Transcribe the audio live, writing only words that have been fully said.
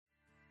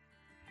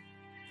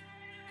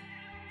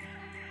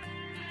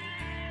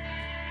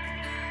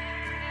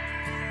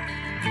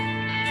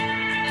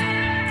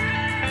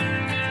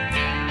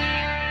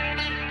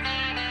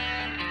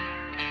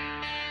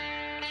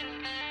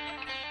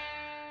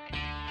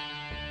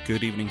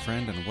Good evening,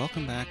 friend, and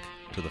welcome back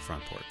to the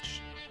Front Porch.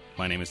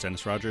 My name is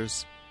Dennis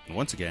Rogers, and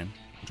once again,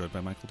 I'm joined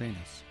by Michael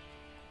Danis.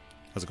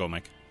 How's it going,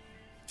 Mike?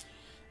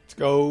 It's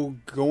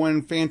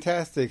going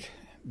fantastic,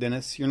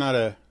 Dennis. You're not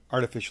a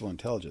artificial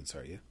intelligence,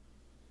 are you?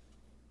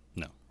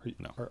 No.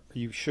 Are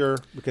you sure?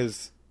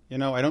 Because, I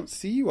don't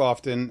see you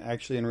often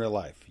actually in real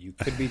life. You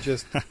could be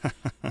just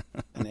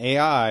an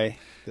AI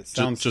that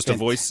sounds just a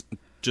voice,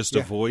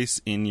 a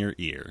voice in your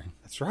ear.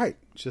 That's right.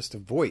 Just a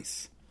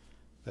voice.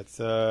 That's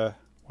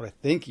what I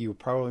think you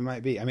probably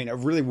might be. I mean, a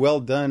really well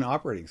done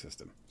operating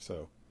system.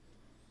 So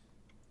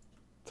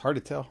it's hard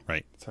to tell.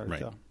 Right. It's hard to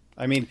tell.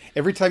 I mean,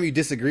 every time you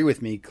disagree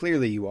with me,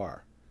 clearly you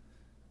are.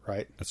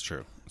 Right? That's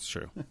true.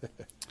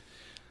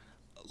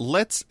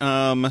 Let's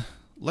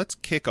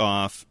kick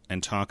off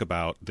and talk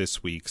about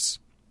this week's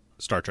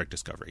Star Trek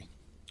Discovery.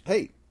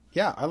 Hey,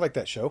 yeah, I like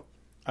that show.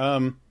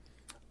 I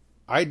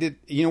did.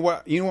 You know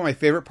what my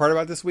favorite part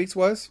about this week's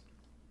was?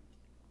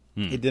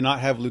 It did not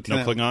have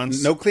Lieutenant... No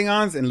Klingons? No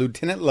Klingons and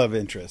Lieutenant Love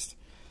Interest.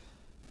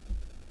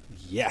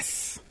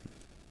 Yes.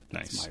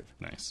 Nice.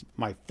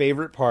 My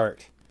favorite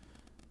part.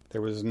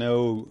 There was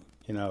no,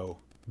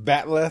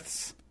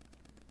 batleths.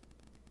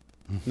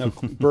 No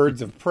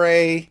birds of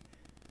prey.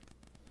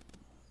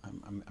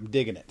 I'm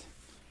digging it.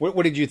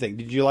 What did you think?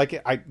 Did you like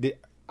it? I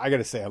got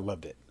to say I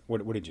loved it.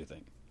 What did you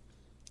think?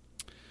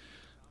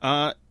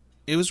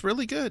 It was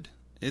really good.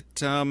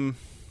 It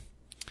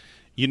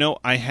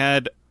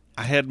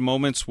I had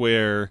moments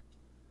where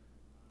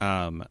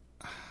I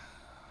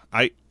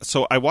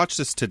watched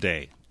this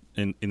today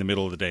in the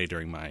middle of the day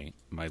during my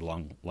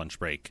long lunch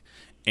break,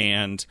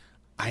 and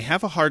I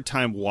have a hard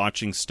time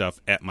watching stuff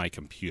at my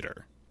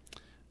computer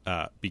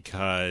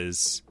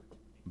because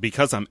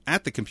I'm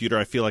at the computer.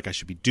 I feel like I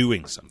should be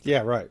doing something.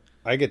 Yeah, right.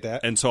 I get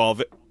that. And so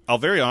I'll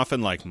very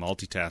often like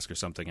multitask or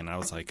something, and I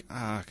was like, can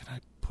I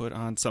put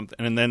on something?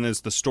 And then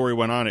as the story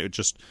went on, it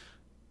just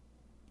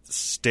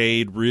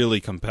stayed really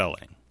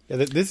compelling. Yeah,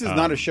 this is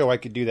not a show I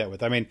could do that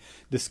with. I mean,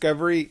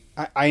 Discovery,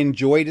 I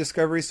enjoy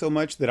Discovery so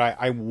much that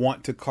I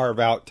want to carve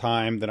out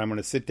time that I'm going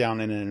to sit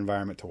down in an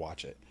environment to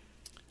watch it.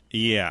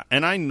 Yeah,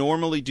 and I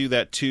normally do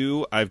that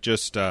too. I've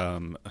just,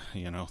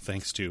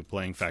 thanks to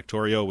playing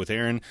Factorio with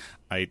Aaron,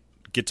 I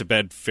get to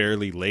bed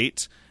fairly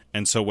late.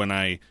 And so when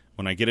I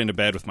get into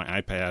bed with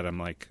my iPad, I'm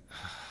like,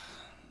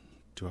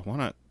 do I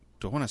want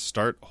to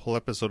start a whole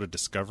episode of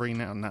Discovery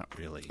now? Not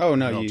really. Oh,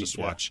 no. I'll just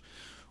watch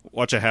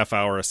a half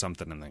hour or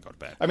something and then go to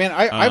bed. I mean,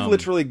 I've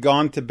literally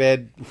gone to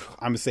bed, I'm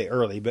going to say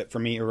early, but for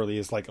me early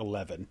is like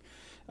 11.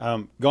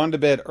 Gone to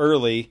bed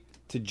early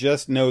to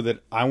just know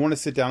that I want to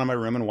sit down in my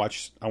room and I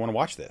want to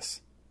watch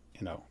this,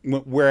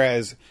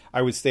 whereas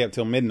I would stay up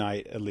till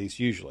midnight at least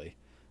usually,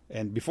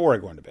 and before I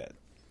go into bed.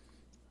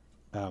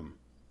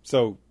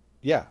 So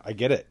yeah, I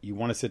get it. You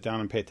want to sit down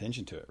and pay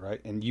attention to it,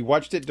 right? And you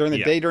watched it during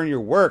the day during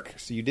your work,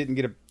 so you didn't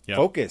get a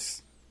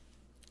focus.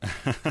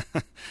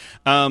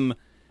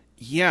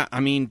 Yeah, I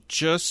mean,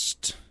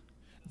 just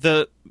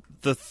the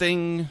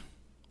thing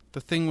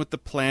with the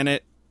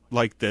planet,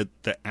 like the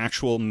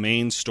actual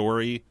main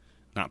story,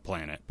 not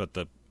planet, but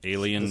the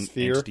alien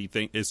entity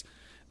thing is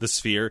the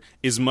sphere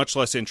is much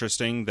less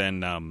interesting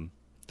than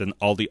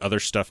all the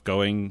other stuff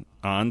going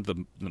on.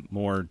 The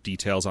more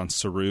details on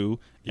Saru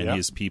and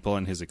his people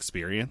and his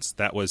experience.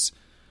 That was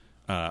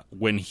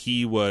when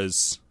he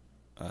was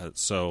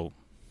so.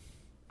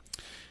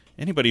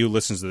 Anybody who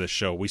listens to this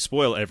show, we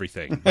spoil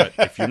everything. But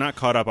if you're not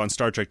caught up on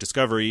Star Trek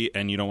Discovery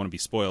and you don't want to be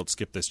spoiled,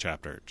 skip this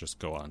chapter. Just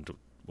go on.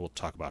 We'll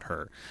talk about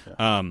her.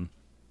 Yeah.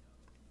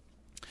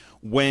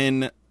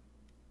 When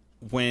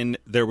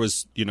there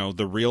was,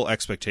 the real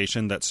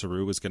expectation that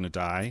Saru was going to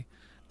die,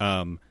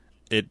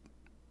 it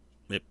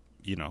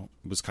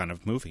was kind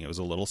of moving. It was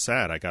a little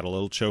sad. I got a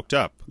little choked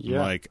up.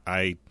 Yeah.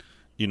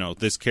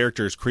 This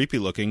character is creepy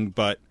looking,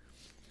 but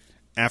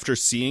after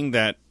seeing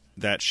that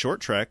short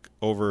trek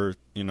over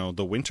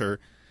the winter,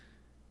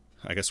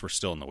 I guess we're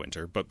still in the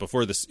winter, but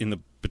before this in the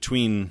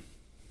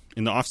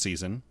off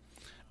season,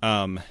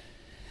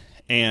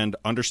 and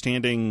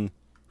understanding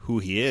who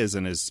he is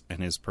and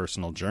his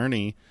personal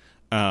journey,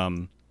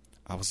 I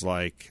was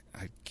like,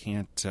 I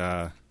can't,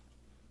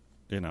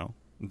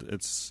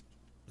 it's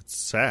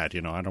sad,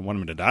 I don't want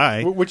him to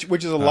die, which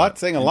is a lot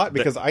saying a lot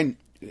because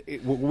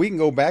we can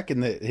go back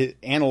in the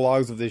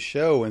analogs of this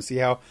show and see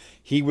how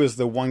he was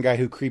the one guy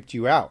who creeped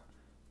you out.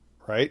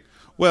 Right?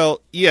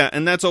 Well, yeah,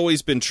 and that's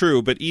always been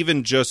true, but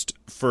even just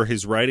for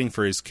his writing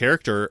for his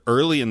character,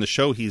 early in the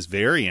show he's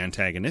very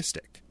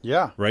antagonistic.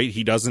 Yeah. Right?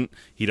 He doesn't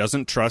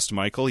trust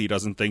Michael. He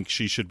doesn't think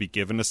she should be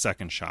given a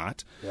second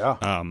shot.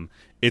 Yeah.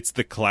 It's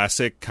the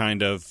classic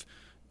kind of,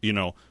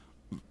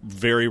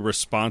 very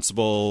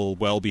responsible,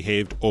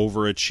 well-behaved,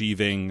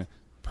 overachieving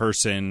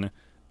person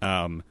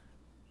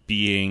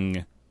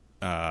being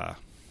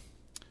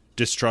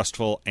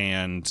distrustful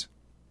and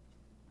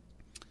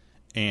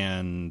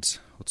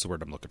what's the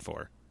word I'm looking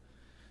for?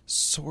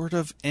 Sort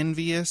of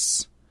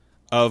envious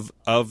of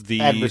the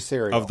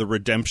adversarial. Of the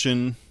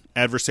redemption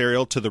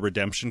adversarial to the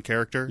redemption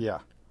character. Yeah.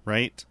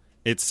 Right?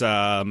 It's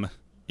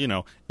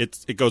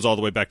it goes all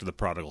the way back to the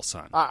prodigal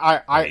son.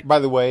 Right? By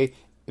the way,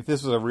 if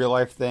this was a real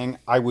life thing,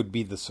 I would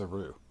be the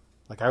Saru.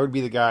 Like, I would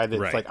be the guy that's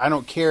Right. like, I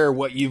don't care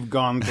what you've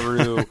gone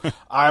through.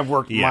 I've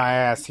worked Yeah. my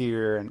ass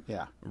here, and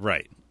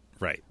Right.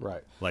 Right.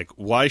 Like,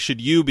 why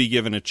should you be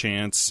given a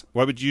chance?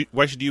 Why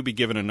should you be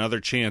given another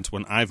chance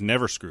when I've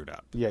never screwed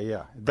up?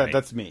 Yeah. Right.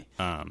 That's me.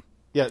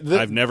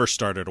 I've never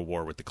started a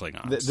war with the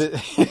Klingons.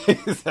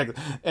 Exactly.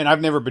 And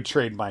I've never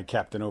betrayed my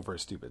captain over a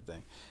stupid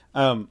thing.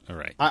 All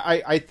right.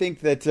 I think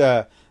that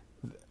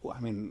I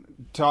mean,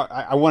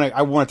 I want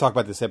to talk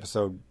about this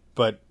episode,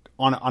 but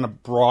on a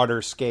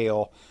broader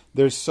scale,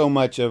 there's so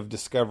much of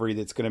Discovery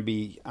that's going to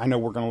be. I know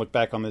we're going to look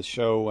back on this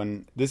show,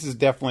 and this is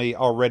definitely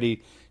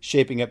already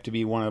shaping up to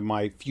be one of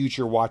my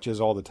future watches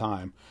all the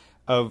time,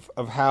 of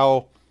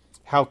how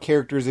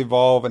characters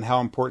evolve and how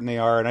important they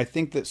are. And I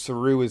think that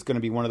Saru is going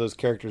to be one of those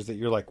characters that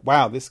you're like,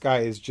 wow, this guy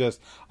is just.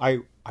 I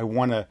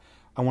want to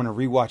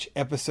rewatch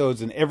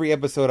episodes, and every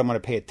episode I'm going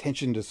to pay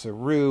attention to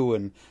Saru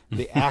and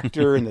the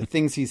actor and the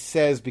things he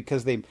says,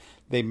 because they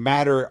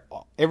matter.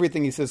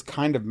 Everything he says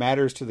kind of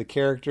matters to the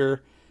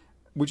character,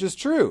 which is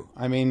true.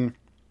 I mean,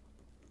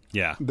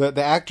 Yeah.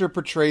 the actor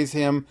portrays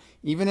him,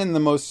 even in the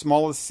most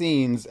smallest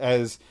scenes,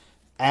 as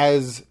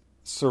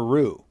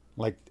Saru,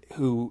 like,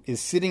 who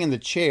is sitting in the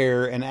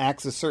chair and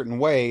acts a certain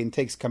way and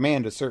takes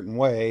command a certain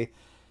way.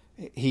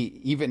 He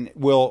even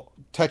will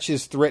touch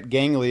his threat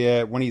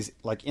ganglia when he's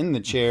like in the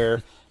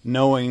chair,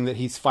 knowing that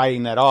he's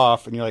fighting that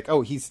off, and you're like,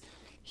 oh, he's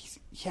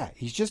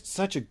just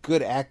such a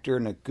good actor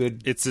and a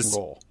good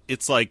role.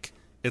 It's like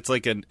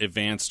an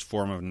advanced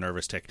form of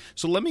nervous tic.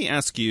 So let me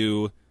ask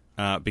you,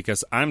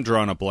 because I'm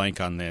drawing a blank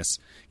on this.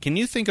 Can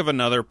you think of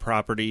another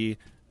property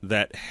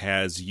that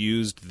has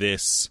used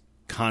this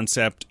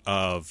concept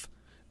of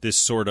this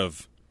sort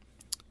of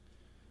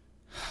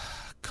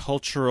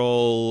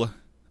cultural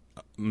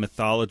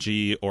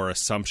mythology or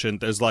assumption?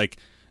 There's like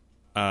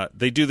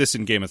they do this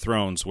in Game of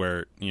Thrones,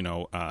 where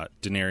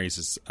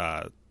Daenerys'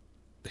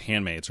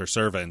 handmaids or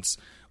servants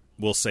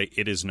will say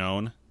it is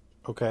known.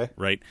 Okay.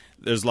 Right?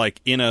 There's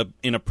like in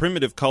a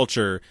primitive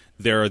culture,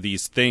 there are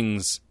these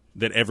things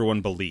that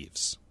everyone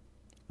believes,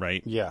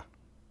 right? Yeah.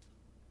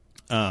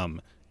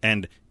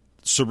 And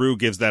Saru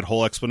gives that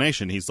whole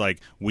explanation. He's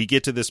like, we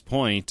get to this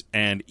point,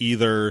 and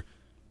either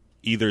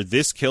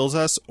this kills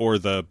us or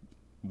the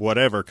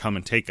whatever come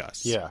and take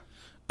us. Yeah.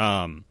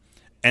 And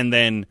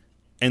then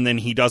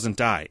he doesn't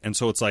die, and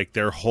so it's like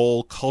their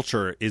whole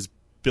culture is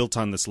built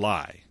on this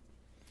lie.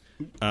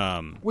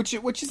 Which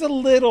is a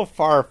little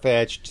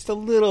far-fetched, just a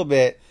little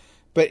bit,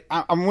 but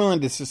I'm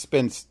willing to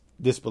suspend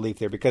disbelief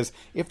there, because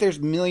if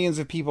there's millions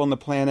of people on the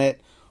planet,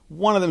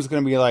 one of them is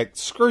going to be like,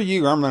 screw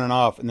you, I'm running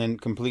off, and then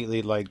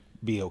completely like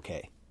be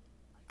okay.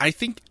 I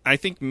think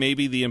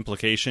maybe the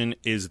implication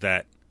is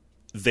that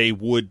they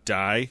would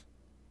die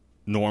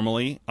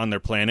normally on their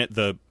planet.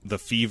 The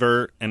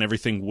fever and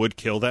everything would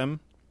kill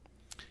them.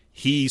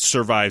 He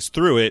survives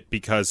through it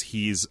because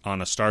he's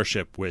on a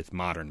starship with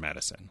modern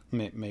medicine.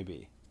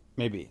 Maybe.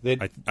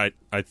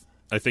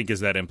 I think is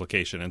that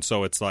implication, and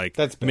so it's like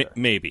that's better.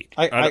 Maybe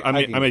I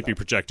might be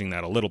projecting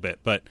that a little bit,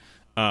 but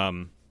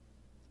and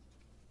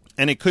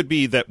it could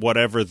be that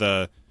whatever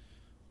that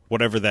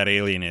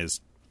alien is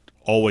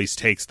always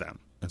takes them,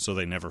 and so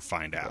they never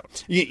find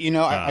out.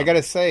 I got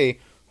to say,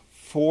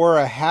 for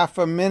a half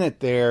a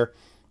minute there,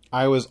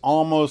 I was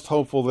almost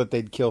hopeful that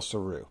they'd kill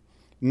Saru,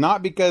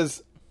 not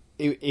because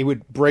it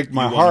would break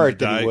my heart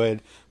that he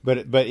would, but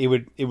it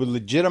would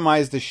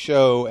legitimize the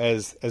show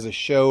as a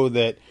show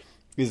that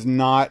is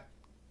not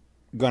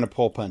going to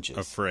pull punches.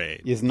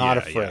 Is not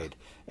afraid.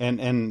 Yeah.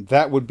 And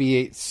that would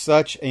be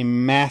such a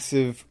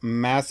massive,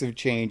 massive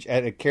change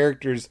at a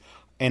character's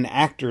and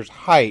actor's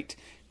height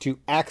to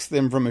axe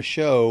them from a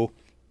show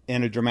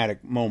in a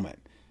dramatic moment,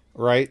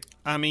 right?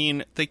 I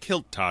mean, they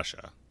killed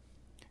Tasha.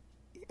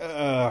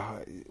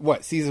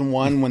 Season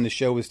 1 when the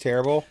show was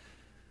terrible,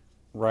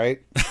 right?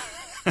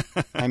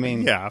 I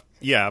mean,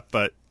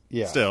 but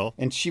still,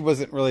 and she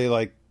wasn't really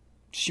like,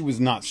 she was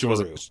not. She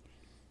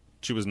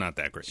was not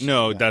that great.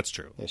 No, that's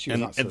true. Yeah, she was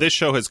not. And this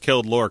show has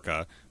killed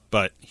Lorca,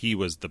 but he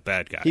was the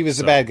bad guy. He was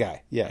the bad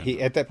guy. Yeah,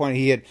 he at that point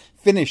he had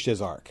finished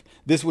his arc.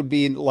 This would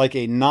be like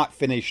a not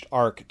finished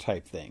arc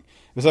type thing.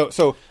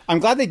 So I'm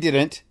glad they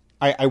didn't.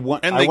 I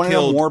want to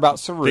know more about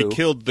Saru. They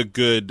killed the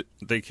good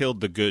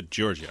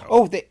Giorgio.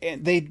 Oh,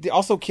 they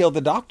also killed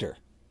the Doctor.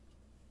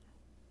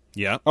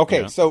 Yeah.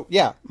 Okay. Yeah. So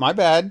my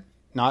bad.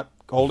 Not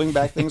holding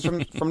back things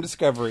from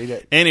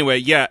Discovery.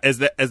 Anyway, as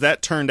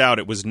that turned out,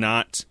 it was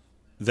not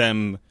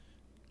them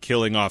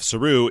killing off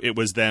Saru. It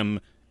was them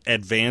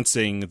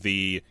advancing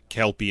the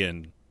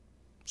Kelpian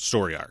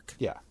story arc.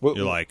 Yeah.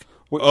 You're like,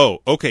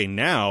 oh, okay,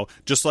 now,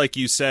 just like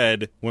you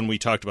said when we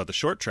talked about the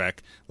short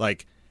trek,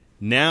 like,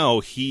 now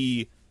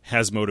he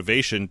has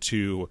motivation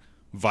to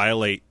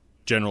violate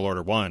General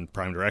Order 1,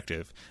 Prime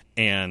Directive,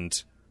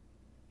 and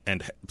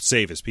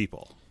save his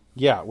people.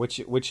 Yeah,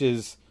 which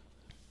is...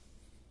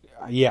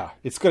 Yeah,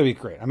 it's going to be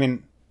great. I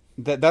mean,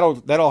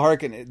 that'll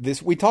harken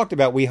this. We talked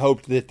about. We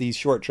hoped that these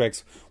short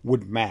treks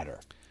would matter,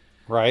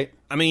 right?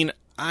 I mean,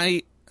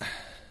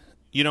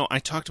 I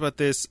talked about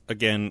this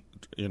again,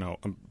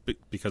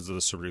 because of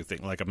the Saru thing.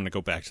 Like, I'm going to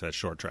go back to that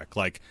short trek.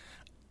 Like,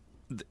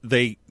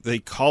 they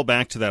call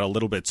back to that a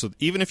little bit. So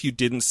even if you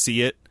didn't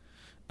see it,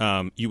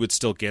 you would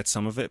still get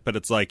some of it. But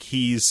it's like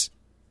he's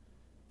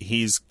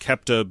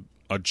kept a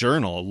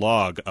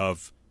journal,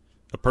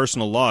 a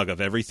personal log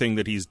of everything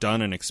that he's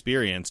done and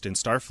experienced in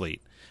Starfleet.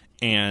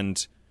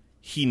 And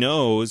he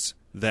knows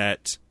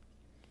that,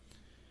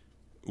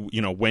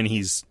 when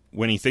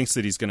he thinks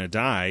that he's going to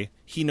die,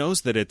 he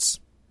knows that it's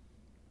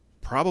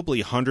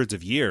probably hundreds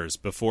of years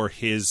before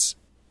his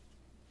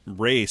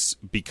race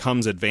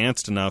becomes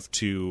advanced enough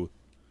to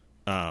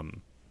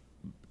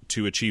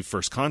achieve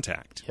first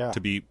contact, to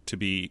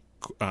be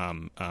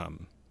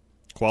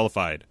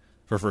qualified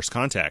for first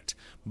contact.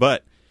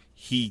 But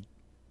he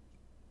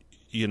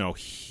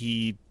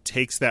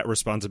takes that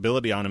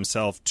responsibility on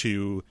himself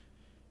to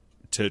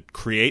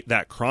create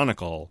that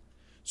chronicle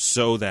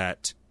so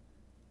that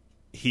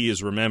he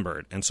is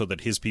remembered, and so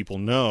that his people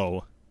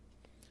know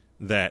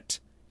that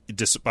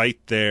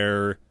despite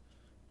their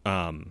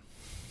dark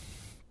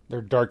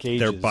ages,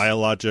 their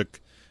biologic,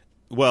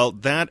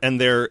 that and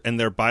their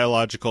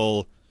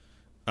biological,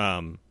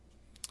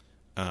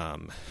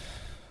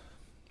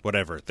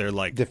 whatever, they're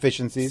like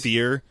deficiencies,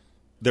 fear,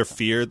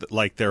 that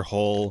like their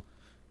whole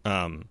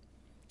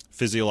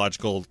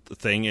physiological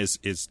thing is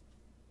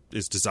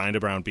designed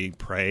around being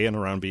prey and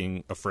around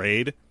being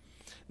afraid,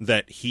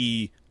 that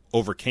he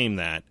overcame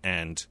that,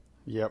 and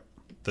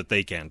that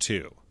they can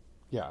too.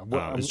 Yeah,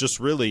 it's just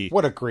really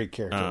what a great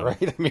character, right?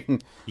 I mean,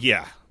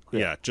 yeah,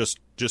 just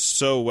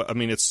so. I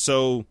mean, it's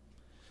the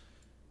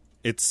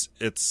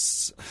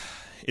best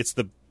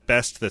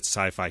that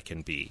sci-fi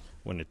can be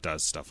when it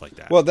does stuff like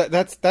that. Well,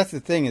 that's the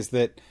thing, is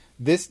that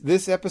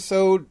this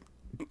episode,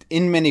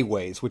 in many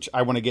ways, which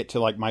I want to get to,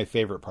 like my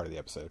favorite part of the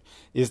episode,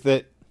 is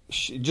that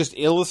just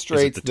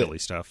illustrates the Tilly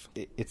stuff.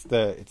 It's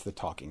the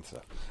talking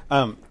stuff.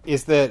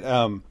 Is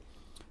that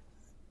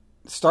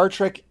Star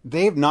Trek?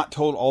 They have not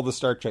told all the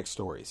Star Trek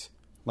stories.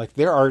 Like,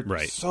 there are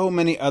so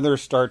many other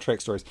Star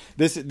Trek stories.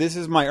 This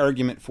is my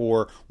argument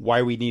for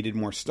why we needed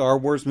more Star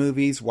Wars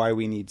movies, why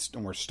we need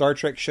more Star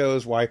Trek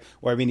shows, why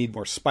we need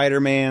more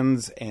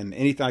Spider-Mans and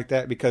anything like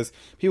that. Because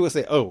people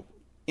say, "Oh,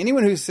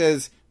 anyone who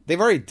says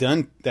they've already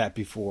done that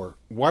before,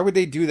 why would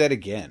they do that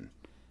again?"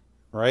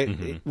 Right?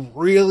 Mm-hmm. It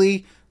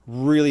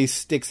really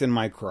sticks in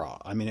my craw.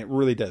 I mean, it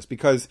really does,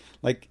 because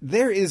like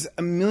there is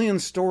a million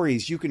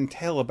stories you can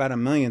tell about a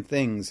million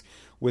things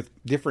with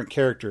different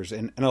characters,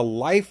 and a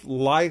life.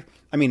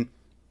 I mean,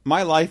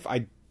 my life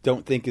I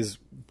don't think is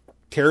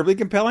terribly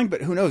compelling,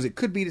 but who knows? It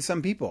could be to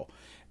some people.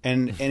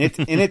 And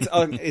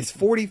it's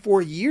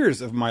 44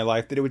 years of my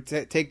life that it would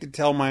take to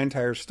tell my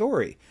entire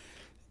story.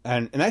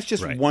 And that's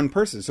just one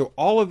person. So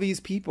all of these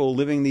people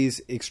living these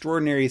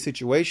extraordinary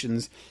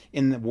situations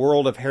in the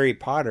world of Harry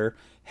Potter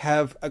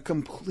have a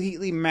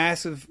completely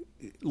massive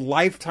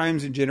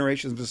lifetimes and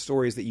generations of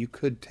stories that you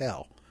could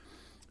tell.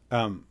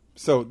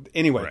 So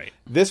anyway,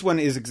 this one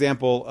is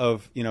example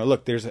of,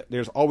 look,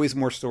 there's always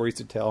more stories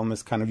to tell in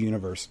this kind of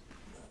universe.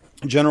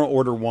 General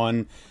Order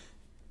 1,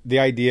 the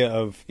idea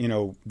of,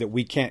 that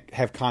we can't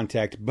have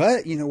contact,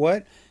 but you know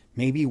what?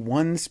 Maybe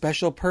one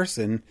special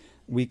person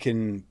we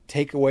can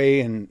take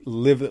away and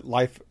live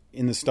life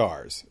in the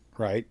stars,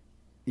 right?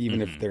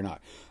 Even if they're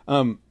not.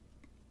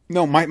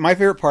 No, my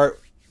favorite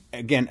part,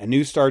 again, a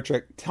new Star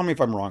Trek. Tell me if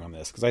I'm wrong on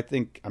this, because I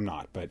think I'm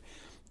not. But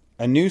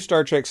a new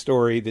Star Trek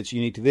story that's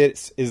unique to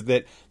this is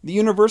that the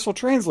universal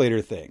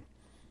translator thing.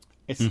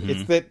 It's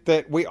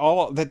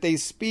that they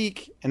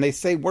speak and they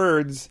say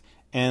words,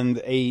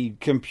 and a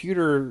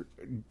computer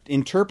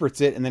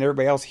interprets it, and then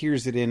everybody else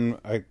hears it in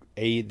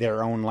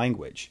their own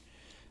language.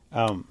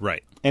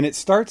 And it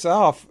starts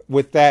off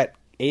with that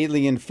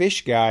alien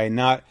fish guy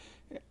not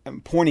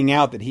pointing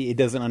out that he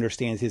doesn't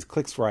understand his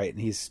clicks right,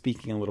 and he's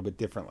speaking a little bit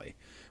differently,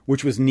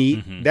 which was neat.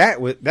 Mm-hmm. That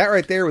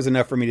right there was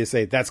enough for me to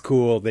say that's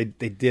cool. They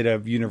did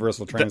a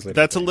universal translator.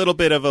 That's thing. A little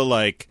bit of a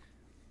like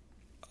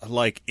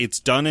it's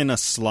done in a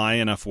sly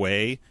enough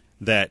way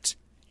that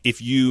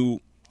if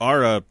you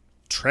are a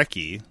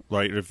Trekkie,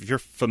 right, if you're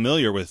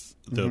familiar with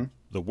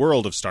the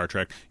world of Star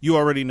Trek, you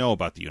already know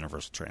about the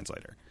universal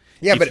translator.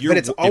 Yeah, but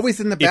it's always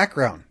in the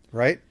background,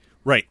 right?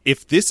 Right.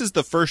 If this is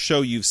the first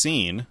show you've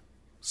seen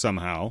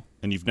somehow,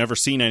 and you've never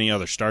seen any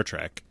other Star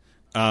Trek,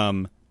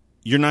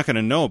 you're not going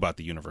to know about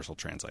the universal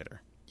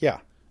translator. Yeah.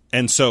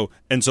 And so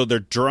they're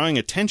drawing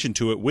attention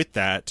to it with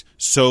that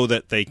so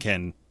that they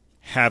can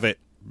have it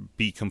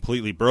be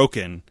completely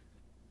broken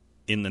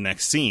in the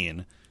next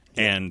scene,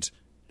 and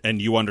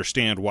you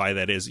understand why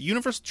that is.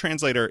 Universal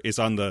translator is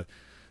on the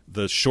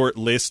short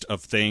list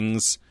of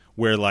things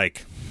where,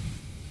 like,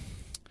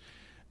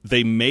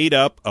 they made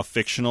up a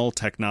fictional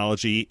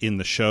technology in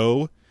the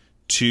show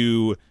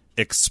to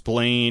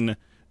explain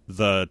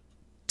the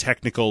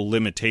technical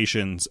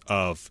limitations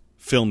of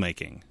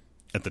filmmaking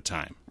at the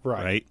time.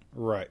 Right.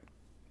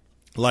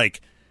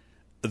 Like,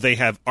 they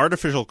have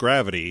artificial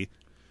gravity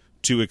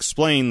to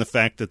explain the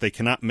fact that they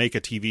cannot make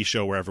a TV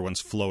show where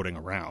everyone's floating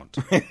around.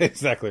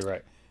 Exactly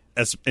right.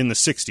 As in the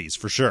 60s,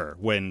 for sure,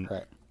 when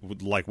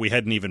like we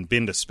hadn't even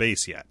been to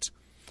space yet.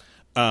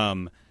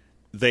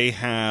 They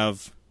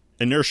have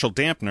inertial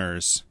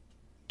dampeners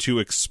to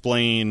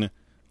explain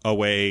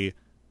away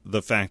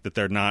the fact that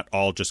they're not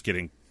all just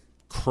getting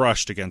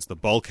crushed against the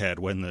bulkhead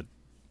when the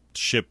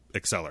ship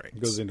accelerates.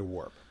 Goes into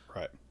warp,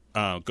 right?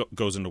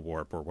 Goes into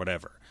warp or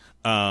whatever.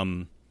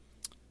 And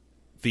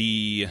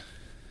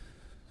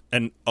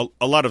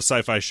a lot of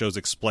sci-fi shows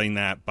explain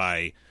that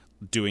by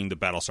doing the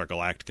Battlestar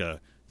Galactica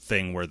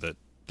thing where the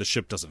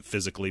ship doesn't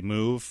physically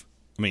move.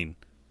 I mean,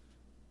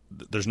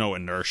 there's no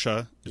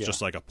inertia. It's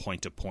just like a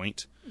point to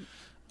point.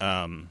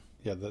 The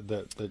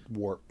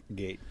warp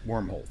gate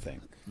wormhole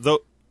thing.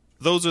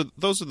 Those are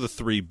the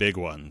three big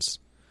ones,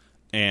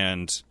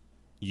 and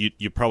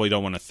you probably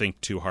don't want to think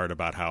too hard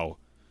about how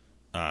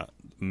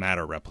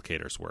matter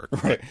replicators work.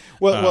 Right.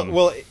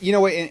 Well, you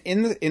know,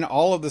 in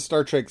all of the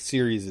Star Trek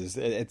series,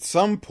 at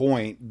some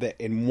point,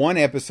 in one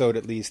episode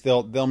at least,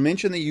 they'll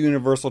mention the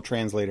universal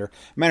translator.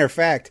 Matter of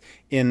fact,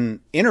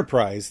 in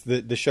Enterprise,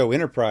 the show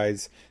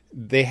Enterprise,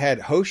 they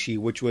had Hoshi,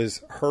 which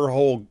was her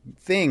whole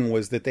thing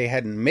was that they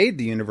hadn't made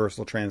the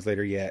universal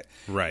translator yet,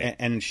 right?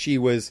 And she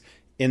was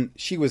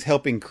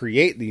helping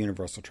create the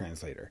universal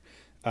translator.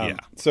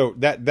 So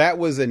that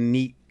was a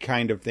neat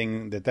kind of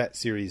thing that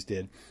series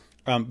did.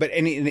 But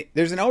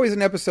there's always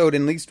an episode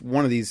in at least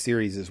one of these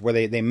series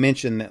where they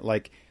mention that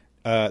like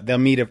they'll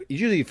meet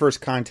usually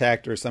first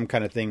contact or some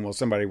kind of thing. Well,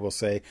 somebody will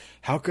say,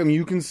 "How come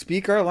you can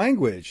speak our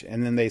language?"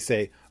 And then they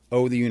say,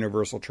 "Oh, the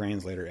universal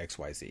translator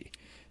XYZ."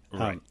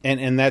 Right.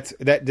 And that's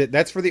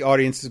for the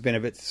audience's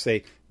benefit to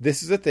say,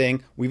 this is a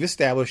thing, we've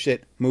established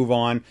it, move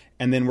on,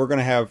 and then we're going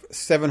to have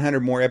 700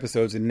 more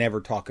episodes and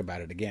never talk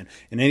about it again.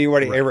 And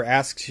anybody ever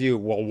asks you,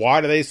 well,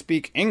 why do they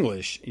speak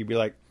English? You'd be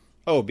like,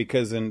 oh,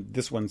 because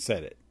this one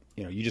said it.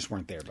 You know, you just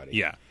weren't there, buddy.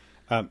 Yeah.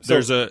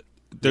 So,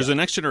 there's a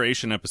Next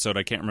Generation episode,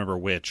 I can't remember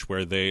which,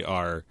 where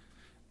they're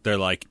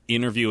like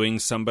interviewing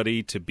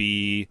somebody to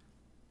be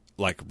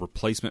like a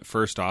replacement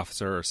first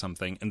officer or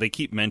something, and they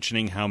keep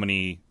mentioning how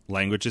many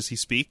languages he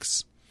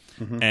speaks.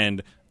 Mm-hmm.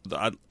 And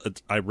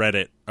I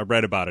read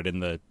about it in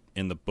the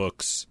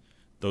books,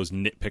 those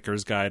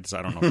nitpickers guides.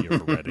 I don't know if you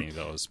ever read any of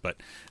those, but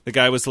the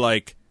guy was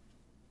like,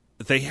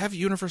 they have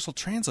universal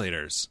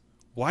translators.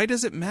 Why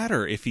does it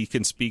matter if he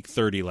can speak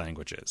 30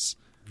 languages?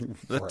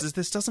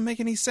 This doesn't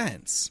make any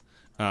sense.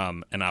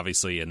 And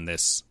obviously in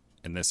this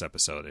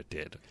episode it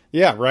did.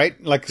 Yeah,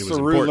 right? Like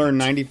Saru learned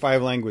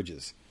 95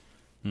 languages.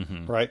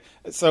 Mm-hmm. Right?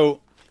 So,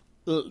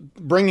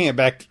 bringing it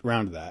back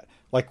around to that,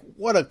 like,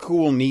 what a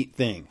cool, neat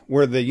thing,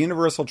 where the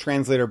universal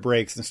translator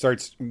breaks and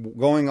starts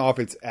going off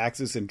its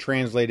axis and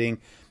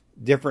translating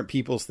different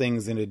people's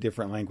things into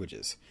different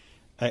languages.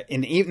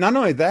 And not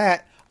only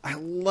that, I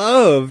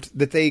loved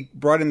that they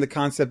brought in the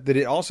concept that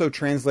it also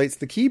translates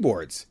the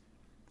keyboards.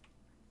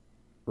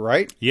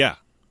 Right? Yeah.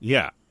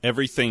 Yeah.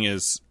 Everything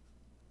is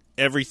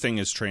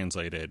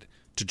translated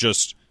to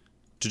just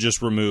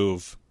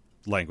remove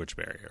language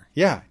barrier.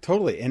 Yeah,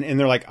 totally. And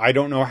they're like, I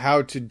don't know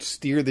how to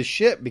steer the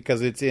ship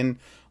because it's in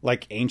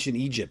like ancient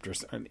Egypt or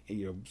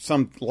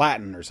some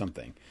Latin or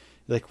something.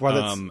 Like,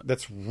 wow,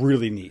 that's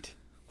really neat.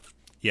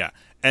 Yeah.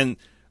 And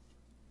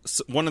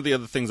one of the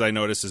other things I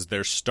noticed is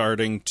they're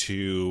starting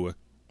to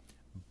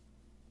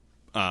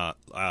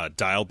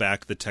dial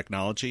back the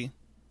technology.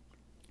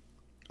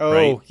 Oh,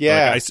 right?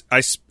 yeah.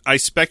 Like I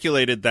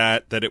speculated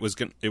that it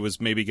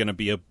was maybe going to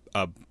be a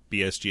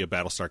BSG, a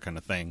Battlestar kind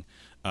of thing.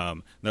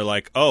 They're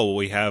like, oh,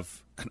 we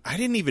have. I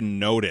didn't even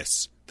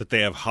notice that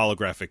they have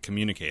holographic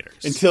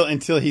communicators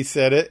until he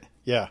said it.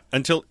 Yeah.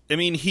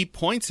 He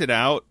points it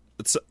out.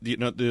 It's,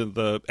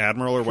 the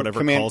admiral or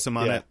whatever calls him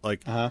on it,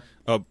 like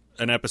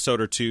an episode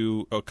or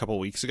two a couple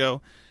weeks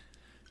ago.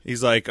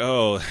 He's like,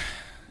 oh,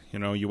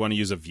 you want to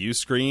use a view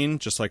screen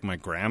just like my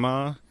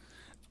grandma,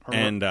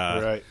 and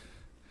right.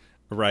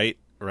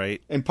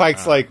 And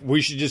Pike's like,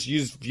 we should just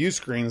use view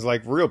screens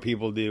like real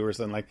people do, or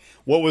something. Like,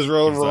 what was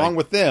wrong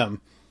with them?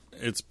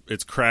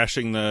 It's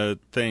crashing the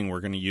thing. We're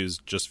going to use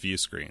just view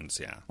screens.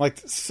 Yeah. Like,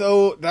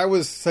 so that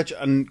was such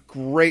a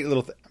great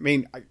little thing. I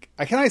mean,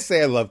 can I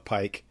say I love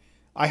Pike?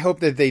 I hope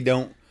that they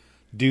don't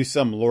do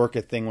some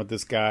Lorca thing with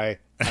this guy.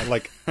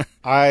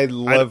 I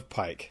love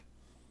Pike.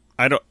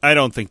 I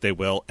don't think they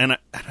will. And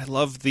I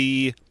love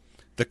the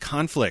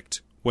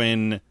conflict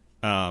when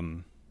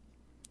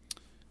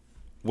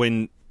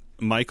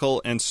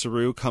Michael and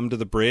Saru come to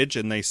the bridge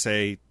and they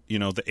say,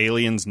 the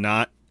alien's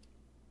not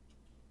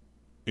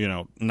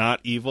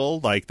evil.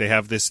 Like, they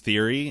have this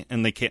theory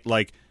and they can't,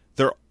 like,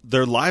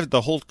 their lives,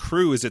 the whole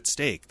crew is at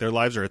stake. Their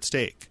lives are at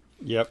stake.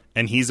 Yep.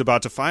 And he's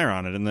about to fire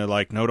on it and they're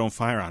like, no, don't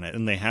fire on it.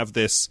 And they have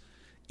this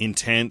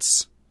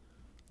intense,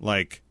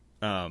 like,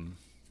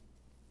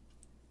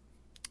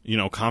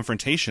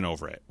 confrontation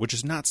over it, which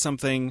is not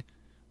something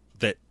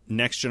that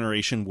Next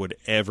Generation would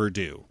ever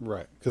do.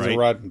 Right.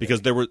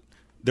 Because there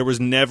was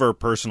never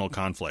personal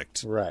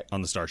conflict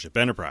on the Starship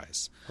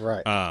Enterprise.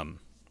 Right.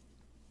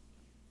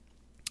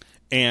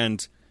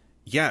 And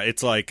yeah,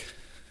 it's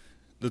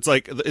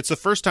the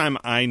first time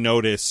I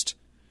noticed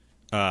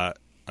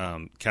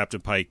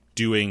Captain Pike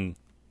doing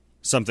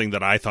something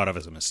that I thought of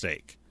as a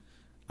mistake.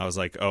 I was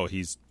like, oh,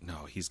 he's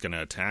going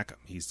to attack him.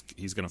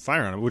 He's going to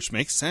fire on him, which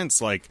makes sense.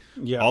 Like,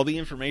 all the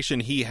information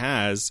he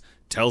has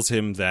tells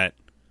him that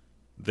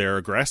they're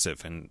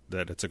aggressive and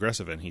that it's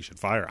aggressive and he should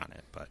fire on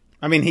it. But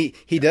I mean,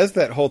 he does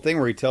that whole thing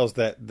where he tells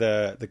that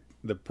the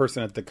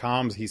person at the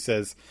comms, he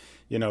says,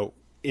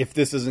 if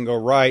this doesn't go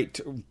right,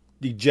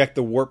 eject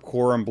the warp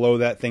core and blow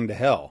that thing to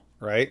hell,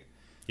 right?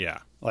 Yeah.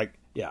 Like,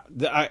 yeah.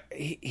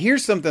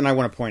 Here's something I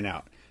want to point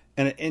out,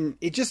 and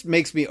it just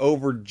makes me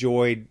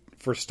overjoyed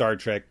for Star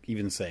Trek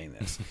even saying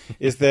this,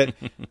 is that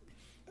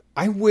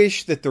I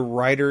wish that the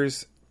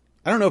writers,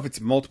 I don't know if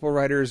it's multiple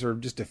writers or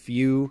just a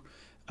few,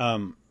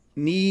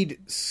 need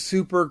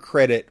super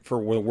credit for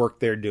the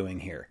work they're doing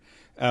here.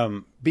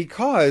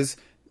 Because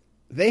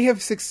they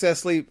have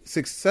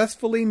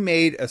successfully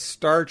made a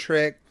Star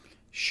Trek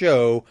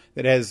show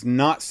that has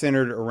not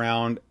centered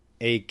around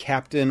a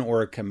captain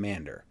or a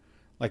commander.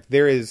 Like,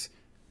 there is,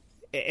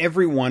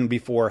 everyone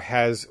before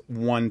has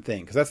one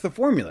thing, because that's the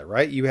formula,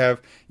 right? You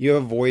have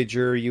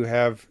Voyager, you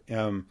have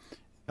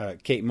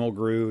Kate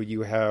Mulgrew,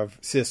 you have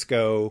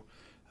Cisco,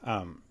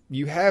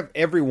 you have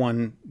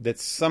everyone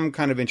that's some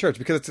kind of in charge,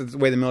 because it's the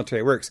way the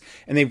military works.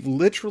 And they've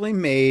literally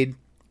made,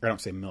 I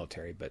don't say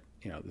military, but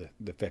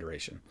the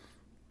Federation.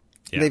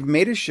 Yeah. They've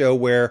made a show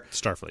where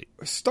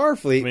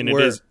Starfleet. I mean,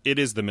 where, it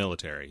is the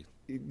military.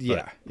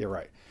 Yeah, you're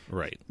right.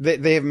 Right.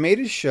 They have made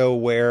a show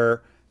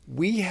where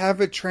we have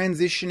a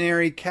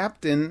transitionary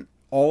captain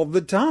all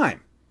the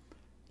time.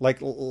 Like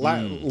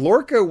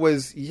Lorca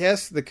was,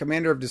 yes, the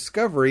commander of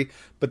Discovery,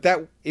 but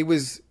it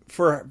was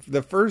for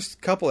the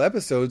first couple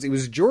episodes. It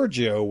was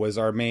Giorgio was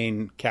our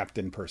main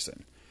captain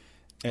person,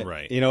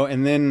 right?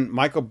 And then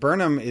Michael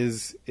Burnham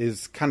is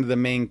kind of the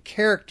main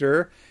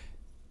character.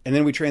 And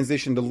then we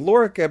transitioned to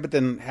Lorca, but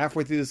then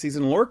halfway through the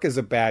season, Lorca's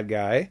a bad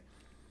guy.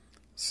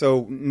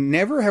 So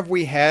never have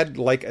we had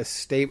like a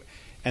stable.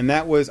 And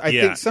that was, I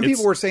think some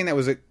people were saying that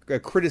was a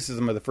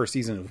criticism of the first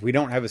season. We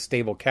don't have a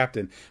stable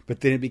captain, but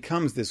then it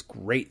becomes this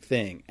great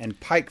thing. And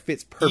Pike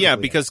fits perfectly. Yeah,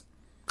 because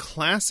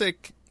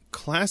classic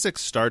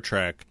Star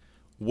Trek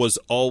was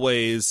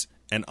always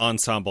an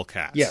ensemble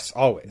cast. Yes,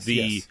 always.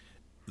 The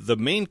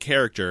main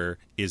character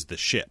is the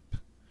ship.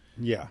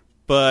 Yeah.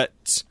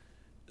 But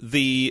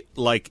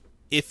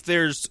if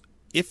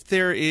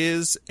there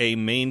is a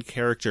main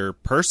character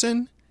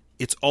person,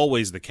 it's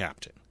always the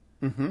captain.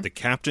 Mm-hmm. The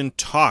captain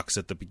talks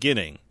at the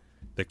beginning.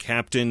 The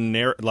captain,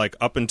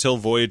 up until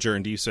Voyager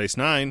and Deep Space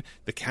Nine,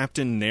 the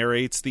captain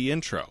narrates the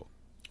intro.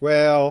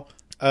 Well,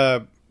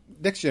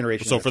 Next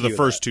Generation. So for the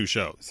first two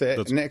shows,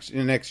 Next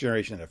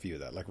Generation had a few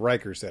of that. Like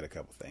Riker said a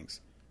couple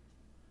things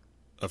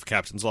of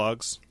captain's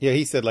logs. Yeah,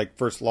 he said like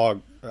first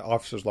log,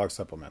 officer's log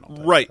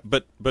supplemental. Right,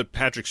 but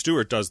Patrick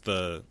Stewart does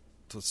the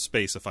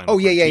space of Final. Oh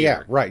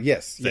yeah. Right.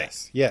 Yes.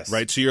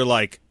 Right. So you're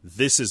like,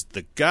 this is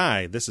the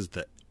guy. This is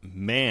the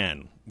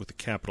man with a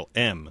capital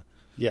M.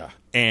 Yeah.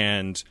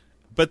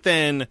 But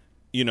then,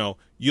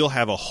 you'll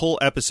have a whole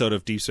episode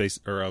of Deep Space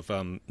or of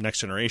Next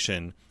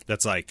Generation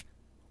that's like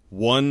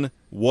one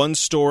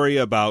story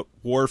about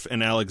Worf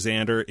and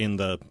Alexander in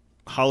the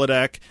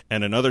holodeck,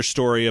 and another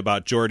story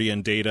about Geordi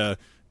and Data,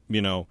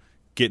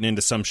 getting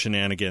into some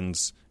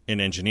shenanigans in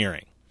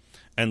engineering.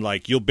 And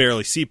like, you'll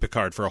barely see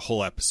Picard for a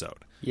whole episode.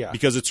 Yeah.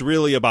 Because it's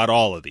really about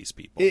all of these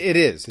people. It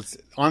is. It's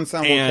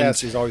ensemble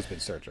cast has always been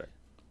Star Trek.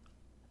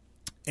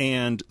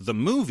 And the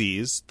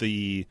movies,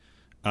 the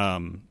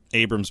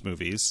Abrams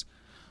movies,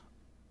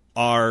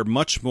 are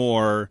much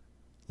more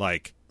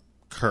like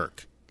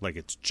Kirk. Like,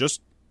 it's just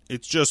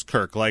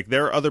Kirk. Like,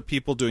 there are other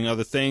people doing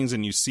other things,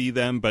 and you see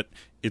them, but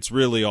it's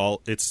really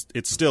it's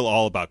still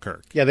all about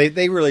Kirk. Yeah,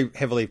 they really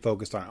heavily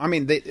focused on it. I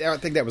mean, I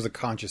think that was a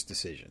conscious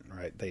decision,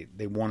 right?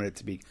 They wanted it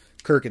to be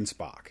Kirk and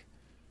Spock.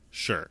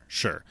 Sure.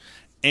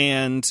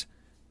 And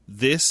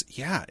this,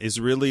 is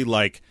really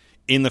like,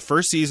 in the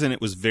first season,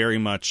 it was very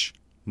much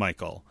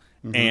Michael.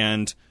 Mm-hmm.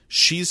 And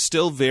she's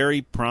still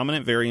very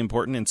prominent, very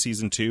important in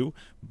season 2,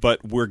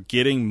 but we're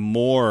getting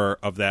more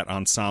of that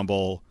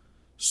ensemble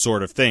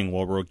sort of thing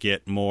where we'll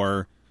get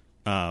more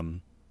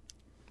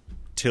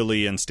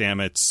Tilly and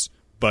Stamets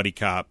buddy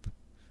cop.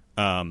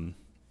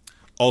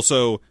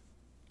 Also,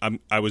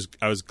 I was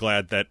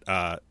glad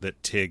that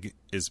Tig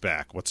is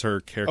back. What's her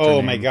character name?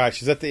 Oh my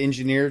gosh, is that the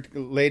engineer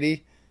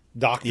lady?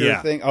 Doctor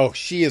thing? Oh,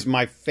 she is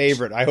my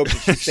favorite. I hope that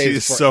she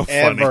stays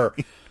forever.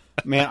 So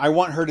man, I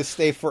want her to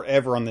stay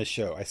forever on this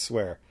show, I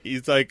swear.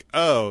 He's like,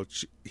 oh,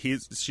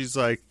 she's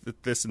like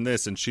this and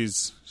this, and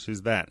she's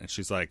that. And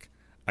she's like,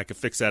 I could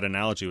fix that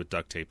analogy with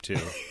duct tape, too.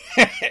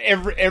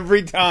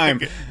 every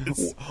time.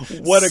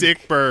 What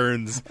sick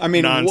burns,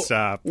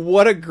 nonstop.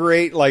 What a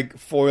great,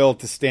 foil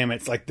to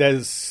Stamets. that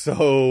is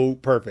so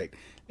perfect.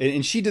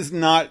 And she does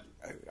not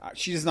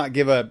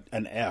give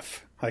an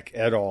F,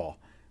 at all.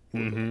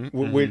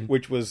 Mm-hmm,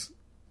 which was...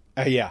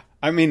 yeah.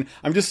 I mean,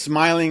 I'm just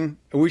smiling.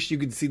 I wish you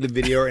could see the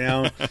video right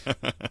now,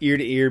 ear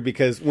to ear,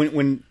 because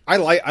when I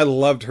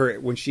loved her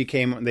when she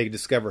came and they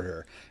discovered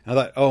her. And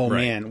I thought, oh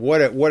man,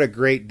 what a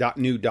great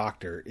new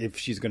doctor if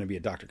she's going to be a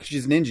doctor, because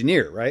she's an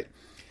engineer, right?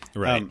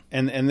 Right.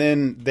 And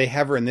then they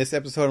have her in this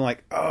episode. I'm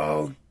like,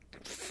 oh,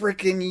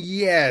 freaking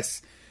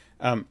yes.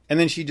 And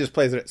then she just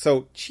plays it.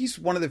 So she's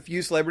one of the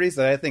few celebrities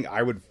that I think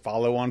I would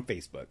follow on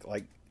Facebook.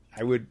 Like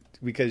I would,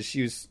 because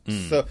she's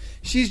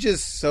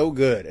just so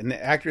good, and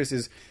the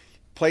actress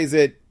plays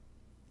it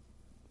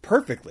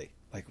perfectly.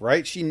 Like,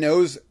 right? She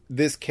knows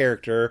this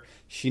character,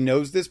 she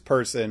knows this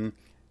person,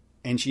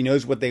 and she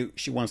knows what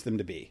she wants them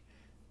to be.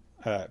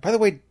 By the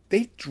way,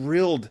 they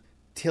drilled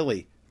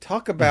Tilly.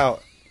 Talk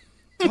about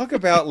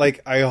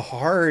like a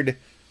hard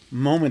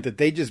moment that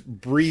they just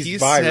breezed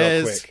by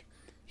real quick.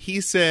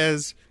 He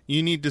says,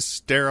 "You need to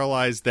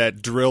sterilize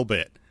that drill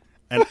bit,"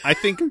 and I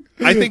think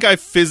I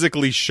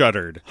physically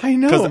shuddered. I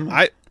know.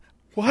 Because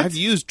I've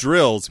used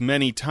drills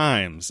many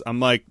times. I'm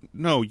like,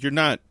 no, you're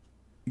not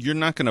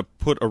going to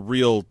put a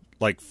real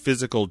like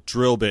physical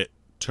drill bit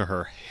to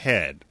her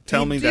head.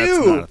 Tell me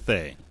that's not a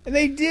thing. And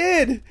they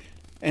did.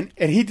 And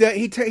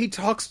he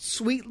talks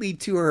sweetly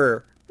to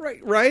her.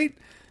 Right?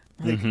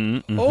 Like,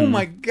 oh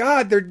my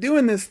God, they're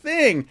doing this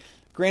thing.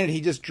 Granted,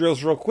 he just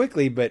drills real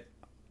quickly, but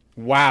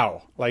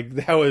wow. Like,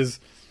 that was...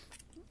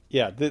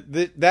 Yeah,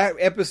 that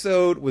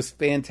episode was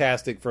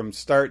fantastic from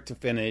start to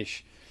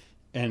finish,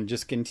 and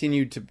just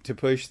continued to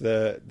push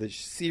the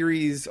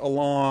series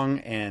along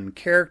and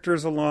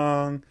characters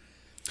along.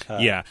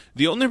 Yeah.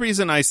 The only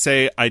reason I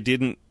say I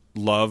didn't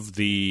love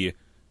the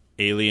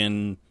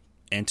alien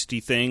entity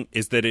thing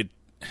is that it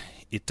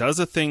does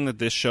a thing that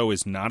this show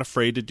is not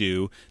afraid to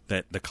do,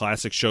 that the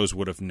classic shows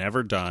would have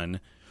never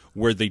done,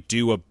 where they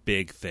do a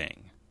big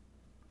thing.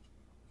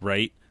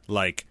 Right?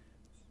 Like,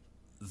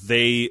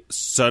 they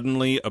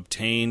suddenly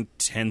obtain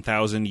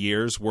 10,000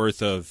 years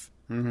worth of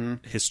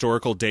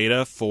historical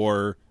data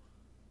for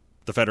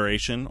the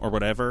Federation or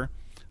whatever.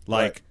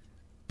 Like, right.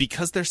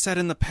 Because they're set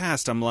in the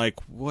past, I'm like,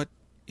 what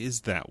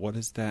is that? What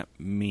does that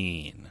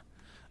mean?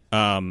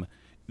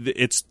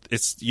 It's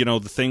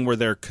the thing where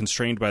they're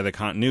constrained by the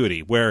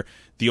continuity, where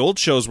the old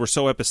shows were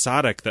so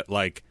episodic that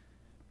like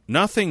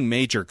nothing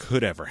major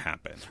could ever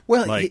happen.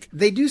 Well, like,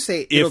 they do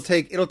say it'll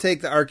take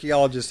the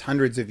archaeologists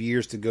hundreds of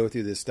years to go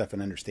through this stuff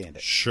and understand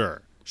it.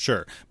 Sure.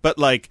 But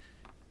like,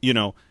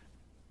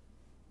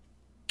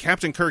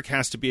 Captain Kirk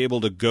has to be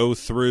able to go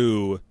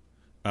through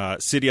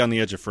City on the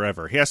Edge of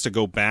Forever. He has to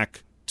go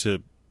back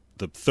to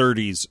the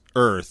 30s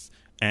Earth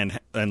and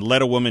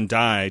let a woman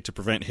die to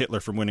prevent Hitler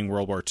from winning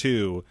World War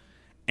II.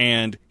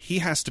 And he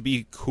has to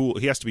be cool.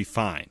 He has to be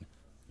fine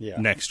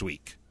next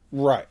week.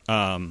 Right.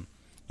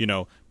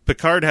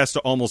 Picard has to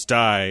almost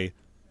die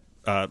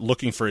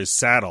looking for his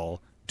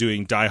saddle,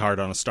 doing Die Hard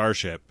on a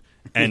starship,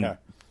 and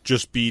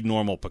just be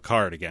normal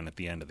Picard again at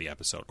the end of the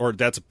episode. Or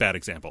that's a bad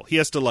example. He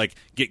has to like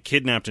get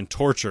kidnapped and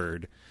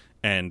tortured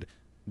and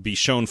be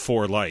shown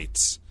four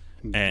lights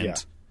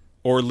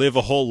or live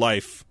a whole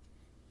life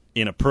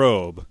in a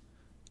probe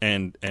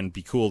and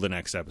be cool the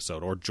next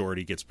episode, or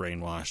Geordi gets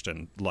brainwashed,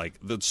 and like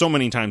so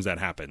many times that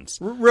happens.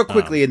 Real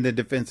quickly, in the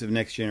defense of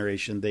Next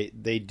Generation,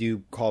 they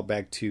do call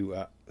back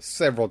to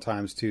several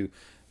times to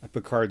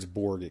Picard's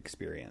Borg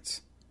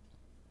experience.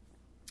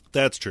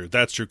 That's true,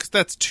 because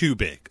that's too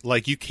big.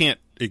 Like, you can't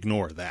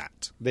ignore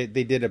that. They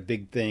did a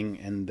big thing,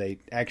 and they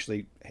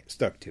actually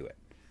stuck to it.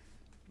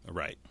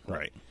 Right.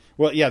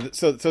 Well, yeah.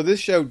 So this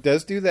show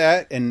does do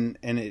that, and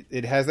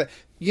it has that.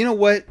 You know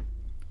what?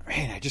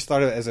 Man, I just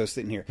thought of it as I was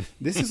sitting here.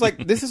 This is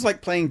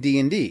like playing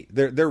D&D.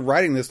 They're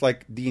writing this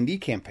like D&D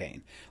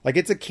campaign. Like,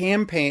 it's a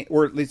campaign,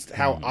 or at least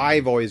how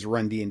I've always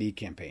run D&D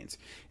campaigns,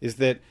 is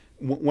that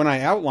when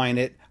I outline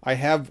it, I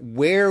have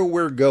where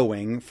we're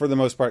going for the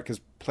most part, because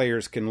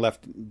players can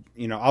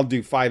I'll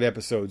do 5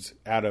 episodes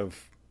out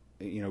of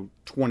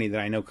 20 that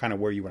I know kind of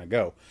where you want to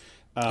go.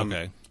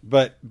 Okay.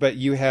 But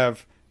you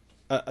have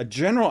a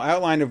general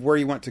outline of where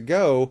you want to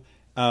go.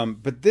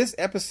 But this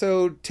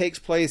episode takes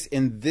place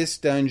in this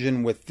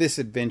dungeon with this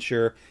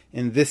adventure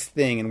and this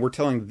thing, and we're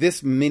telling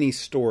this mini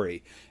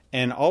story.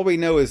 And all we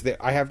know is that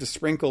I have to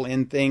sprinkle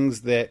in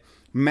things that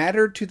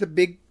matter to the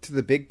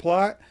big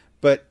plot,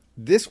 but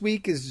this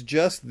week is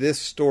just this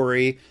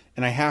story,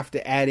 and I have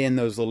to add in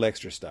those little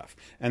extra stuff.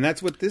 And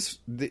that's what this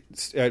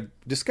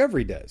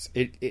Discovery does.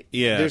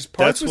 There's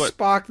parts with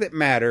Spock that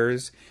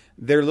matters.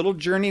 Their little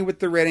journey with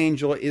the Red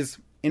Angel is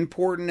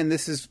important, and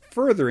this is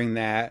furthering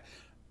that.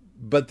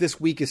 But this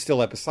week is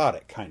still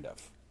episodic, kind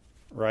of,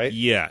 right?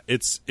 Yeah,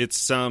 it's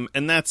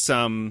and that's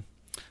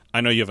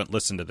I know you haven't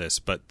listened to this,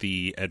 but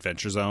the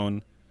Adventure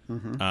Zone,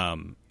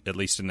 at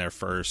least in their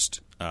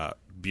first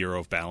Bureau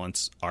of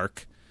Balance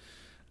arc,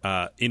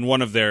 in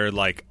one of their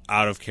like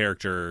out of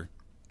character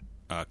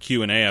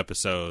Q&A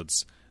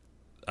episodes,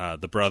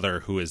 the brother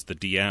who is the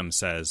DM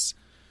says,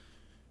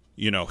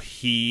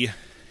 he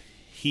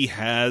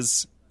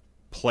has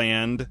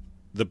planned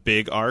the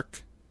big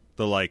arc,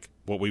 the like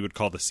what we would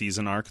call the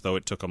season arc, though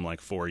it took him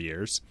like 4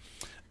 years.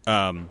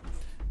 And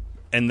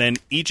then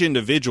each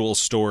individual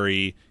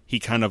story he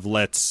kind of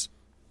lets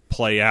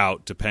play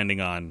out depending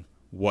on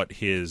what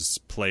his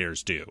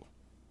players do.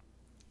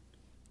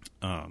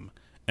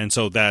 And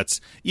so that's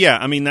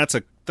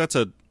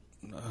a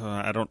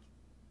I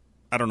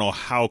don't know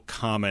how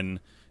common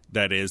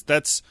that is.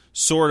 That's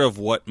sort of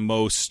what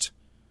most,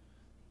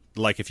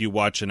 like if you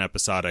watch an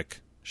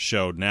episodic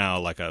show now,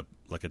 like a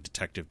like a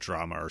detective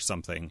drama or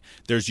something,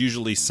 there's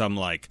usually some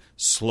like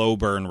slow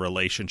burn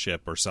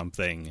relationship or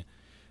something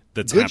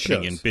that's Good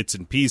happening shows. in bits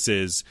and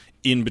pieces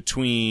in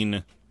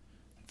between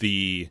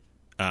the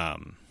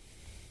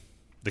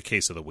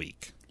case of the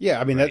week. Yeah,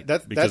 I mean Right.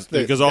 that's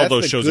Because all that's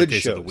those the shows are good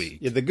case of the shows. week.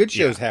 Yeah, the good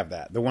shows Yeah. have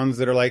that. The ones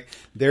that are like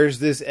there's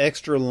this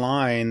extra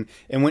line,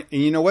 and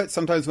you know what?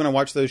 Sometimes when I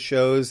watch those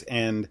shows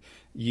and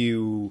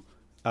you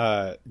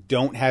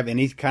don't have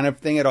any kind of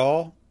thing at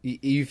all,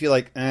 you feel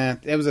like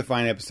it was a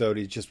fine episode.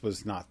 It just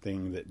was not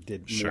thing that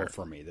did more Sure.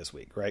 for me this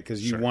week, right?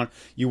 Because Sure.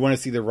 you want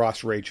to see the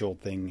Ross Rachel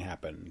thing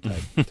happen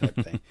type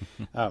thing.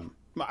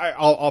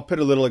 I'll put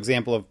a little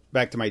example of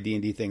back to my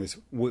D&D things.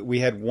 We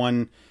had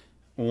one.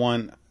 I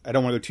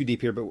don't want to go too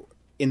deep here, but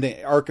in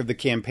the arc of the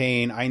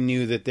campaign, I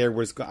knew that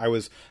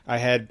I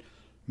had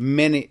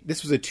many.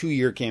 This was a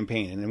 2-year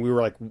campaign, and we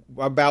were like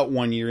about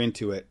 1 year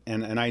into it,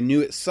 and I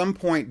knew at some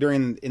point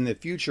in the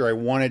future, I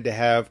wanted to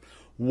have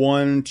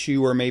 1,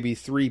 2, or maybe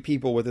 3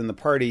 people within the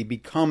party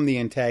become the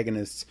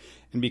antagonists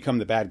and become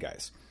the bad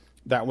guys.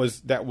 That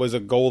was a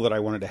goal that I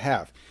wanted to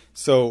have.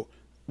 So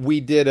we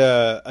did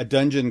a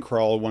dungeon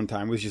crawl one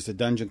time. It was just a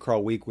dungeon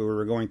crawl week where we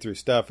were going through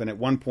stuff, and at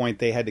one point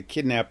they had to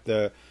kidnap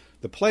the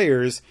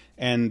players,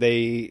 and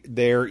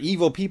they're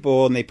evil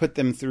people, and they put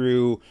them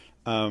through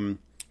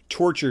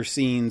torture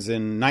scenes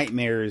and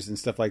nightmares and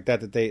stuff like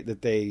that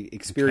they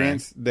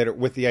experience that are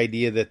with the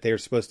idea that they're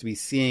supposed to be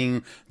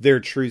seeing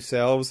their true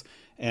selves.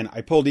 And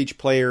I pulled each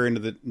player into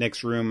the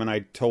next room, and I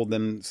told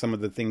them some of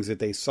the things that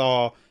they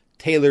saw,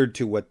 tailored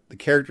to what the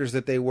characters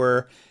that they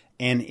were.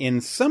 And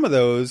in some of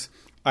those,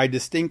 I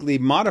distinctly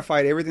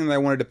modified everything that I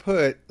wanted to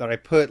put. That I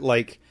put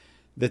like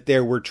that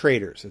there were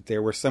traitors, that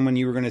there were someone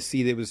you were going to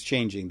see that was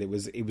changing. It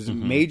was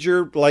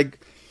major, like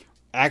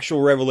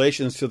actual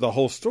revelations to the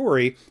whole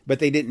story, but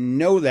they didn't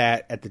know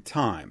that at the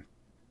time,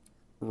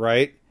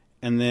 right?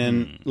 And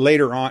then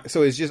later on,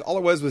 so it's just all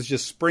it was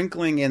just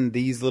sprinkling in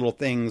these little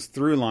things,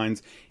 through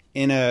lines,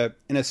 in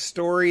a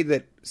story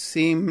that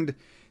seemed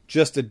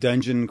just a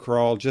dungeon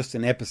crawl, just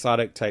an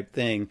episodic type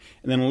thing.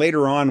 And then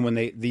later on, when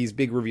these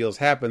big reveals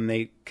happen,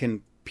 they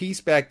can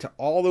piece back to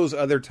all those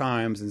other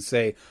times and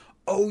say,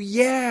 oh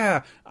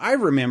yeah, I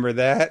remember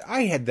that.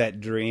 I had that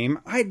dream.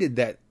 I did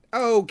that.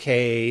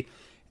 Okay.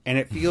 And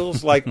it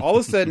feels like all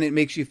of a sudden it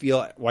makes you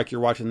feel like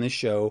you're watching this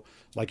show,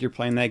 like you're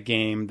playing that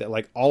game, that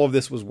like all of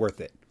this was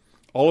worth it.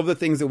 All of the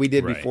things that we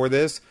did Right. before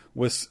this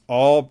was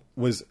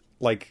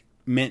like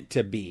meant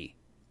to be,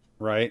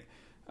 right?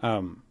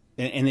 And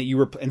that you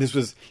were, and this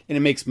was, and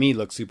it makes me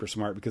look super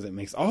smart because it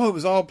makes, it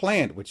was all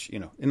planned, which,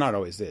 it not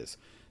always is.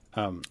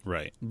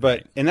 Right.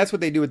 But and that's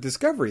what they do with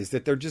Discovery, is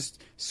that they're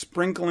just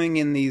sprinkling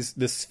in the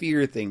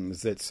sphere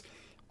things. That's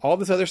all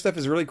this other stuff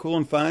is really cool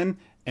and fun,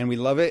 and we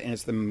love it, and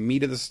it's the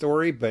meat of the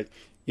story. But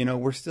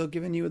we're still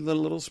giving you a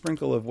little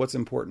sprinkle of what's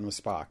important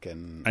with Spock.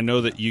 And I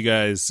know that you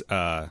guys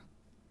are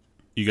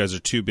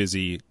too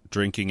busy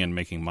drinking and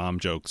making mom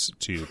jokes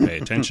to pay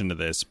attention to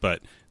this,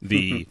 but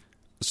the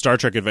Star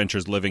Trek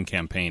Adventures Living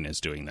campaign is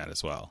doing that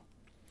as well.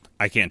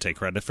 I can't take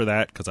credit for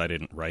that because I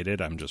didn't write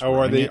it. I'm just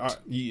running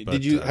it.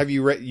 Did you have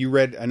you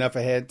read enough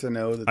ahead to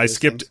know that I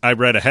skipped. I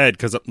read ahead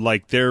because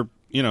like they're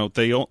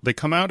they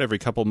come out every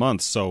couple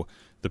months. So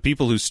the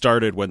people who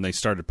started when they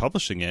started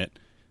publishing it,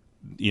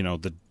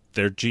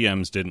 their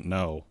GMs didn't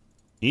know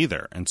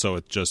either, and so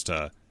it's just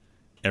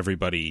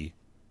everybody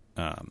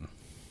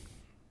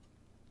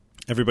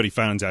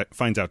finds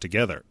out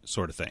together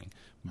sort of thing.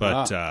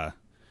 But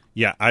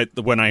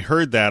when I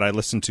heard that, I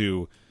listened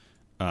to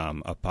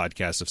a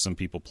podcast of some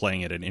people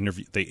playing it and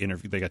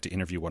they got to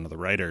interview one of the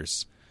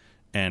writers,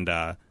 and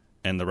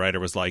the writer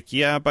was like,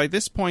 yeah, by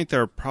this point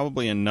there are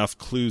probably enough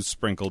clues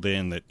sprinkled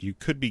in that you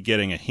could be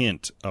getting a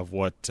hint of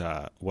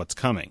what's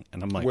coming.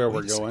 And I'm like, where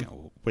we're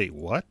going. Wait,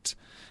 what?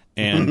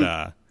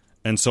 And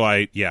and so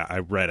I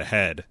read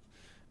ahead,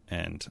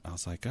 and I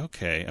was like,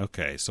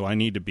 okay, so I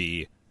need to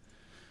be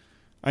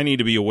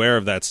aware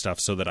of that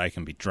stuff so that I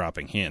can be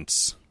dropping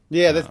hints.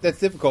 Yeah, that's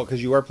difficult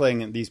because you are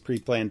playing these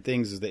pre-planned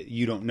things, is that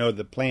you don't know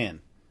the plan,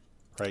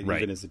 right?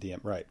 Right. Even as a DM,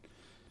 right?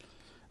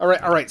 All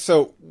right.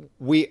 So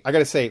I got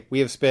to say, we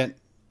have spent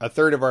a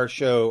third of our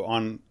show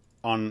on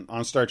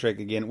Star Trek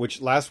again.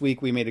 Which last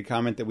week we made a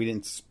comment that we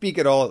didn't speak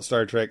at all at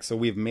Star Trek, so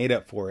we've made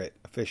up for it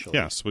officially.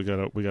 Yes, we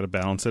gotta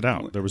balance it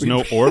out. There was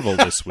no Orville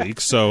this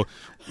week, so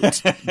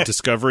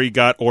Discovery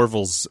got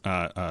Orville's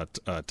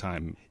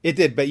time. It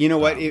did, but you know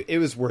what? It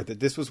was worth it.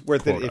 This was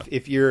worth quota. it.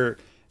 If you're,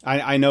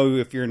 I know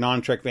if you're a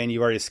non-Trek fan,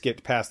 you've already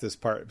skipped past this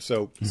part.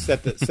 So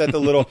set the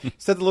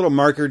little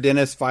marker,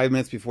 Dennis, 5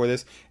 minutes before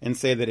this, and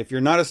say that if you're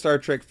not a Star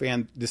Trek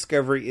fan,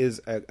 Discovery is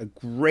a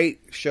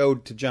great show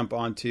to jump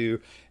onto,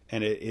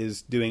 and it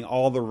is doing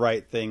all the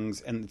right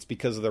things, and it's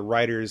because of the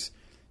writers,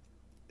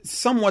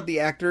 somewhat the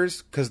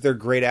actors, because they're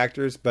great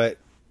actors, but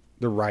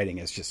the writing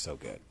is just so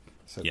good.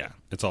 So Yeah,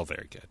 it's all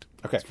very good.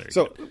 Okay, It's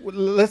so very good.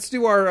 let's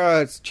do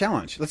our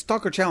challenge. Let's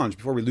talk our challenge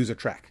before we lose our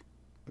track.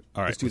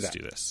 All right, let's let's do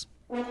do this.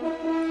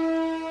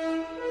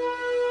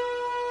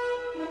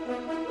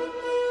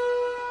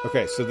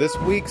 Okay, so this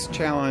week's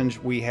challenge,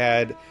 we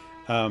had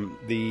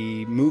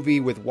The movie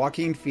with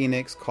Joaquin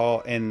Phoenix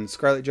and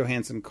Scarlett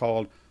Johansson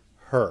called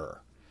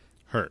Her.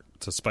 Her.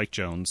 It's a Spike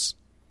Jonze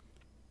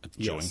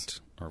joint Yes.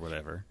 or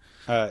whatever.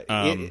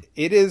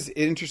 It is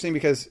interesting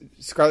because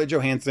Scarlett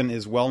Johansson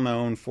is well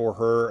known for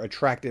her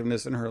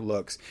attractiveness and her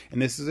looks,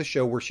 and this is a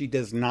show where she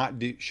does not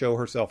show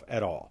herself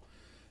at all.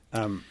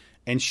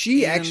 And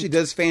she actually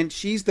does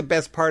she's the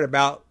best part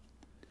about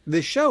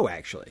the show,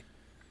 actually.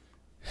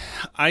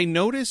 I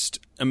noticed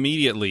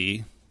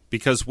immediately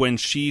because when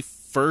she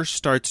first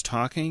starts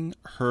talking,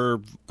 her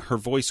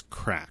voice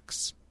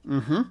cracks.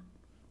 Mm-hmm.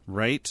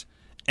 Right?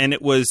 And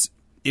it was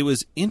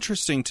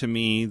interesting to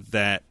me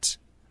that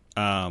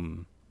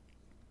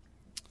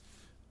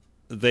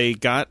they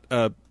got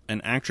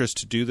an actress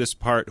to do this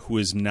part who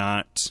is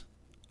not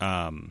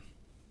what's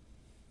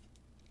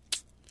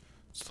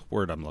the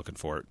word I'm looking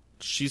for?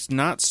 She's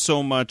not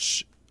so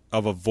much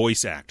of a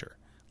voice actor.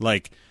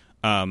 Like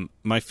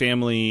my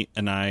family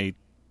and I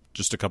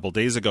just a couple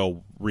days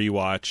ago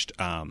rewatched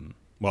I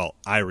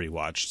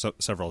rewatched,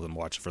 several of them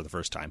watched it for the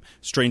first time,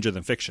 Stranger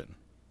Than Fiction.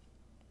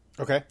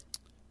 Okay.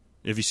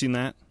 Have you seen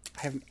that?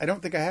 I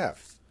don't think I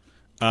have.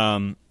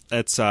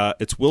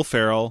 It's Will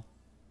Ferrell,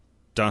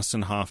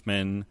 Dustin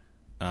Hoffman.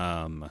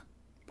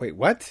 Wait,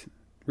 what?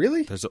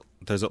 Really?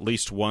 There's at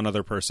least one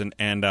other person,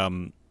 and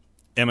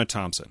Emma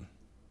Thompson.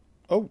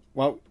 Oh,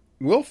 well,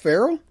 Will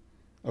Ferrell?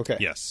 Okay.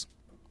 Yes.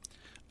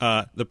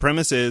 The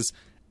premise is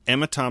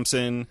Emma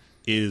Thompson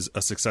is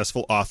a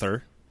successful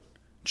author.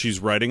 She's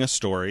writing a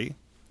story,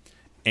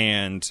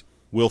 and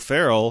Will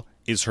Ferrell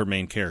is her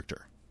main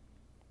character.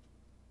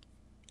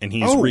 And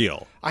he's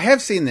real. I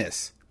have seen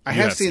this. I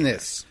have seen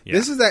this. Yeah.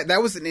 This is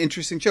that was an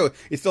interesting show.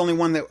 It's the only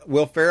one that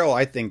Will Ferrell,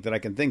 I think, that I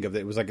can think of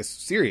that was like a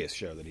serious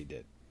show that he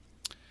did.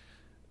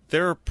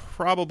 There are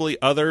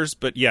probably others,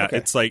 but yeah, Okay.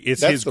 it's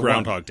That's his the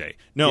Groundhog one. Day.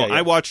 No, Yeah, yeah.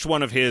 I watched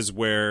one of his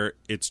where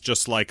it's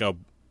just like it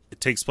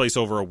takes place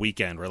over a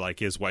weekend where like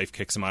his wife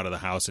kicks him out of the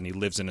house and he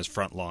lives in his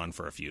front lawn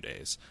for a few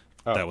days.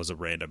 Oh. That was a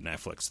random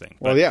Netflix thing.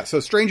 Well, But yeah. So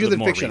Stranger the Than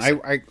more Fiction.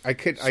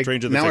 recent.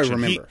 Stranger Than now Fiction. I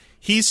remember.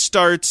 He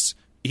starts.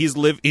 He's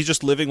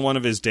just living one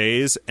of his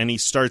days, and he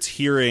starts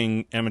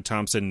hearing Emma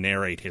Thompson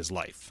narrate his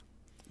life.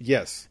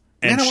 Yes.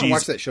 And Man, I want to she's-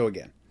 watch that show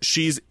again.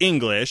 She's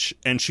English,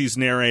 and she's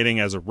narrating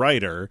as a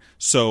writer,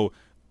 so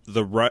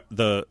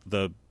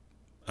the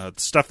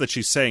stuff that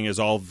she's saying is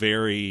all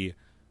very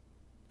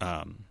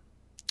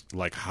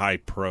like high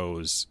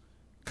prose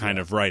kind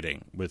of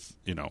writing with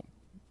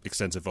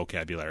extensive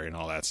vocabulary and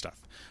all that stuff.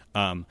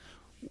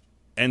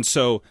 And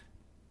so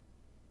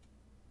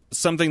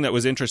something that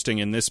was interesting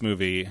in this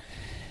movie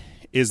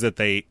is that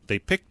they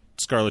picked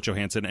Scarlett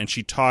Johansson, and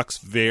she talks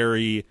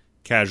very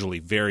casually,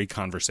 very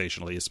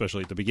conversationally,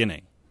 especially at the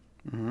beginning.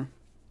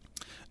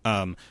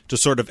 Mm-hmm. To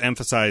sort of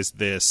emphasize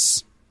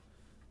this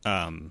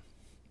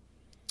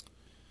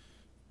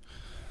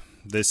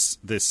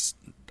this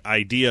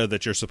idea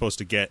that you're supposed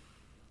to get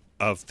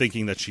of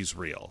thinking that she's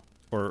real,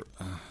 or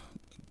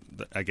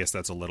I guess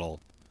that's a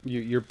little.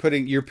 You're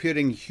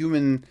putting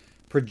human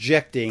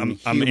projecting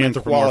I'm human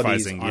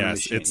qualities anthropomorphizing. on a Yes,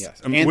 machine. it's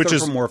Yes. which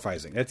is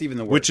Anthropomorphizing. That's even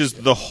the word. which is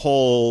the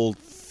whole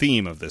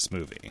theme of this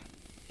movie.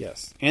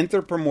 yes,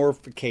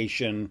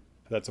 anthropomorphication.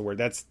 That's a word.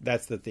 That's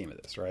the theme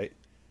of this, right?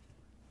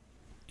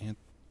 An-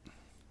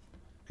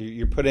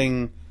 You're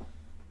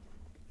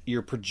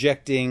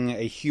projecting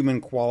a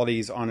human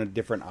qualities on a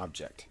different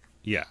object.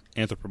 Yeah,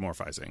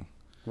 anthropomorphizing,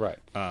 Right.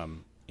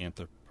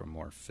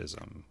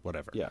 anthropomorphism,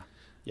 whatever. Yeah.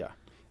 Yeah.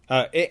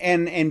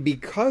 And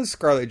because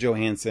Scarlett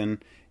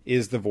Johansson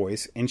is the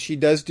voice, and she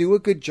does do a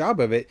good job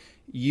of it,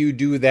 you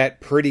do that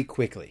pretty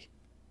quickly,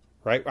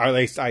 right? Or at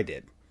least I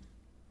did.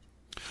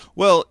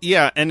 Well,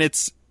 yeah, and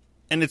it's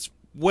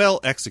well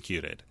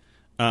executed.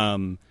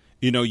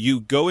 You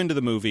go into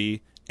the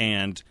movie,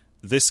 and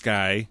this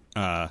guy,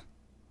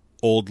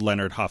 old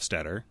Leonard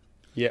Hofstadter,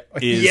 Yeah.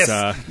 is,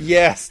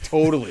 yes.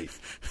 Totally.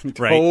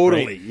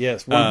 Totally. right.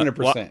 Yes.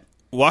 100%.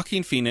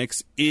 Joaquin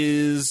Phoenix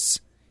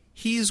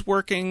he's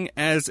working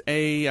as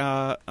a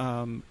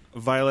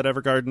Violet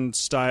Evergarden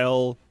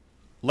style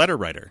letter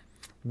writer.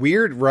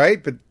 Weird,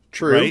 right? But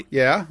true. Right?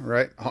 Yeah.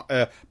 Right.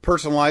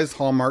 Personalized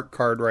Hallmark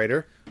card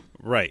writer.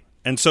 Right.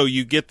 And so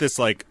you get this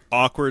like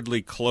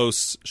awkwardly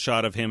close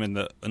shot of him in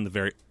the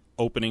very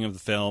opening of the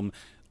film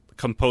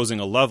composing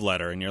a love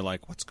letter, and you're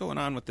like, what's going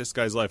on with this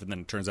guy's life? And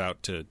then it turns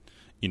out to,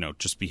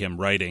 just be him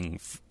writing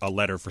a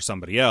letter for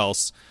somebody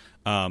else,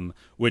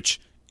 which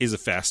is a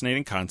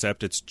fascinating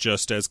concept. It's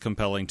just as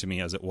compelling to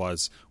me as it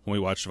was when we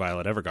watched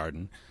Violet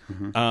Evergarden.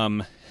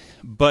 Mm-hmm.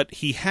 But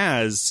he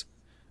has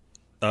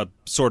a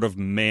sort of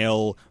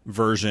male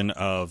version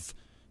of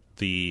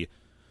the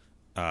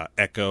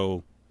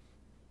Echo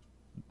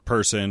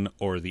person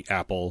or the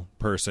Apple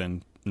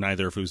person,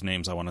 neither of whose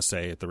names I want to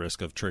say at the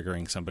risk of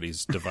triggering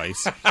somebody's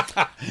device.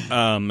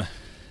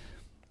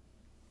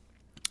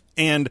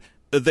 And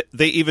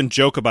they even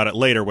joke about it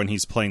later when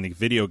he's playing the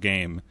video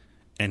game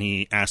and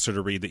he asks her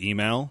to read the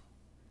email.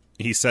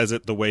 He says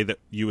it the way that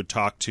you would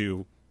talk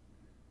to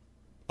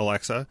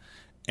Alexa,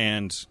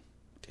 and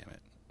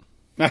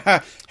damn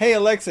it. Hey,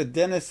 Alexa,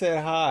 Dennis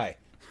said hi.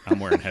 I'm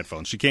wearing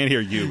headphones. She can't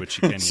hear you, but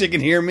she can. She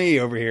can hear me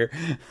over here.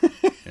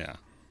 Yeah.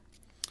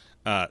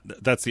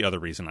 That's the other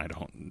reason I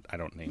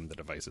don't name the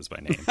devices by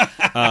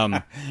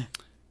name.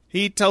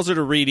 He tells her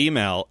to read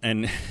email,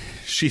 and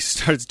she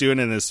starts doing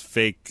it in this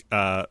fake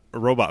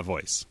robot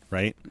voice,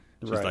 right?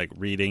 She's Right. like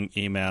reading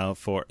email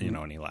for,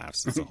 and he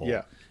laughs. It's a whole,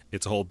 Yeah.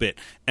 it's a whole bit.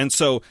 And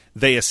so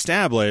they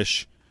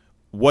establish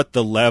what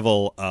the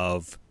level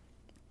of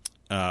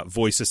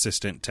voice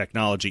assistant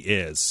technology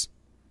is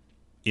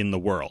in the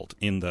world,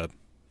 in the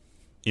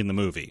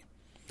movie.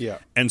 Yeah.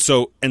 And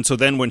so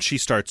then when she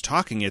starts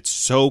talking, it's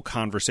so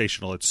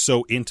conversational, it's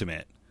so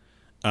intimate,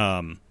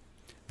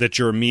 that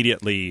you're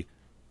immediately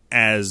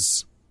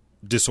as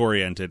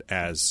disoriented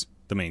as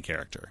the main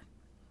character.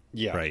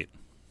 Yeah. Right.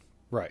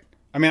 Right.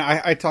 I mean,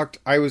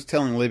 I was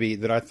telling Libby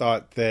that I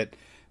thought that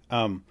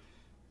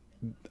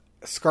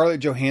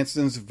Scarlett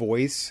Johansson's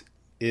voice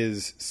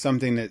is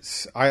something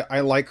that's,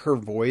 I like her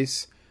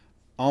voice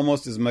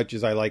almost as much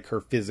as I like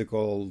her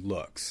physical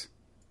looks.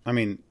 I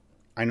mean,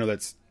 I know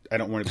that's, I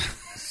don't want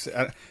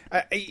to,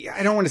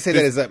 I don't want to say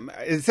that as a,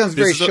 it sounds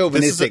very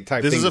chauvinistic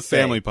type thing. This is a to say.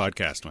 family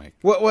podcast, Mike.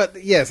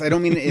 What? Yes, I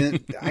don't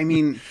mean. I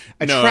mean,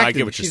 attractive. No, I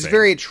get what you're She's a saying.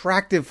 very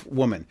attractive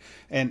woman,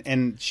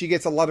 and she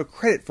gets a lot of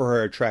credit for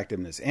her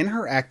attractiveness and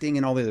her acting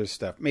and all the other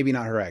stuff. Maybe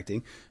not her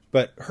acting,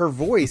 but her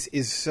voice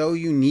is so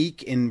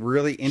unique and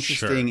really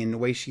interesting, Sure. and the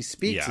way she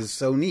speaks Yeah. is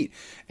so neat.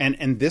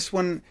 And this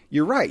one,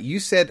 you're right. You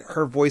said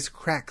her voice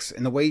cracks,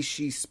 and the way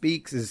she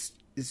speaks is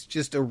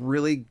just a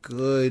really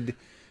good,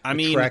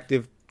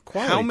 attractive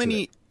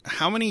quality.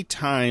 How many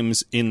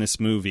times in this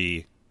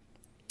movie?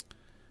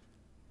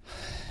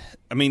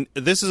 I mean,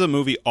 this is a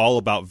movie all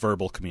about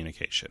verbal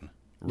communication.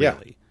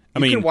 Really,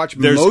 You can watch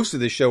most of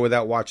the show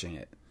without watching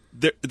it.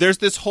 There's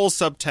this whole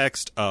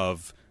subtext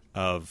of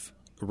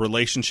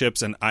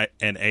relationships and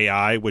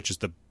AI, which is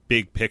the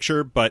big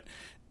picture, but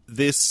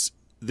this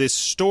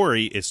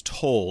story is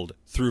told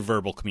through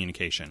verbal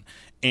communication,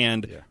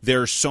 and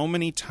there are so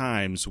many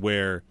times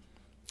where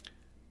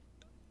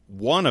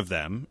one of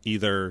them,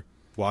 either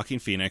Joaquin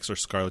Phoenix or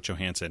Scarlett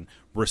Johansson,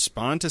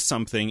 respond to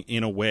something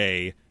in a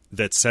way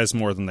that says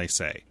more than they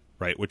say,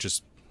 right? Which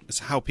is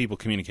how people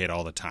communicate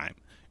all the time.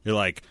 You're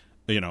like,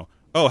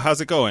 oh,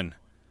 how's it going?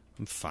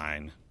 I'm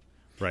fine,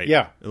 right?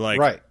 Yeah, like,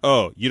 right.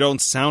 Oh, you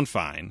don't sound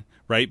fine,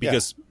 right?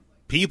 Because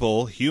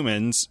people,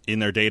 humans, in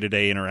their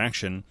day-to-day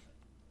interaction,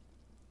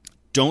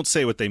 don't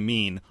say what they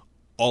mean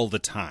all the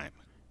time.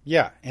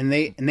 Yeah, and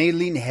they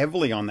lean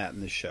heavily on that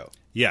in this show.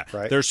 Yeah,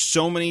 right? There's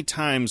so many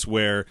times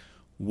where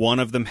one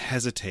of them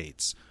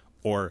hesitates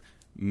or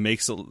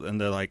makes it,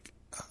 and they're like,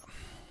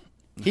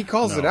 he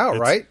calls it out,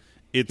 right?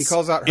 He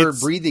calls out her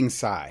breathing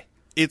sigh.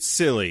 It's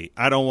silly.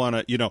 I don't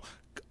want to,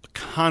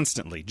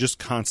 constantly.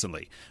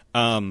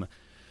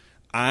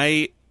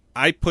 I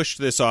pushed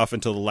this off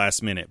until the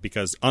last minute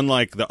because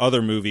unlike the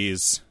other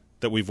movies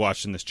that we've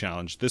watched in this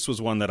challenge, this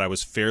was one that I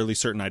was fairly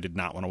certain I did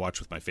not want to watch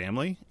with my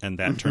family, and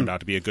that turned out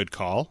to be a good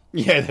call.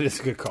 Yeah, that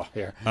is a good call.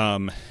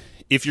 Yeah.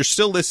 If you're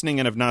still listening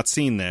and have not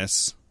seen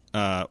this,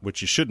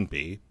 which you shouldn't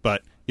be,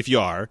 but if you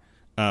are,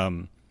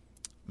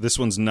 this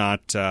one's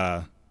not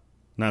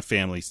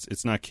family.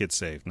 It's not kid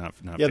safe. Not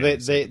yeah.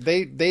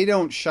 family They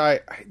don't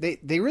shy.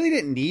 They really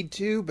didn't need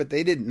to, but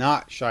they did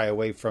not shy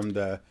away from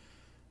the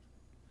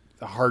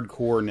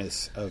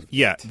hardcoreness of.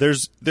 Yeah,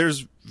 there's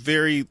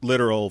very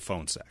literal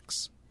phone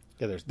sex.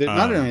 Yeah, there's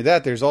not only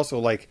that. There's also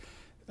like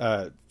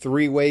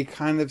three-way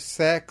kind of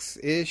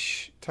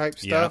sex-ish type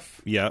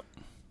stuff. Yep.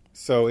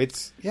 So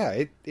it's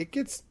it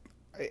gets,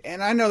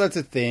 and I know that's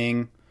a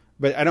thing,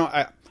 but I don't.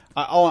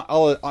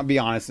 I'll be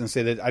honest and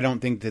say that I don't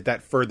think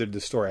that furthered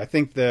the story. I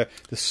think the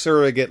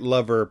surrogate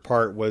lover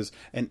part was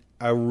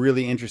a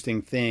really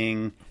interesting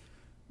thing,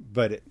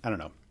 but I don't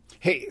know.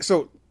 Hey,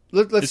 so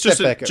let's step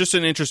back. Just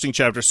an interesting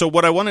chapter. So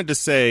what I wanted to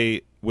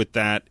say with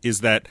that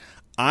is that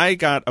I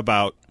got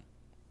about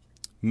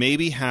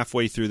maybe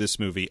halfway through this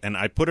movie, and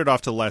I put it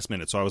off to the last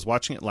minute. So I was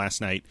watching it last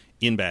night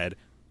in bed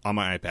on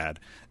my iPad,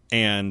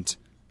 and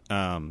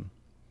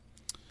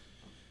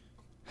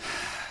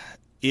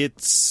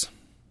it's.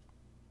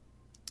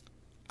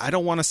 I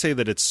don't want to say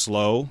that it's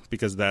slow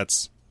because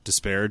that's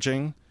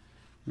disparaging.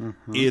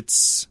 Mm-hmm.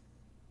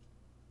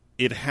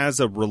 It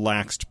has a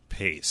relaxed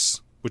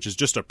pace, which is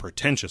just a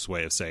pretentious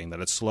way of saying that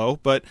it's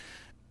slow, but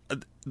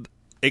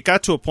it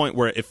got to a point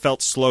where it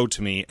felt slow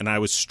to me and I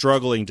was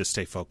struggling to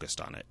stay focused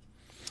on it.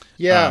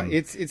 Yeah,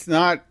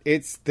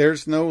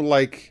 there's no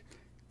like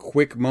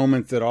quick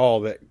moments at all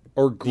that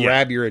or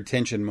grab your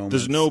attention moments.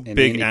 There's no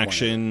big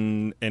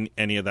action and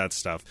any of that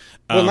stuff.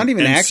 Well, not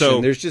even action.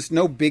 So, there's just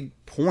no big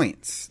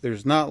points.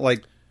 There's not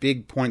like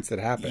big points that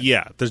happen.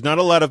 Yeah, there's not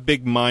a lot of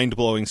big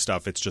mind-blowing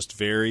stuff. It's just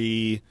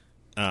very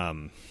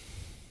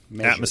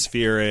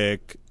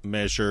atmospheric,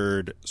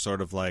 measured,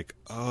 sort of like,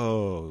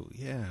 oh,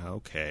 yeah,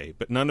 okay.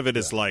 But none of it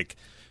is like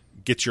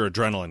gets your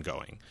adrenaline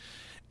going.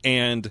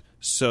 And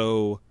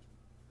so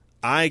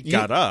I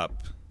got up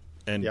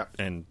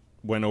and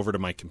went over to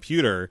my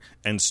computer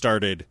and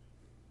started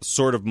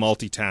sort of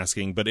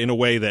multitasking, but in a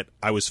way that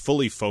I was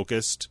fully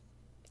focused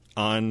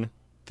on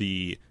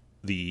the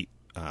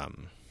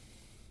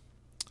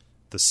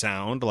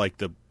sound, like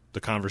the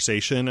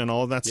conversation and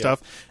all of that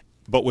stuff,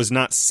 but was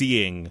not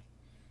seeing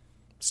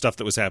stuff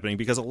that was happening,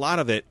 because a lot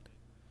of it,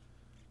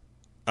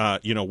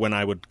 when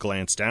I would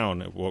glance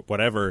down,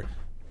 whatever,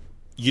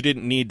 you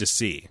didn't need to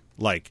see.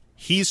 Like,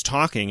 he's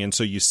talking, and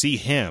so you see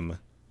him,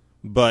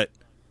 but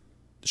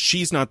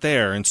she's not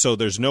there, and so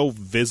there's no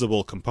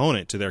visible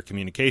component to their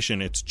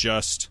communication. It's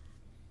just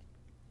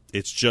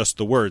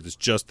the words. It's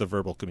just the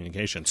verbal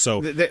communication.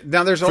 So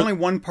now there's only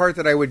one part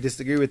that I would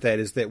disagree with. That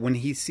is that when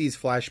he sees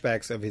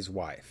flashbacks of his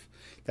wife,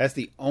 that's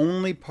the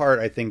only part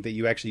I think that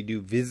you actually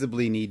do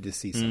visibly need to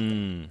see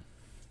something.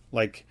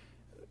 Like,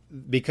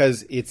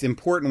 because it's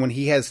important when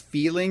he has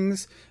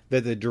feelings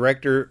that the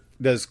director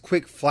does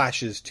quick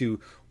flashes to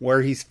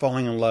where he's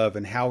falling in love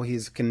and how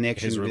his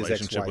connection his with his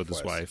relationship ex-wife with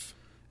his was, wife,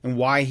 and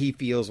why he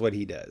feels what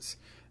he does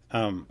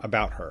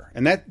about her.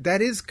 And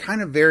that is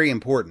kind of very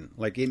important.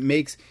 Like,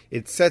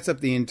 it sets up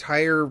the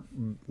entire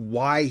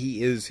why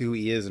he is who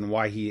he is and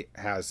why he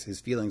has his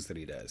feelings that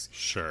he does.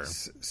 Sure.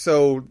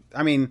 So,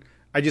 I mean,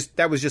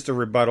 that was just a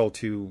rebuttal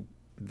to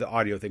the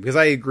audio thing, because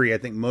I agree. I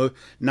think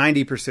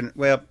 90%,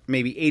 well,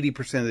 maybe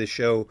 80% of the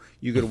show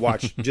you could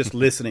watch just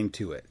listening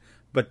to it.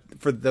 But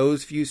for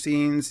those few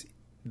scenes,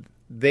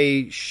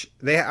 I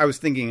was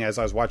thinking as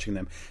I was watching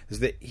them, is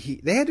that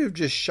they had to have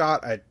just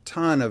shot a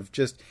ton of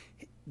just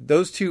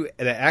those two,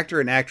 the actor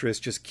and actress,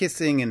 just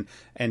kissing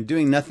and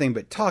doing nothing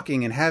but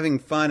talking and having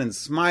fun and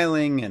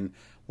smiling, and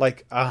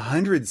like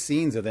 100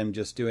 scenes of them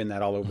just doing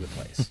that all over the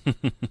place,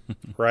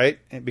 right?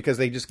 And because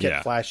they just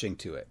kept flashing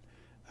to it,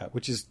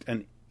 which is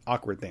an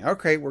awkward thing.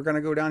 Okay, we're going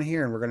to go down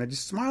here and we're going to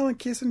just smile and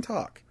kiss and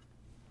talk,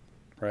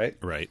 right?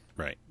 Right.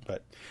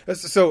 But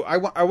so I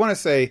want to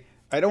say,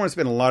 I don't want to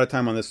spend a lot of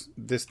time on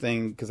this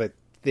thing, because I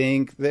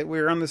think that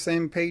we're on the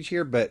same page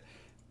here, but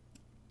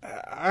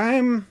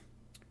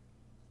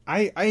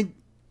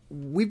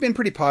we've been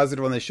pretty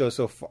positive on this show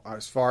so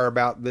far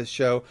about this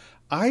show.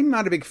 I'm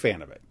not a big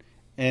fan of it.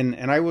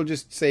 And I will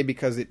just say,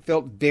 because it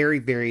felt very,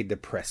 very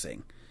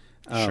depressing.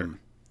 Sure.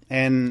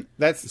 And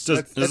that's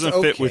doesn't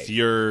okay. fit with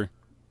your.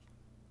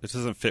 It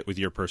doesn't fit with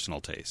your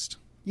personal taste.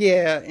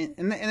 Yeah,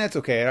 and that's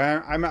okay.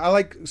 I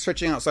like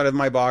stretching outside of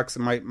my box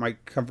and my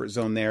comfort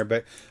zone there,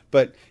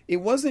 but it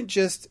wasn't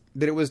just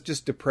that it was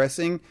just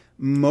depressing.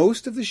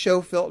 Most of the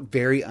show felt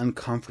very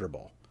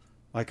uncomfortable.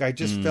 Like, I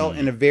just felt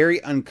in a very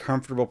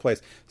uncomfortable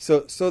place.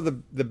 So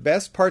the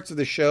best parts of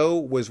the show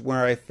was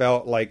where I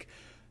felt like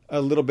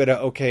a little bit of,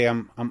 okay,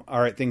 I'm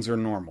all right, things are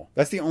normal.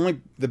 That's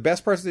the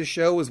best parts of the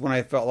show was when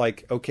I felt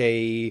like,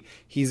 okay,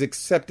 he's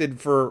accepted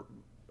for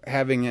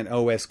having an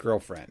OS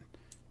girlfriend.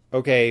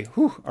 Okay,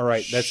 all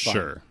right, that's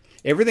fine.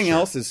 Everything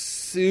else is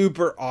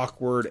super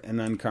awkward and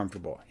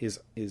uncomfortable. His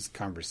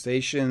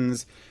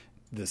conversations,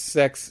 the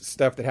sex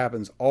stuff that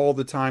happens all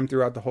the time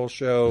throughout the whole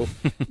show,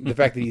 the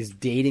fact that he's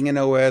dating an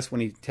OS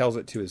when he tells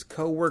it to his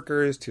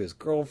coworkers, to his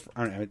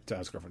girlfriend,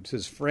 to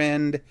his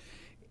friend.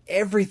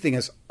 Everything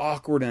is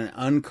awkward and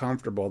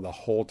uncomfortable the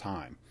whole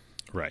time.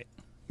 Right.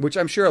 Which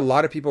I'm sure a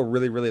lot of people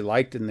really, really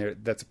liked, and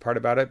that's a part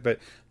about it. But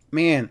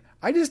man,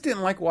 I just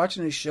didn't like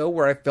watching a show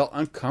where I felt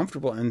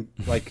uncomfortable and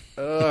like,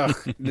 ugh,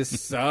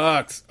 this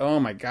sucks. Oh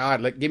my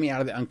God, get me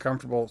out of the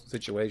uncomfortable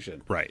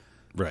situation. Right.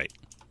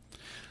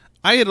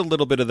 I had a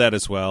little bit of that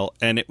as well,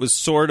 and it was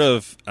sort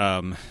of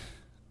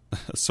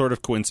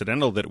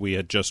coincidental that we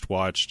had just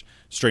watched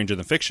Stranger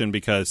Than Fiction,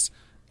 because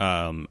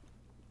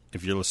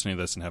if you're listening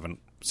to this and haven't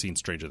seen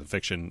Stranger Than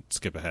Fiction,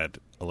 skip ahead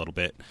a little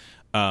bit.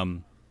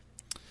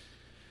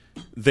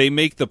 They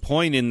make the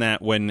point in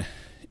that when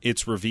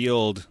it's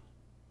revealed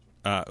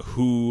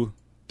who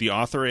the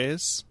author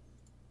is,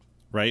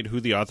 right?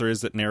 Who the author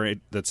is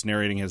that's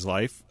narrating his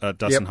life.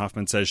 Dustin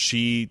Hoffman says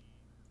she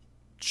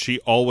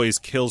always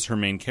kills her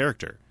main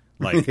character.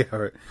 Like, yeah,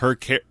 right.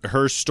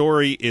 her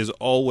story is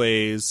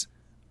always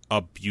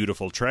a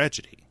beautiful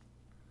tragedy.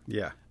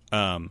 Yeah.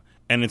 And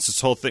it's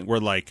this whole thing where,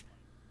 like,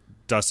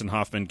 Dustin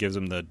Hoffman gives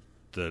him the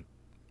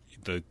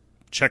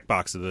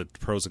checkbox of the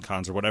pros and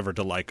cons or whatever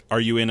to, like, are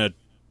you in a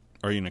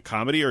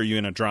comedy or are you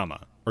in a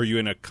drama? Are you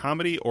in a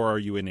comedy or are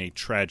you in a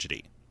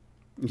tragedy?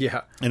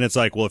 Yeah. And it's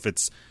like, well, if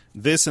it's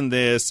this and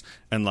this,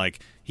 and like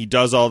he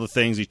does all the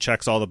things, he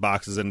checks all the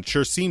boxes, and it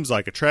sure seems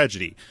like a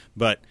tragedy,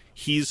 but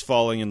he's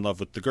falling in love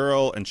with the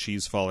girl and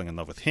she's falling in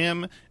love with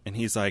him, and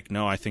he's like,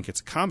 no, I think it's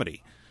a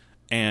comedy.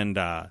 And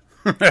and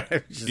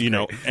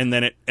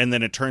then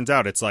it turns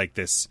out it's like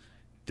this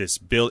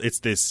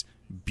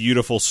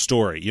beautiful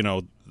story,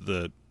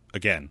 the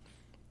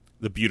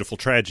beautiful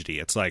tragedy.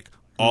 It's like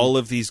all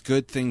of these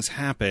good things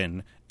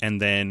happen,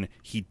 and then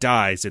he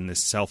dies in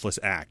this selfless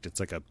act. It's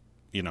like a,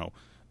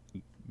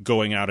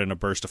 going out in a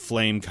burst of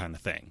flame kind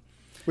of thing.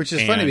 Which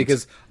is funny,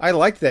 because I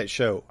liked that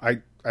show.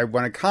 I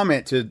want to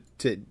comment to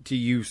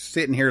you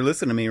sitting here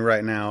listening to me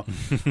right now.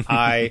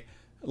 I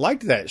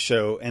liked that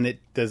show, and it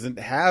doesn't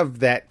have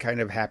that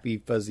kind of happy,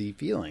 fuzzy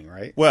feeling,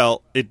 right?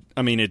 Well,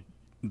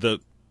 the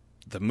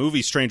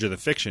movie Stranger Than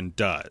Fiction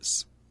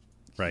does,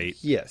 right?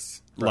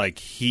 Yes. Right. Like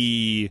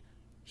he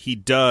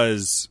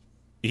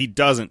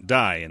doesn't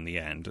die in the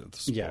end.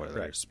 Spoilers, yeah,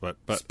 right.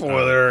 but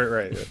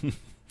spoiler,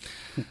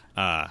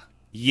 right?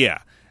 Yeah.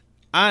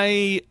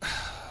 I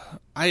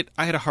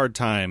had a hard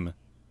time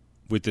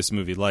with this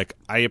movie. Like,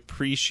 I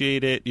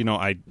appreciate it. You know,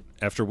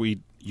 after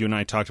you and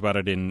I talked about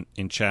it in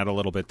chat a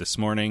little bit this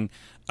morning,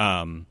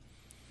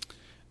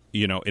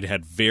 you know, it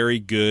had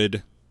very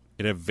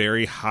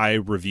high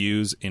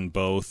reviews in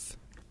both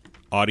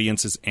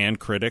audiences and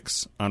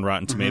critics on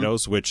Rotten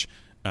Tomatoes, which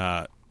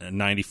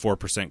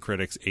 94%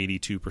 critics,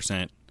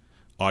 82%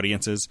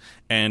 audiences.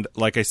 And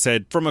like I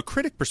said, from a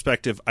critic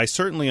perspective, I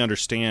certainly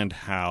understand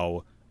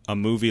how a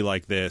movie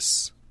like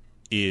this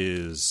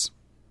is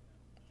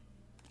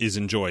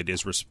enjoyed,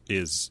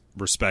 is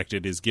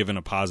respected, is given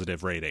a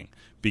positive rating,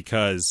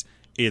 because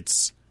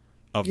it's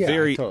a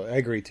very totally. I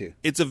agree too.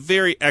 It's a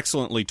very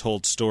excellently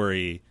told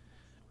story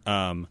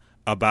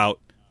about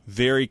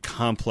very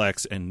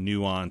complex and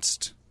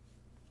nuanced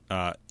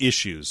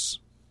issues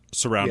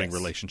surrounding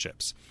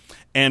relationships.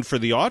 And for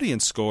the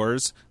audience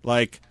scores,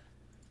 like,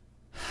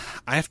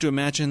 I have to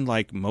imagine,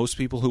 like, most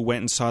people who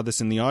went and saw this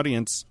in the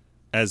audience,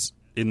 as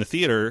in the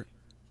theater,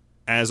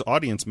 as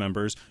audience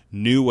members,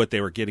 knew what they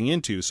were getting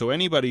into. So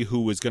anybody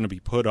who was going to be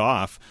put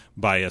off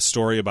by a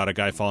story about a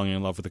guy falling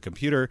in love with a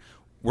computer,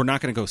 we're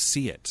not going to go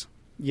see it.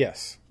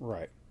 Yes,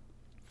 right.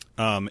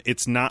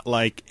 It's not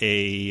like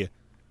a,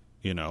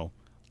 you know,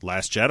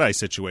 Last Jedi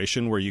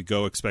situation where you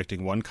go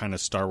expecting one kind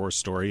of Star Wars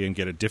story and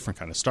get a different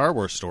kind of Star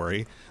Wars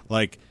story.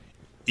 Like,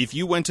 if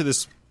you went to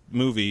this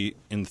movie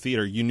in the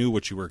theater, you knew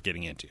what you were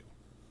getting into.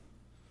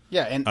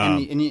 Yeah, and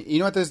you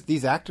know what?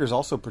 These actors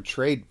also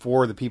portrayed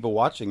for the people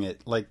watching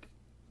it, like,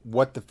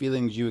 what the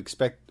feelings you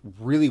expect,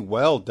 really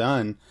well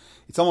done.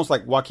 It's almost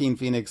like Joaquin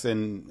Phoenix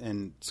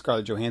and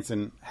Scarlett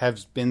Johansson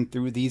have been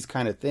through these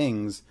kind of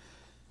things,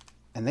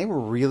 and they were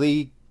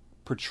really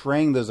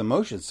portraying those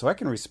emotions. So I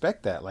can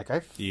respect that. Like,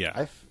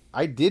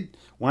 I did,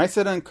 when I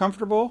said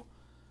uncomfortable,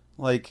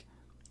 like,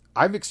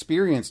 I've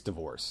experienced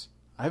divorce.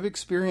 I've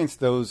experienced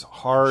those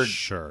hard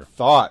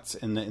thoughts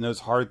and those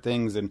hard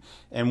things,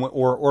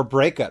 or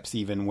breakups,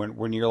 even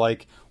when you're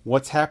like,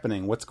 what's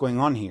happening? What's going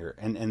on here?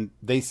 And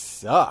they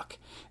suck.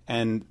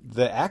 And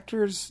the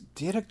actors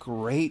did a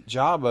great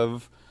job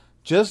of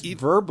just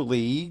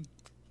verbally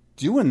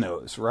doing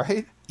those,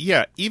 right?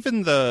 Yeah,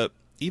 even the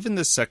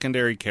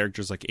secondary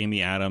characters like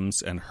Amy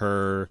Adams and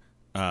her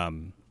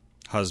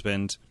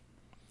husband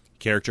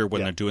character,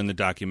 when they're doing the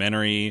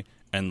documentary,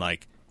 and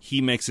like, he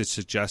makes a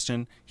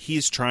suggestion.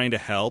 He's trying to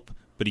help,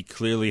 but he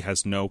clearly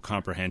has no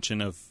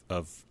comprehension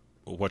of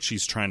what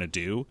she's trying to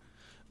do.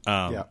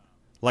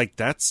 Like,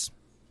 that's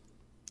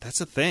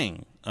a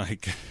thing.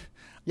 Like,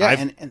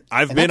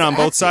 I've been on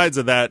both sides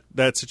of that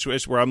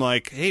situation where I'm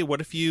like, hey, what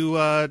if you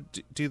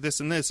do this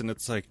and this? And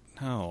it's like,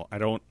 no, I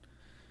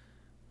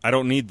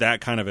don't need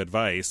that kind of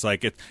advice.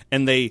 Like,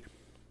 and they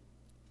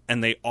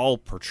all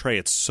portray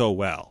it so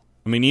well.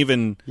 I mean,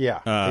 even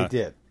they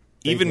did.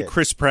 Even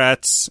Chris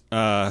Pratt's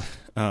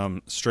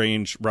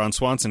strange Ron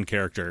Swanson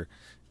character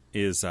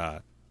is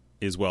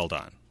well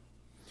done.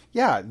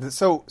 Yeah,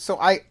 so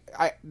I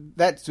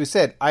that's we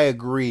said, I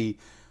agree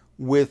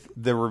with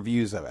the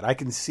reviews of it. I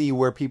can see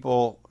where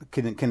people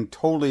can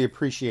totally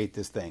appreciate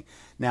this thing.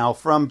 Now,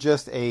 from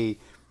just a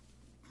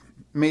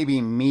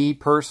maybe me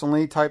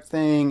personally type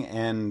thing,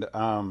 and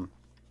man,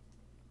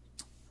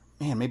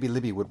 maybe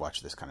Libby would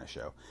watch this kind of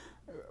show.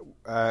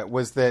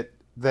 Was that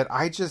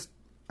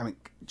I mean,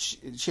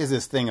 she has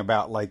this thing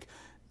about, like,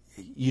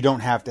 you don't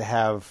have to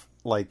have,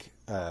 like,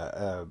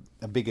 a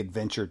big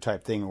adventure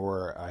type thing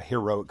or a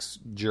heroics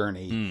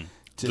journey.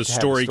 The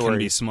story can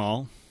be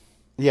small.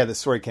 Yeah, the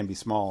story can be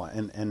small,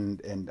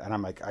 and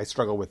I'm like, I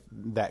struggle with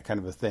that kind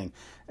of a thing.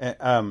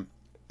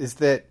 Is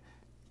that,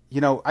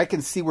 you know, I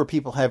can see where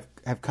people have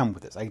come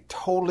with this. I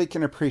totally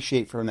can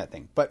appreciate from that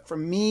thing, but for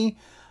me,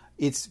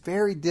 it's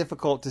very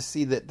difficult to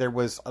see that there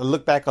was. I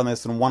look back on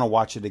this and want to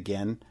watch it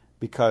again,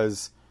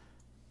 because,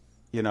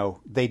 you know,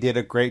 they did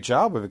a great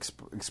job of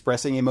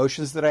expressing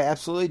emotions that I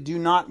absolutely do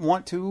not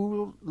want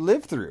to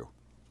live through.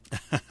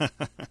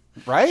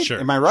 Right?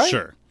 Sure. Am I right?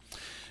 Sure.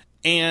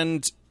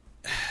 And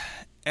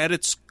at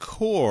its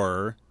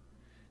core,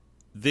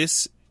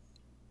 this,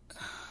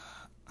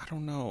 I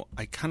don't know,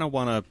 I kind of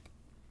want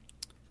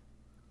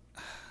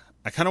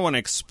to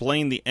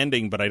explain the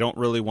ending, but I don't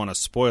really want to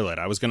spoil it.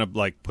 I was going to,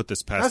 like, put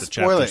this past the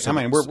chapter. Spoil it. I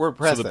mean, we're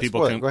past so that that.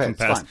 people can, Go ahead.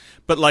 can pass.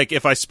 But, like,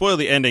 if I spoil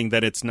the ending,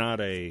 then it's not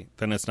a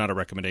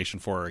recommendation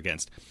for or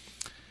against.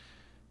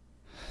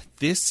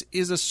 This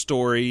is a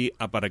story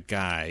about a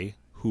guy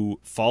who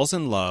falls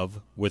in love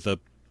with a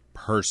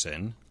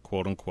person,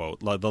 quote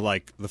unquote.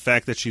 The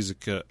fact that she's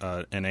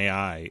an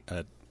AI,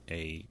 what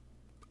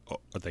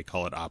they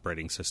call it,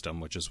 operating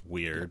system, which is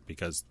weird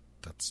because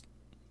that's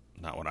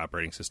not what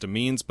operating system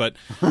means, but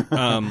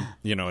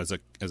you know, as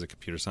a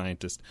computer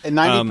scientist, and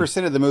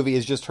 90% of the movie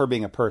is just her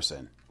being a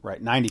person,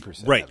 right?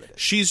 90%, right? Of it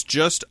is. She's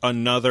just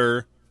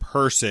another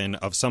person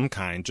of some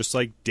kind, just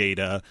like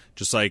Data,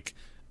 just like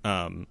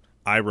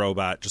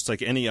iRobot, just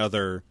like any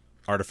other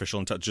artificial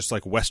intelligence, just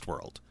like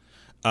Westworld.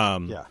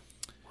 Yeah,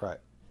 right.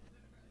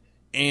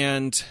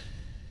 And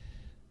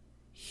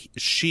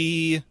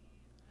she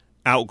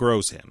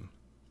outgrows him,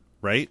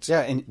 right?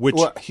 Yeah, and which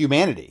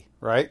humanity.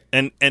 right?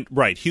 And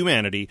right,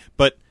 humanity,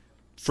 but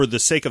for the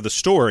sake of the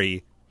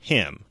story,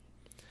 him.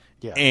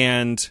 Yeah.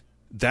 And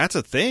that's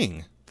a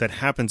thing that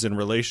happens in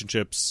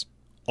relationships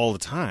all the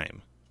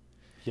time.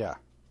 Yeah.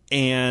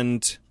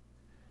 And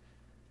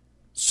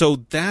so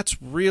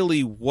that's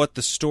really what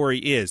the story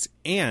is.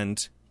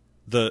 And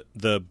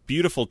the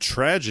beautiful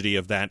tragedy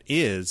of that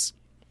is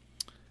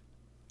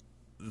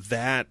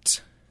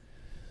that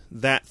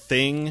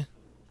thing,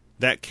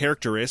 that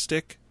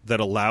characteristic that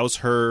allows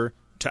her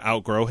to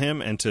outgrow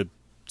him and to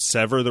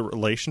sever the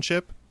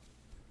relationship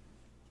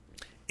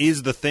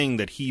is the thing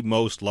that he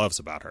most loves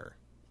about her.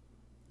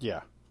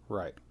 Yeah.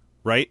 Right.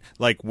 Right?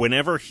 Like,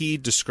 whenever he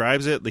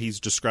describes it, he's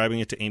describing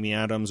it to Amy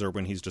Adams, or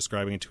when he's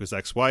describing it to his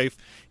ex-wife,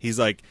 he's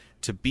like,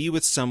 to be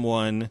with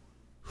someone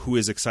who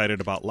is excited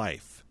about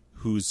life,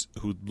 he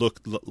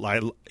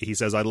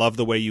says, I love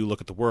the way you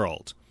look at the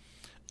world.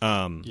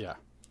 Yeah.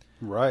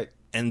 Right.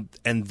 And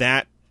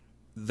that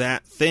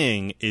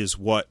thing is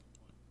what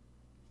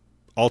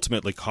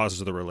ultimately causes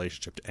the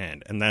relationship to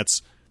end. And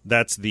that's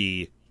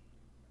the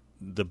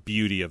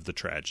beauty of the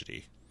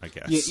tragedy, I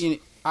guess.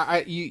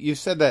 You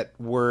said that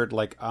word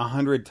like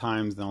 100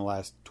 times in the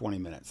last 20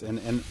 minutes,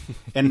 and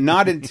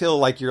not until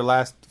like your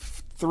last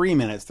 3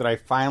 minutes did I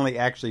finally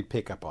actually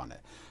pick up on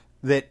it.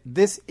 That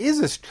this is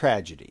a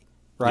tragedy,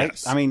 right?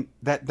 Yes. I mean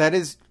that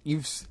is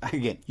you've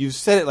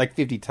said it like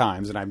 50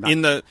 times, and I'm not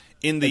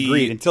in the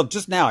agreed until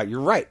just now.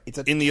 You're right. It's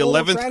in the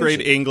 11th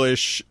grade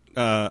English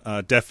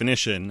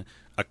definition.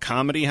 A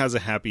comedy has a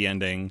happy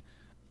ending.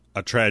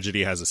 A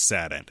tragedy has a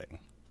sad ending.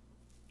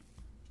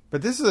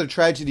 But this is a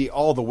tragedy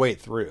all the way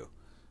through.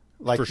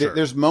 Like For sure.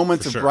 there's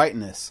moments For of sure.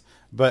 brightness,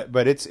 but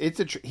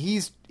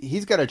he's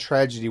got a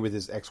tragedy with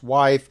his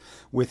ex-wife,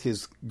 with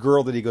his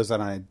girl that he goes out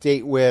on a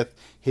date with,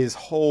 his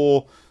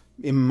whole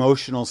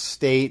emotional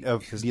state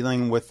of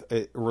dealing with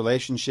a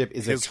relationship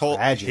is a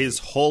tragedy. His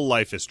whole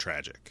life is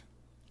tragic.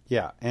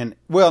 Yeah, and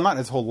well, not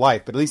his whole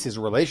life, but at least his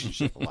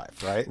relationship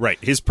life, right? Right.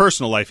 His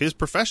personal life, his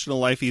professional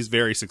life, he's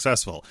very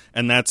successful,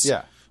 and that's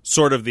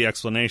sort of the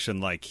explanation.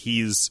 Like,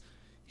 he's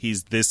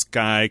this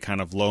guy,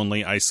 kind of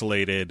lonely,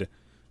 isolated,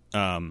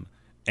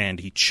 and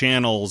he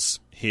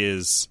channels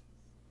his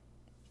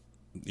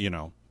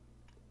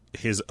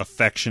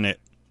affectionate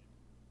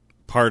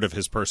part of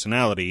his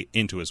personality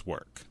into his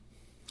work.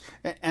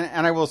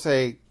 And I will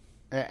say,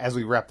 as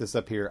we wrap this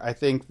up here, I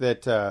think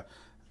that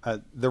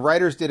the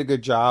writers did a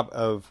good job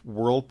of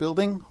world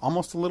building,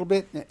 almost a little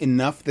bit,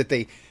 enough that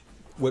they.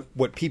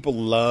 What people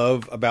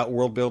love about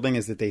world building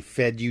is that they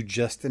fed you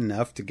just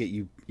enough to get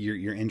you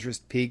your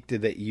interest peaked,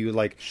 that you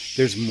like.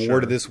 There's more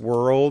to this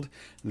world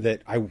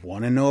that I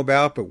want to know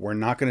about, but we're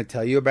not going to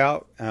tell you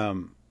about.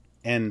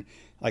 And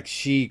like,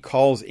 she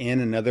calls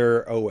in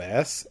another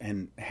OS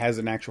and has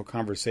an actual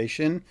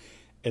conversation,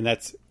 and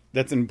that's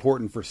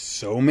important for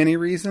so many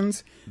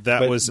reasons.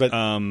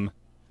 And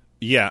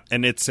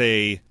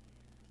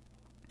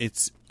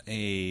it's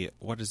a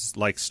what is,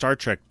 like, Star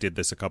Trek did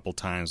this a couple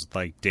times.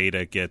 Like,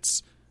 Data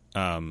gets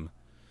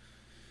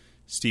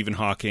Stephen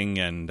Hawking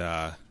and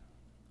Albert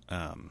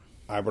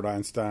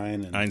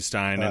Einstein and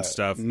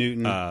stuff.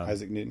 Newton,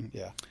 Isaac Newton.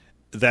 Yeah,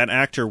 that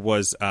actor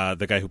was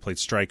the guy who played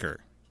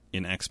Stryker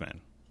in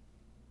X-Men.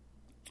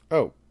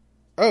 Oh,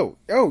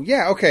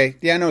 yeah. Okay,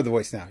 yeah, I know the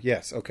voice now.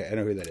 Yes, okay, I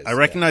know who that is. I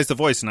recognized the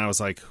voice, and I was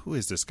like, "Who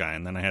is this guy?"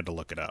 And then I had to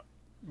look it up.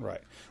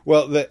 Right.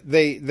 Well,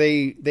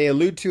 they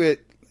allude to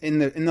it in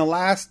the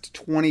last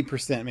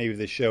 20% maybe of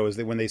the show, is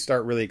that when they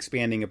start really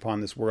expanding upon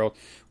this world,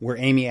 where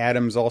Amy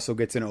Adams also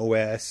gets an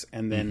OS,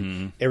 and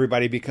then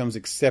everybody becomes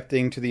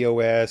accepting to the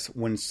OS.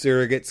 When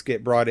surrogates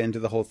get brought into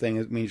the whole thing,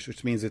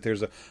 which means that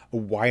there's a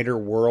wider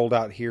world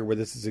out here where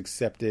this is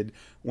accepted.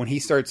 When he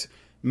starts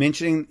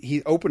mentioning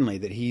openly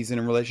that he's in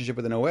a relationship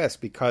with an OS,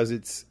 because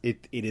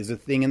it is a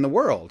thing in the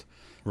world,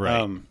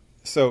 right?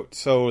 So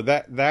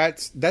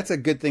that's a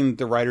good thing that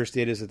the writers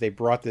did, is that they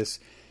brought this.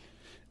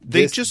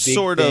 They just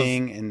sort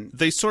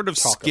of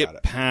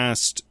skip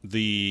past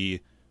the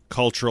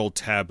cultural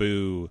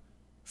taboo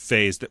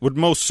phase that would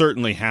most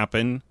certainly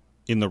happen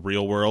in the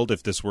real world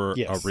if this were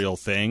a real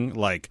thing.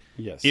 Like,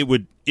 it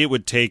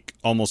would take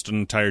almost an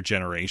entire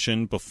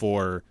generation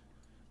before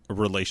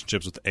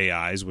relationships with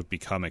AIs would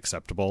become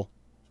acceptable,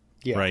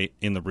 right,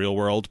 in the real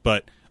world.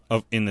 But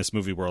in this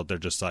movie world, they're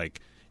just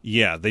like,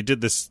 yeah, they did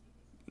this.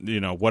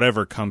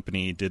 Whatever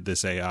company did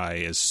this AI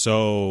is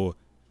so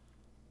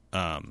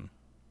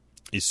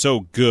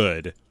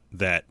good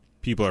that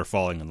people are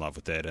falling in love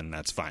with it, and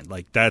that's fine.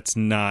 Like, that's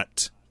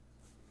not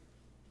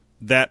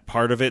that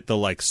part of it. The,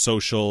 like,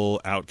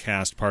 social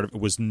outcast part of it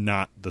was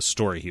not the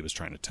story he was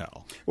trying to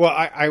tell. Well,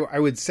 I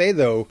would say,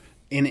 though,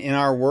 in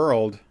our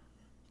world,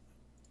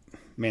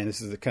 man,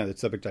 this is the kind of the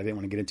subject I didn't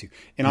want to get into.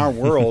 In our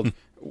world,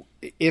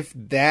 if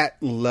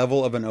that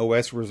level of an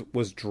OS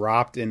was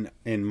dropped in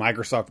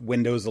Microsoft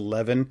Windows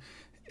 11,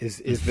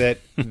 is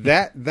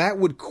that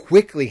would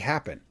quickly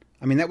happen.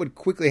 I mean, that would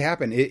quickly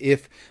happen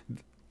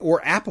or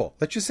Apple.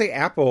 Let's just say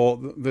Apple,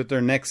 that their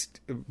next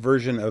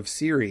version of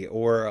Siri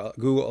or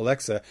Google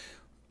Alexa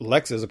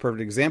is a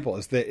perfect example.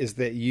 Is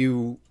that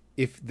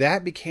if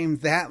that became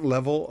that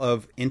level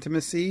of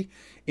intimacy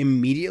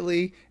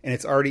immediately, and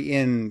it's already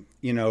in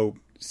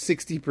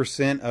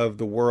 60%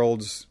 of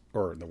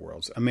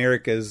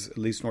America's, at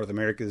least North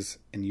America's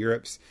and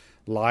Europe's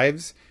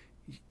lives,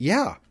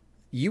 yeah,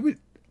 you would,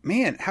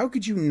 man, how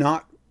could you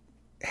not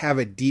have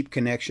a deep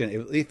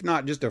connection, if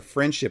not just a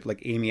friendship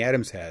like Amy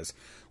Adams has,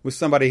 with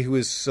somebody who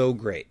is so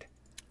great?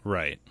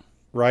 Right.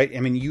 Right? I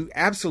mean, you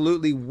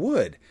absolutely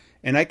would.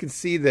 And I could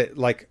see that,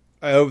 like,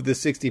 of the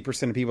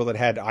 60% of people that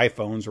had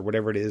iPhones or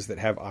whatever it is that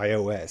have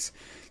iOS,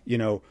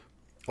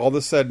 all of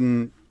a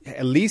sudden,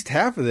 at least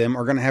half of them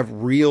are going to have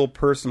real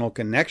personal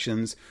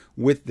connections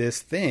with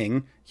this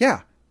thing.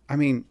 Yeah. I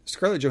mean,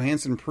 Scarlett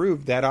Johansson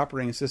proved that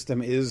operating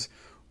system is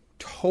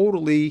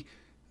totally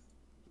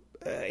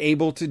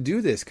able to do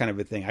this kind of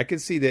a thing. I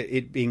could see that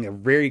it being a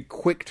very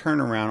quick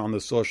turnaround on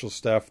the social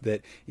stuff,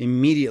 that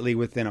immediately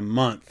within a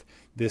month,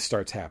 this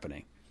starts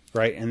happening.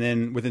 Right. And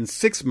then within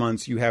 6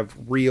 months, you have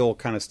real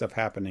kind of stuff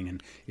happening,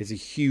 and it's a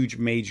huge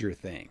major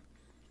thing.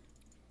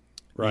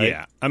 Right.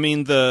 Yeah. I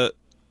mean, I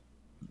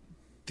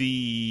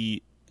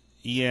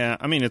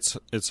mean,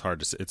 it's hard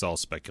to say. It's all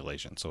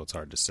speculation, so it's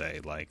hard to say.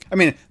 Like, I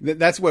mean,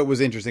 that's what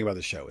was interesting about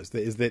the show is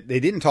that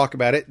they didn't talk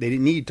about it. They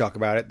didn't need to talk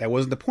about it. That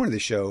wasn't the point of the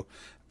show,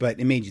 but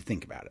it made you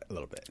think about it a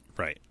little bit.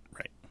 Right.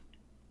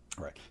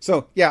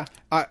 So yeah,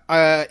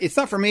 it's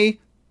not for me.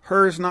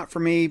 Hers not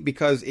for me,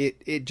 because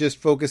it just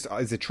focused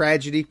as a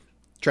tragedy.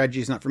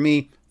 Tragedy is not for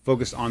me.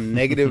 Focused on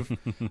negative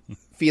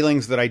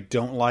feelings that I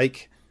don't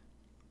like.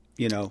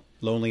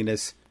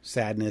 Loneliness,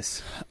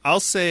 sadness. I'll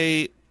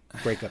say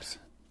breakups.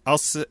 I'll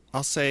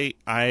say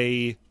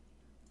I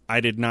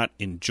did not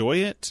enjoy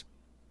it,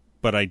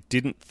 but I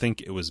didn't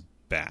think it was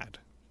bad.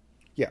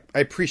 Yeah, I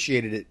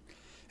appreciated it.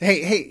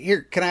 Hey,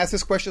 here, can I ask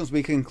this question so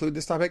we can conclude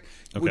this topic?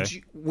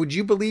 Okay. Would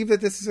you believe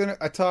that this is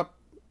a top,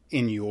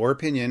 in your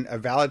opinion, a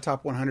valid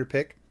top 100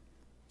 pick?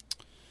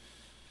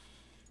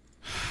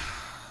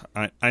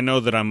 I know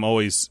that I'm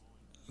always,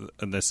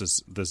 and this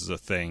is a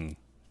thing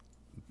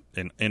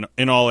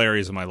in all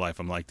areas of my life.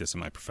 I'm like this in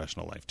my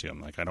professional life too.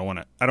 I'm like, I don't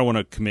want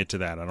to commit to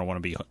that. I don't want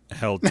to be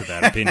held to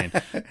that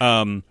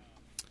opinion.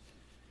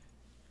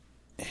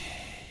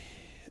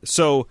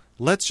 So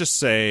let's just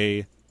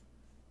say,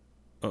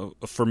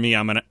 for me,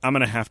 I'm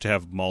gonna have to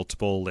have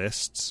multiple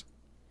lists.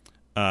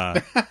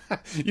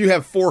 You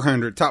have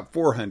 400, top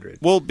 400.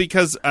 Well,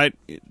 because I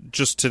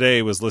just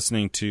today was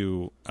listening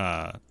to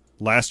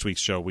last week's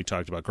show. We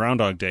talked about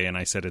Groundhog Day, and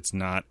I said it's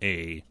not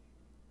a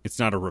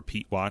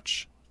repeat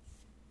watch,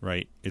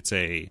 right? It's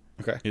a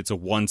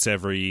once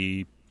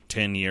every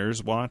 10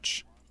 years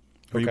watch,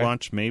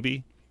 rewatch,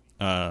 maybe.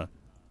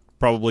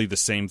 Probably the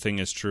same thing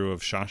is true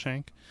of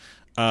Shawshank.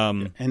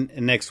 And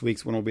next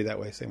week's one will be that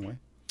way, same way.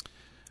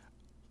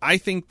 I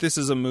think this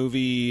is a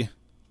movie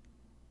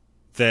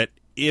that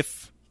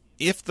if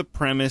the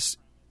premise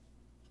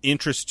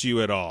interests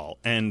you at all,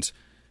 and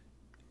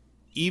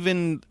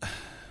even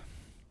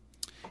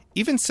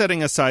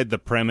setting aside the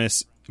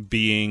premise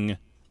being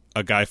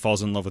a guy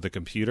falls in love with a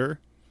computer,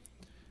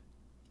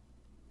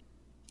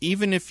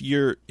 even if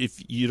you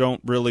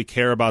don't really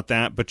care about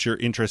that, but you're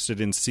interested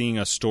in seeing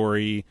a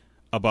story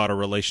about a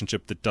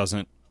relationship that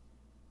doesn't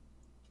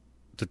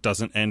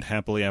end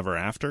happily ever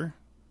after,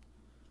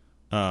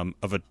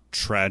 of a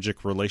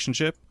tragic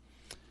relationship,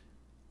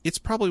 it's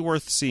probably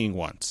worth seeing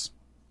once.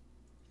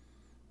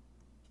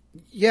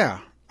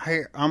 Yeah,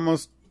 I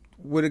almost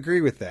would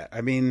agree with that.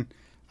 I mean,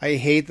 I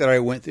hate that I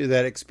went through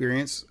that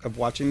experience of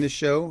watching this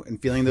show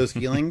and feeling those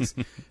feelings,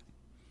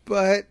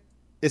 but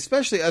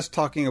especially us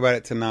talking about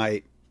it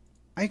tonight,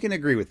 I can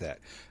agree with that.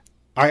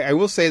 I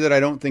will say that I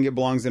don't think it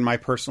belongs in my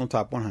personal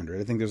top 100.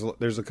 I think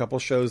there's a couple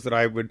shows that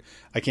I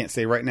can't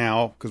say right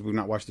now because we've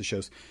not watched the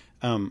shows.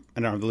 I don't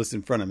have the list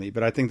in front of me,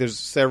 but I think there's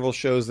several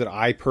shows that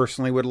I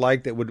personally would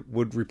like that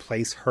would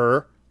replace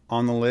her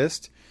on the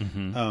list.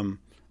 Mm-hmm.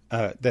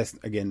 That's,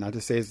 again, not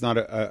to say it's not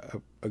a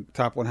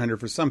top 100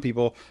 for some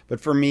people, but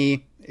for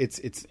me,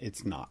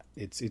 it's not.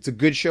 It's a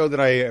good show that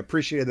I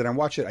appreciated that I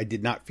watched it. I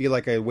did not feel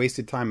like I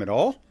wasted time at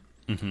all.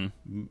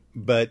 Mm-hmm.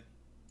 But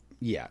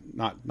yeah,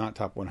 not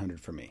top 100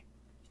 for me.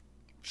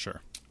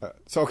 Sure.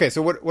 So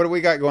what do we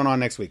got going on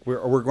next week?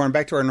 We're going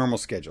back to our normal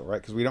schedule,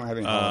 right? Because we don't have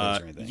any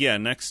holidays or anything. Yeah.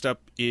 Next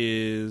up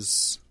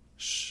is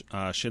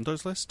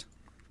Schindler's List.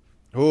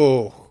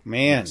 Oh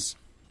man.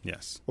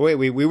 Yes. Wait,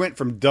 we went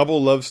from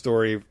double love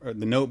story,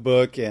 The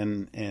Notebook,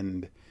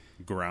 and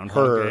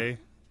Groundhog Day.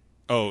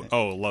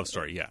 Oh, Love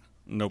Story. Yeah.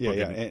 Notebook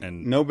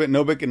and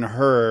Notebook and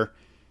Her.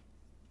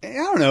 I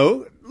don't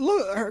know.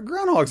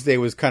 Groundhog's Day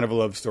was kind of a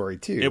love story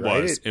too. It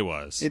right?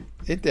 was. It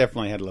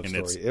definitely had a love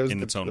story. It was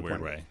in its own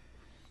weird way.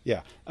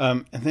 Yeah.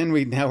 And then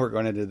we're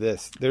going into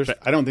this.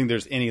 I don't think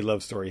there's any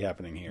love story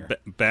happening here.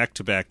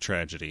 Back-to-back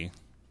tragedy.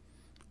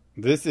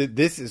 This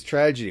is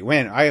tragedy.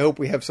 Man, I hope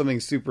we have something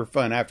super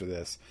fun after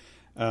this.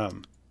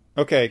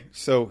 Okay,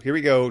 so here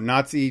we go.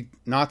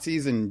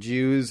 Nazis and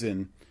Jews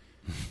and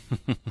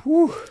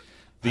whew,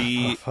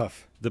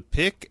 huff. The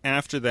pick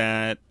after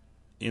that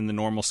in the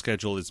normal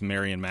schedule is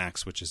Mary and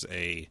Max, which is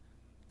a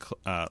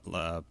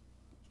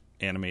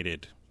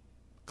animated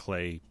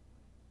clay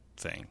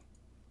thing.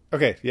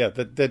 Okay, yeah,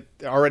 that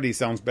already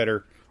sounds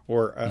better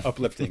or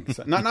uplifting.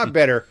 So, not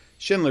better.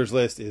 Schindler's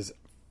List is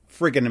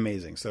freaking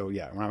amazing. So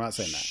yeah, I'm not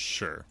saying that.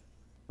 Sure.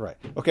 Right.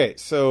 Okay.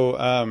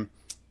 So,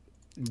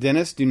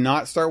 Dennis, do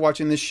not start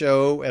watching this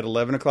show at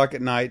 11 o'clock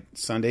at night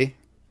Sunday.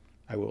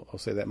 I'll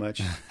say that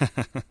much.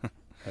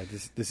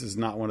 This is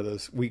not one of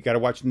those. We got to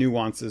watch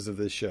nuances of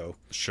this show.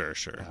 Sure.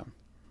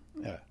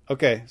 Yeah.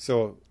 Okay.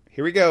 So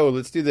here we go.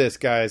 Let's do this,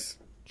 guys.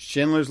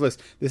 Schindler's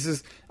List. This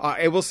is.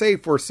 I will say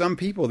for some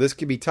people, this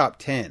could be top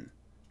 10.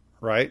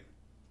 Right.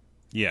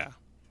 Yeah.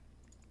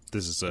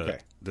 This is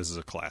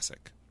a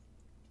classic.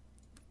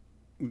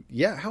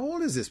 Yeah. How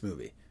old is this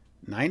movie?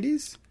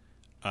 90s?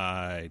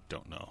 I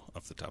don't know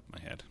off the top of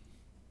my head.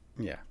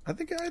 Yeah, I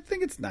think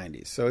it's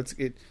 90s. So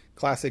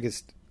classic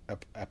is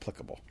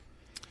applicable.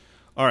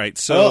 All right,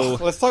 so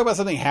let's talk about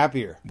something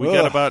happier. I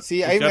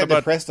even got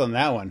depressed on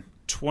that one.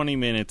 20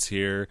 minutes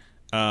here.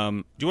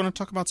 Do you want to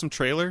talk about some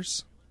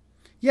trailers?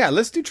 Yeah,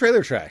 let's do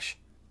trailer trash.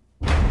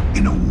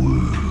 In a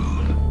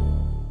world.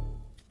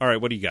 All right,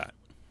 what do you got?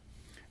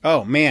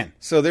 Oh man,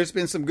 so there's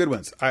been some good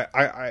ones.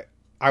 I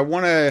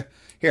want to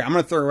here. I'm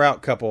going to throw out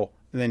a couple,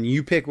 and then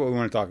you pick what we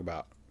want to talk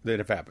about that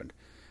have happened.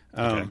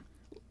 Okay.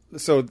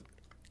 So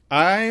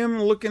I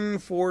am looking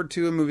forward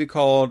to a movie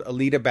called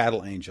Alita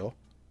Battle Angel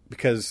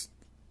because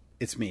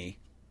it's me.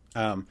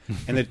 And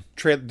the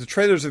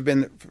trailers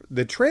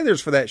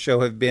for that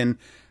show have been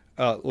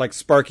like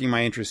sparking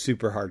my interest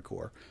super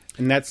hardcore.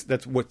 And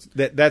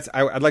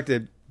I'd like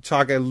to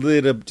talk a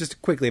little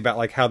just quickly about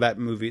like how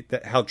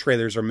how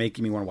trailers are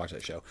making me want to watch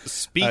that show.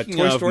 Speaking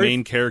of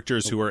main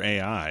characters who are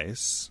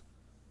AIs.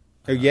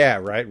 Oh yeah,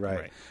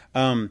 right.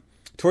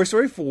 Toy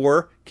Story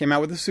 4 came out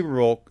with a Super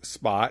Bowl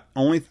spot.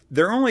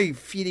 They're only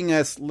feeding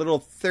us little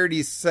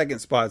 30-second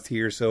spots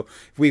here. So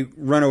if we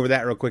run over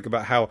that real quick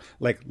about how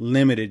like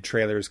limited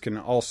trailers can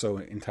also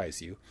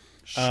entice you.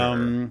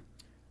 Sure.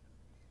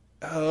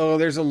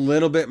 There's a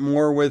little bit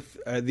more with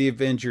the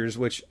Avengers,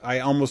 which I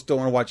almost don't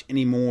want to watch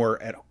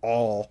anymore at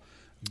all.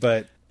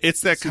 But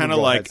it's that kind of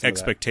like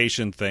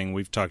expectation thing.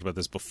 We've talked about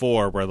this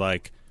before, where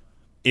like,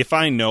 if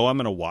I know I'm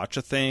going to watch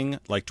a thing,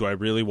 like, do I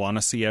really want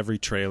to see every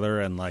trailer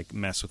and like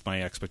mess with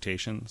my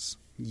expectations?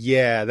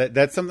 Yeah,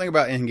 that's something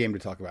about Endgame to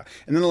talk about.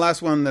 And then the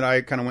last one that I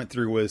kind of went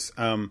through was,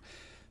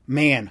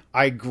 man,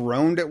 I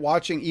groaned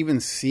at even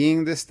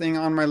seeing this thing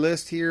on my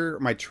list here,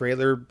 my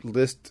trailer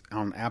list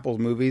on Apple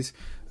Movies.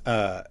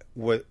 But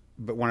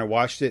when I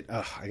watched it,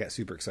 I got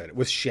super excited.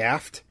 Was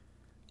Shaft?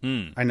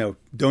 I know,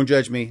 don't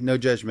judge me, no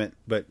judgment,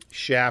 but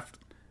Shaft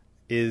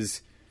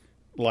is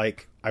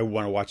like, I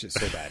want to watch it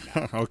so bad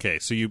now. Okay,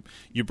 so you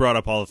brought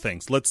up all the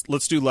things.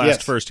 Let's do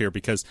last first here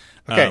because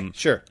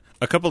sure.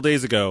 A couple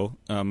days ago,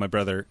 my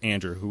brother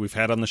Andrew, who we've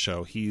had on the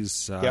show,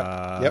 he's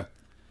Yep.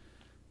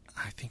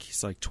 I think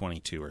he's like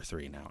 22 or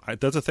 3 now.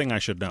 That's a thing I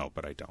should know,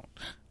 but I don't.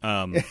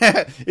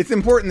 It's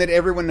important that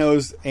everyone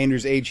knows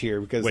Andrew's age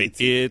here because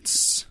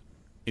it's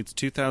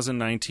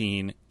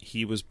 2019.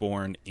 He was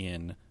born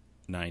in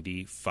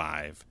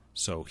 95,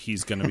 so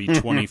he's going to be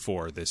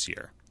 24 this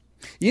year.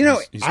 You know,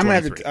 he's I'm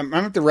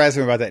gonna have to razz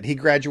him about that. He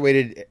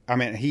graduated. I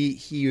mean,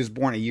 he was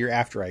born a year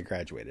after I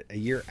graduated. A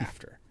year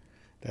after.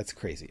 That's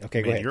crazy.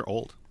 Okay, go ahead. You're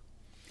old.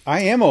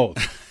 I am old.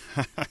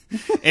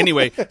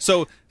 Anyway,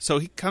 so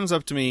he comes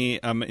up to me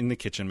in the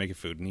kitchen making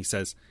food, and he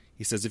says,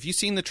 "Have you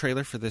seen the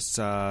trailer for this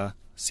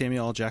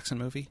Samuel L. Jackson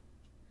movie,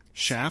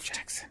 Shaft?"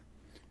 Jackson.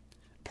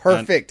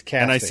 Perfect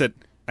casting. And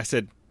I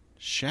said,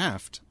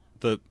 Shaft,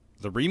 the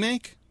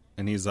remake,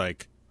 and he's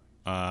like,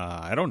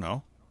 I don't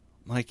know.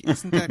 I'm like,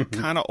 isn't that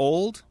kind of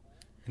old?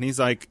 And he's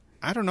like,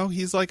 I don't know.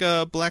 He's like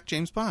a Black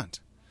James Bond.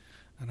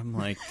 And I'm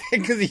like,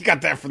 because he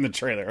got that from the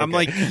trailer. Okay. I'm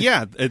like,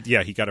 yeah,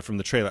 he got it from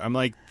the trailer. I'm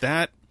like,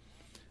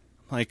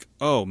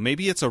 oh,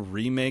 maybe it's a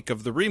remake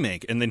of the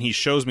remake. And then he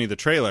shows me the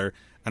trailer,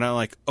 and I'm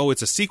like, oh,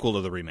 it's a sequel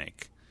to the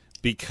remake.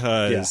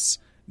 Because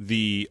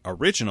the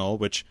original,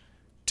 which,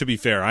 to be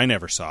fair, I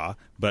never saw,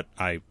 but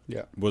I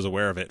was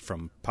aware of it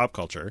from pop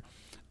culture,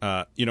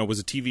 was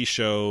a TV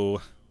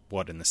show,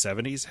 in the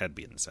 70s? Had to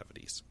be in the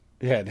 70s.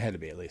 Yeah, it had to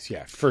be at least,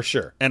 yeah, for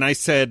sure. And I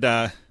said,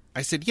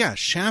 yeah,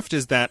 Shaft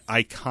is that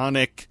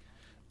iconic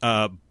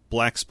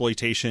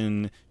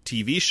blaxploitation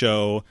TV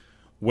show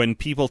when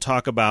people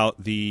talk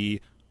about the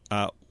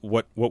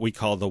what we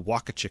call the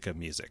Waka Chicka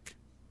music.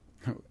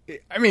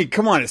 I mean,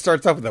 come on! It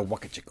starts off with a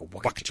Waka Chicka,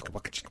 Waka Chicka,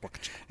 Waka Chicka, Waka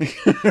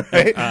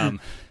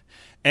Chicka.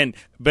 Right?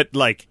 But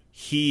like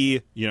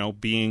he,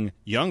 being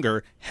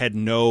younger, had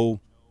no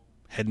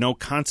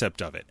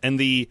concept of it, and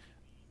the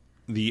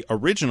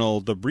original,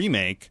 the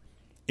remake,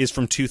 is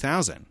from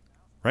 2000,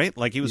 right?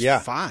 Like he was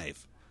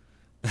 5.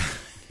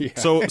 Yeah.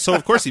 So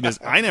of course he missed.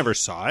 I never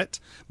saw it,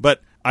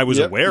 but I was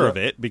aware of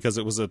it because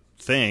it was a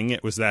thing.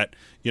 It was that,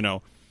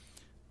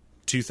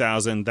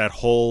 2000,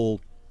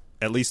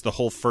 at least the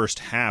whole first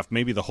half,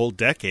 maybe the whole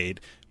decade,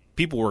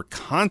 people were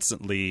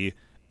constantly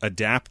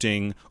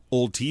adapting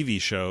old TV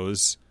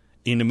shows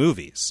into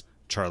movies.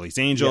 Charlie's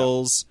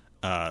Angels,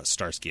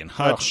 Starsky and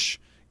Hutch,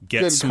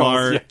 Get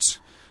Smart.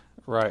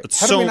 Right.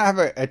 How do we not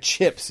have a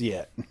Chips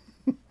yet?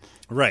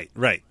 Right.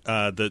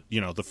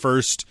 The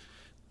first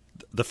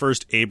the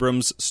first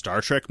Abrams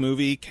Star Trek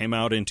movie came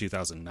out in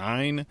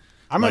 2009.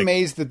 I'm Like,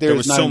 amazed that there there's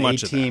was not so an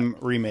much of A-Team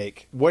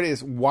remake.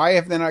 Why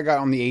have they not got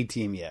on the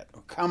A-Team yet?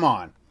 Oh, come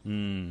on.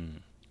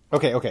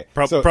 Okay.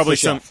 Probably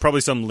so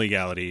some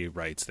legality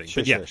rights thing.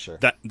 Sure, but yeah, sure.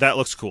 that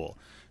looks cool.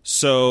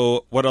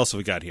 So what else have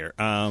we got here?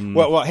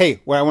 Well,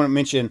 hey, what I want to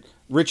mention,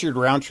 Richard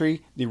Roundtree,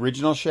 the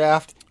original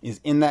Shaft,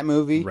 is in that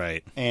movie.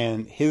 Right.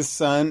 And his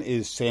son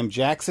is Sam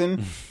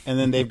Jackson. And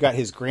then they've got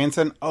his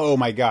grandson. Oh,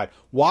 my God.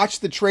 Watch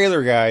the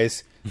trailer,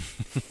 guys.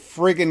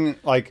 Friggin'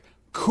 like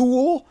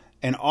cool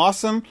and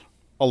awesome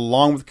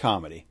along with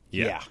comedy.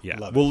 Yeah.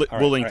 Love it. We'll All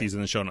right, link all right. these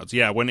in the show notes.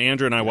 Yeah, when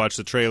Andrew and I watched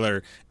the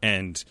trailer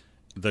and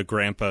the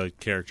grandpa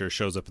character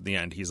shows up at the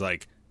end, he's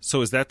like,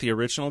 "So is that the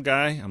original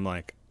guy?" I'm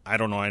like, "I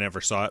don't know. I never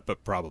saw it,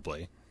 but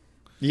probably."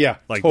 Yeah,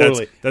 Like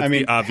totally. That's I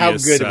mean, the obvious, how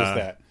good was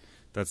that?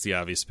 That's the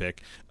obvious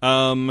pick.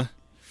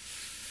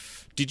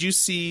 Did you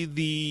see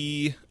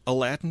the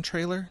Aladdin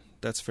trailer?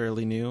 That's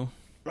fairly new.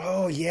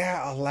 Oh,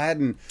 yeah,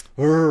 Aladdin.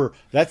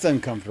 That's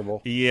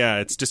uncomfortable. Yeah,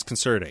 it's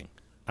disconcerting.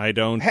 I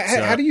don't.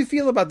 How do you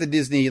feel about the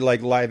Disney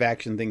like live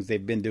action things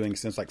they've been doing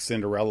since like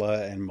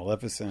Cinderella and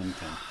Maleficent? And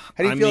how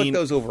do you feel like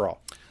those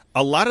overall?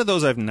 A lot of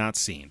those I've not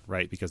seen,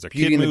 right? Because they're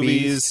Beauty kid and the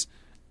movies, Beast.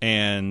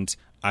 and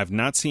I've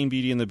not seen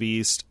Beauty and the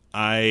Beast.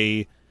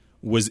 I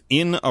was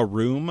in a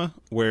room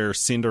where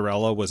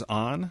Cinderella was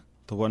on,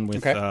 the one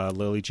with Okay.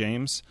 Lily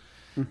James,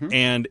 Mm-hmm.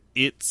 and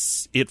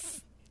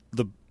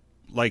the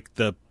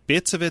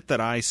bits of it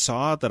that I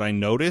saw that I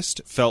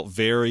noticed felt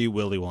very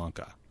Willy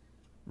Wonka,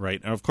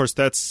 right? And of course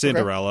that's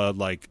Cinderella.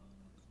 Like,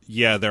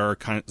 yeah, there are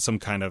some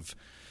kind of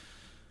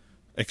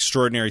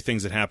extraordinary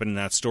things that happen in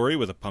that story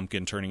with a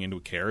pumpkin turning into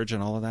a carriage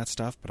and all of that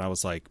stuff. But I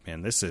was like,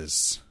 man, this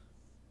is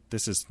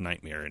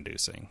nightmare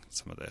inducing,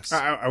 some of this.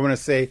 I want to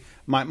say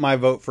my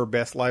vote for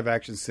best live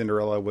action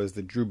Cinderella was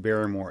the Drew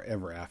Barrymore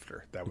Ever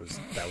After. That was.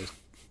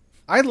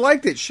 I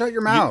liked it. Shut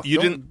your mouth. You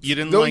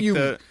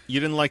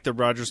didn't like the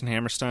Rodgers and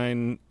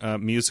Hammerstein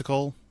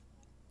musical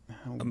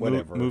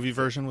whatever movie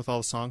version with all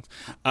the songs.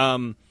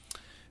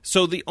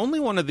 So the only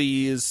one of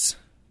these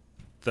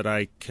that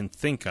I can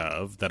think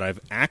of that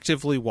I've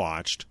actively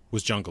watched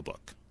was Jungle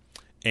Book,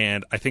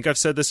 and I think I've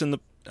said this on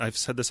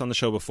the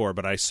show before,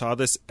 but I saw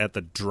this at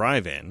the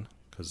drive-in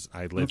because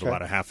I lived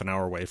about a half an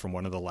hour away from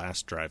one of the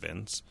last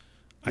drive-ins.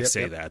 I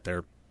say that there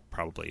are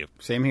probably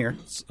Same here.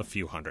 a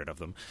few hundred of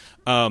them.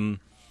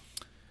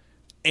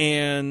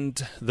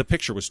 And the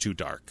picture was too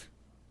dark,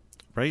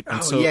 right?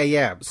 And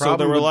yeah. So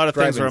there were a lot of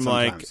things where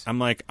sometimes. I'm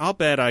like, I'll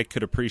bet I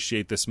could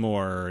appreciate this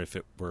more if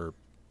it were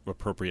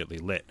appropriately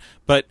lit.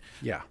 But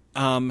Yeah.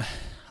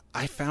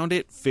 I found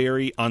it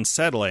very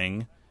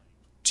unsettling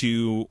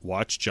to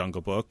watch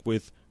Jungle Book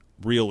with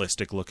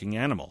realistic looking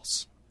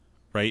animals,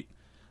 right?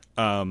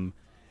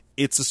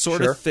 It's a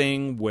sort Sure. of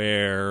thing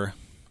where,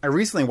 I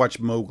recently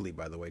watched Mowgli,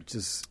 by the way, which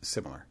is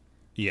similar.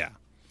 yeah,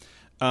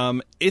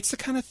 it's the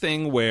kind of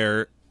thing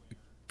where,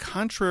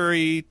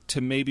 contrary to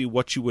maybe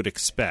what you would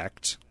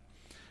expect,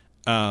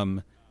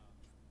 2D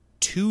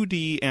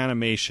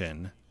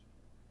animation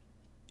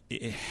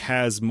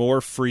has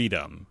more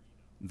freedom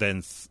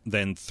than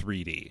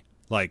 3D.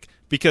 Like,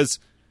 because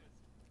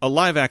a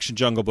live action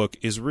Jungle Book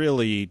is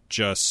really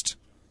just,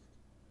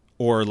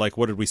 or like,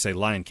 what did we say,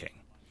 Lion King?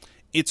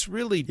 It's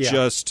really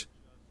just,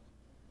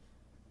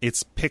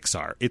 it's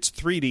Pixar. It's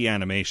 3D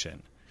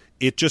animation.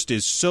 It just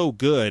is so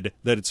good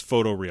that it's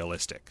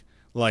photorealistic.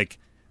 Like,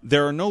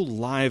 there are no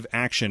live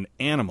action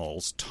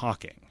animals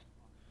talking,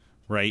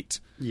 right?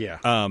 Yeah.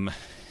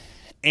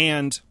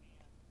 And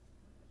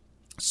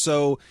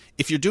so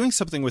if you're doing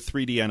something with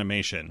 3D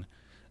animation,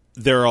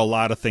 there are a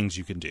lot of things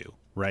you can do,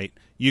 right?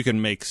 You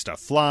can make stuff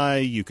fly.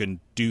 You can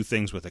do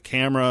things with a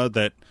camera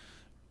that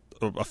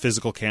a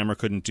physical camera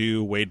couldn't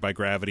do, weighed by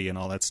gravity and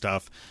all that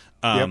stuff.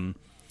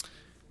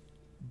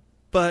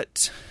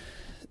 But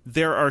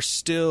there are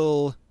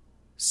still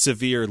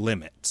severe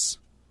limits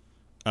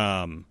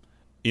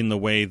in the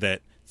way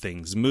that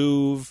things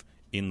move,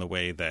 in the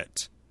way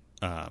that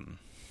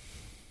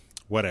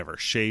whatever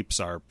shapes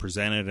are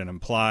presented and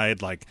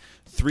implied. Like,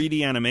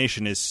 3D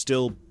animation is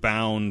still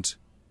bound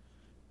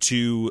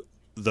to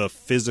the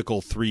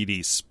physical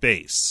 3D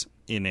space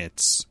in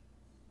its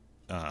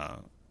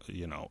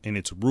in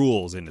its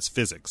rules, in its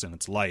physics, in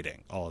its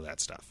lighting, all of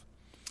that stuff.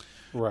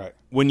 Right.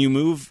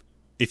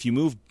 If you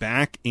move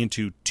back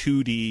into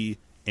 2D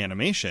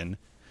animation,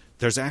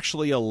 there's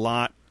actually a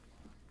lot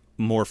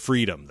more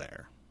freedom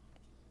there.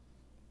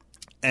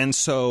 And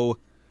so,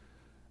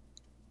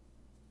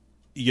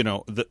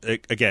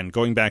 again,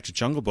 going back to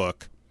Jungle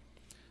Book,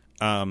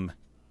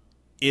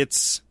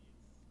 it's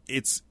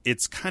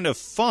kind of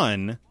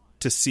fun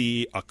to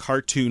see a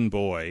cartoon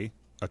boy,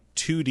 a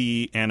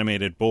 2D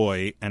animated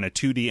boy, and a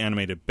 2D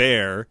animated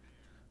bear,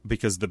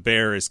 because the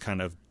bear is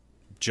kind of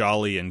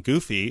jolly and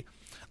goofy,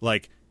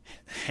 like,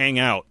 hang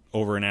out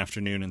over an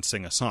afternoon and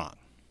sing a song.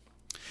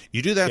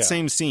 You do that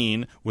same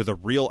scene with a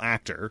real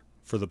actor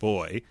for the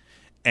boy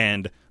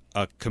and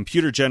a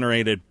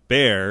computer-generated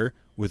bear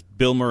with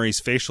Bill Murray's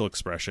facial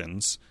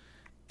expressions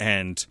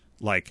and,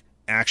 like,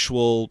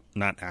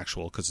 not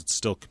actual, because it's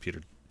still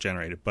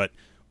generated, but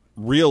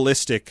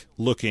realistic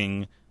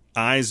looking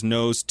eyes,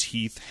 nose,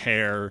 teeth,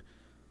 hair,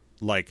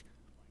 like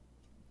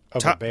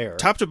Of a bear.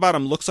 top to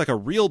bottom looks like a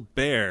real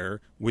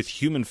bear with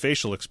human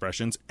facial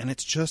expressions, and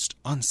it's just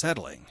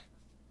unsettling.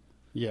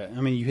 Yeah,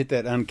 I mean, you hit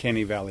that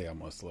uncanny valley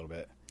almost a little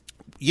bit.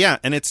 Yeah,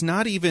 and it's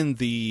not even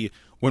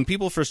when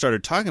people first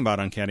started talking about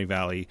Uncanny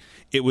Valley,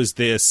 it was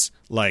this,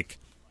 like,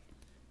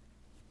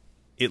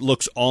 it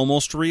looks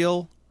almost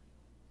real,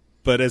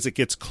 but as it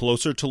gets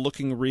closer to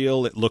looking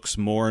real, it looks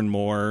more and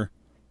more,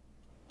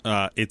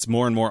 it's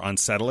more and more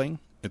unsettling.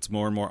 It's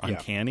more and more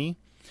uncanny.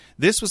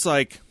 This was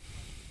like,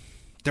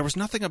 there was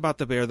nothing about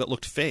the bear that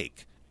looked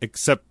fake,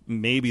 except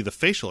maybe the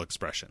facial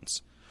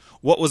expressions.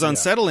 What was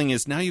unsettling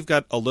is now you've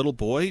got a little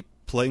boy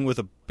playing with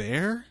a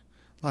bear,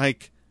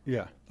 like...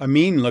 Yeah, a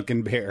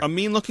mean-looking bear. A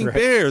mean-looking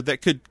bear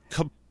that could,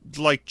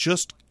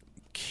 just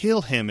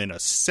kill him in a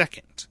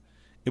second.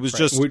 It was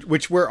just...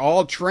 Which we're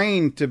all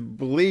trained to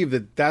believe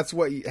that that's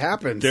what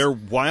happens. They're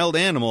wild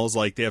animals.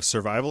 Like, they have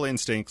survival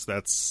instincts.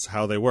 That's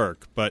how they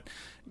work. But,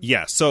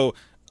 yeah, so...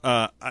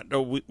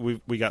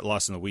 we got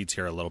lost in the weeds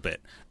here a little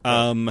bit.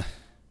 Kind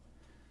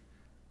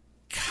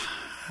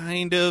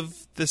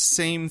of the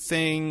same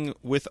thing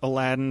with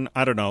Aladdin.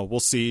 I don't know. We'll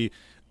see.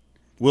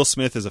 Will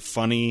Smith is a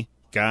funny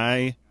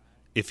guy.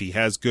 If he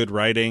has good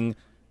writing,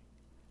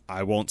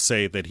 I won't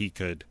say that he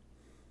could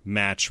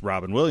match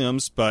Robin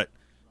Williams, but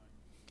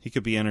he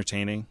could be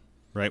entertaining,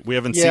 right? We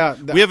haven't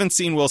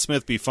seen Will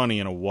Smith be funny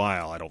in a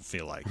while. I don't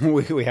feel like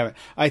we haven't.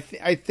 I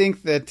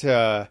think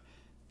that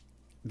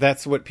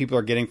that's what people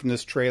are getting from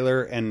this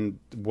trailer, and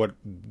what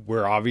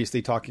we're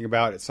obviously talking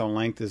about at some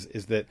length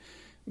is that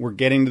we're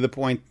getting to the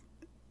point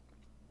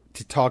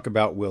to talk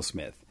about Will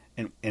Smith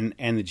and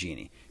the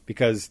genie.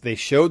 Because they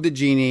showed the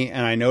genie,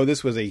 and I know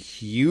this was a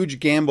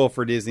huge gamble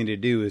for Disney to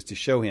do, is to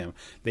show him.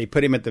 They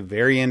put him at the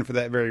very end for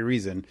that very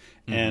reason.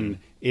 Mm-hmm. And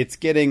it's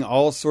getting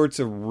all sorts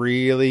of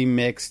really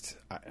mixed,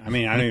 I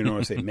mean, I don't even know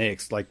what to say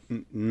mixed, like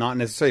not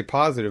necessarily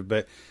positive,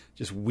 but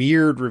just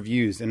weird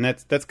reviews. And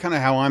that's kind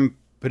of how I'm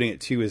putting it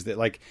too, is that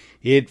like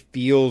it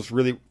feels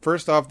really,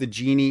 first off, the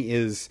genie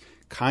is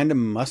kind of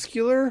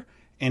muscular,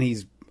 and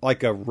he's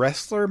like a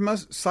wrestler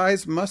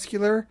size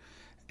muscular.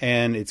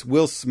 And it's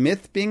Will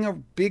Smith being a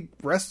big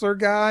wrestler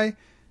guy,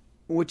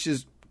 which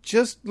is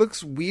just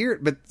looks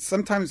weird, but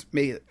sometimes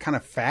kind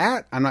of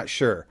fat. I'm not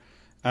sure.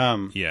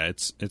 Yeah,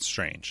 it's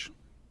strange.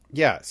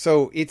 Yeah,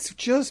 so it's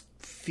just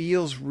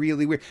feels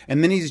really weird.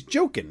 And then he's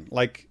joking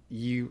like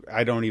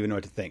I don't even know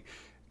what to think.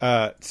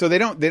 So they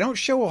don't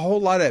show a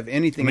whole lot of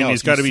anything else.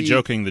 He's got to be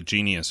joking. The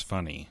genie is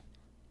funny.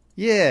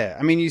 Yeah,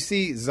 I mean, you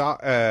see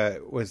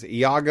was it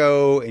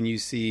Iago, and you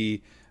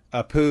see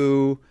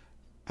Apu.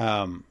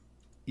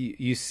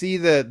 You see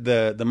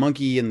the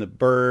monkey and the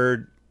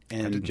bird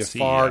and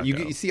Jafar.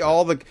 You see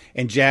all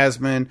and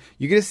Jasmine.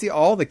 You get to see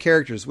all the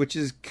characters, which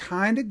is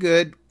kind of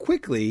good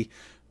quickly,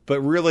 but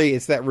really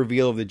it's that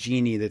reveal of the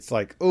genie that's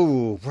like,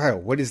 oh wow,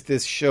 what is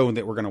this show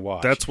that we're going to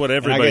watch? That's what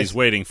everybody's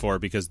waiting for,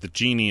 because the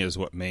genie is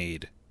what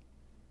made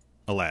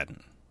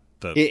Aladdin.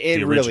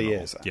 It really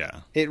is. Yeah,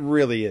 it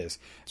really is.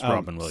 It's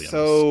Robin Williams.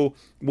 So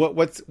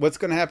what's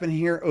going to happen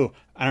here? Oh,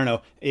 I don't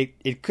know.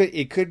 It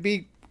could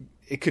be.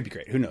 It could be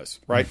great. Who knows,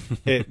 right?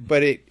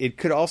 But it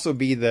could also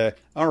be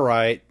all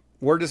right,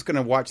 we're just going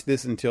to watch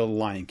this until The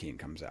Lion King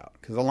comes out.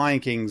 Because The Lion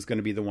King is going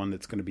to be the one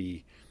that's going to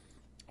be,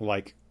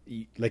 like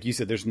you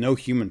said, there's no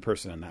human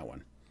person in that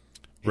one.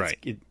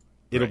 Right.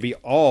 It'll be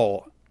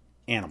all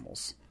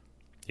animals.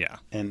 Yeah.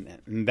 And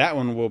that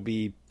one will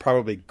be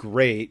probably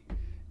great.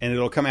 And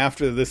it'll come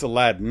after this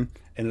Aladdin.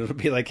 And it'll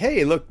be like,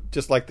 hey, look,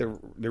 just like the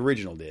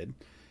original did.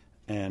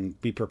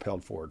 And be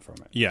propelled forward from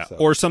it. Yeah, so.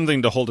 Or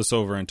something to hold us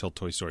over until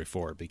Toy Story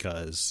 4,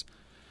 because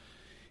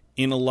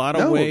in a lot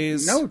of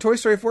ways... No, Toy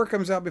Story 4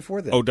 comes out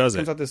before this. Oh, does it?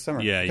 Comes out this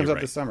summer. Yeah, comes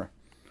out this summer.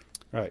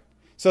 Right.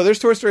 So there's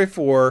Toy Story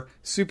 4,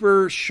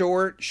 super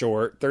short,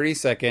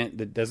 30-second,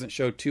 that doesn't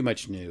show too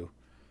much new.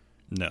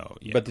 No.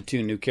 Yeah. But the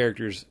two new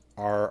characters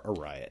are a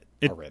riot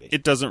already.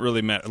 It doesn't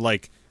really matter.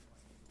 Like,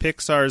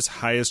 Pixar's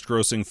highest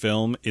grossing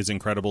film is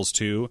Incredibles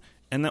 2,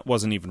 and that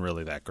wasn't even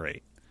really that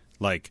great.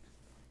 Like...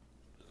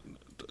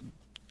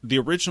 The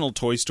original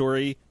Toy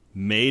Story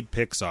made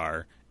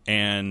Pixar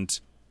and,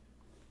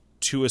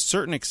 to a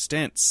certain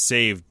extent,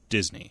 saved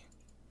Disney.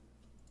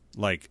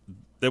 Like,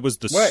 that was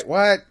the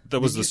what? That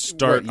was the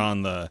start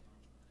on the.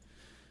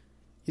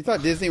 You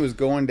thought Disney was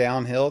going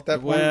downhill at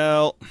that point?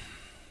 Well,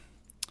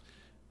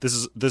 this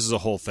is a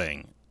whole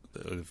thing,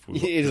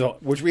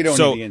 which we don't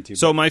need to get into.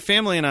 So my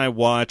family and I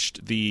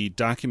watched the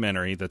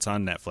documentary that's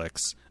on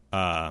Netflix,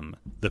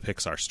 The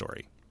Pixar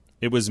Story.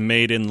 It was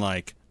made in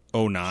like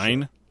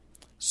 2009. Sure.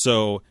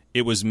 So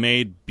it was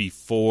made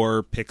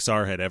before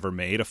Pixar had ever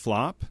made a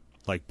flop,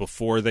 like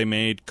before they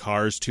made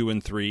Cars 2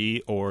 and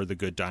 3 or The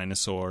Good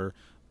Dinosaur,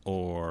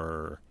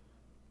 or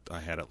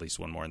I had at least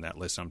one more in that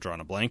list. I'm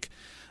drawing a blank.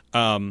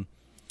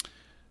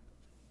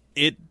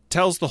 It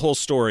tells the whole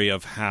story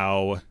of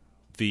how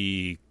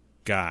the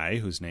guy,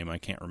 whose name I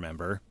can't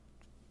remember,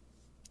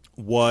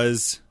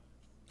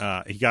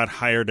 he got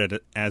hired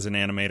as an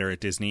animator at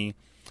Disney,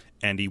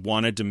 and he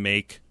wanted to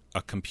make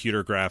a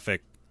computer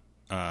graphic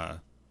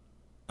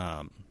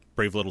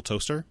Brave Little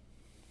Toaster.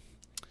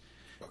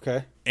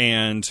 Okay.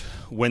 And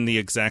when the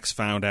execs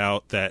found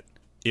out that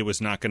it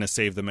was not going to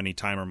save them any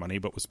time or money,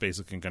 but was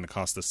basically going to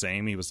cost the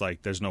same, he was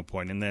like, there's no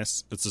point in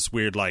this. It's this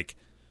weird, like,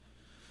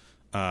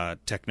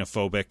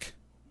 technophobic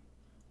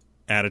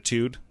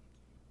attitude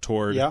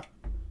toward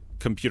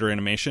computer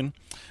animation.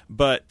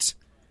 But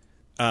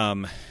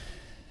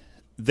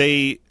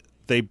he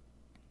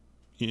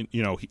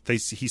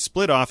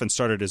split off and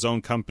started his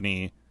own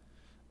company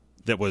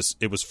it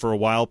was for a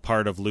while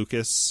part of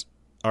Lucas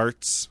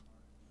Arts,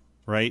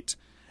 right?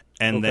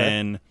 And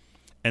then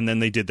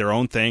they did their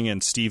own thing,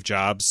 and Steve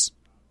Jobs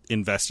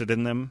invested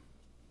in them.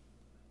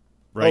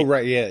 Right? Oh,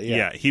 right,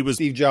 yeah. He was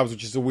Steve Jobs,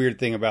 which is a weird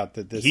thing about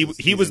that.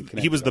 He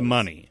was the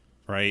money,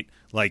 right?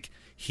 Like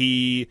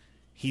he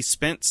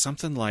spent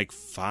something like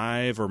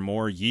 5 or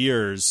more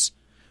years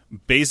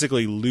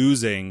basically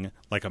losing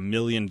like $1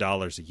 million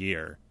a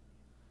year,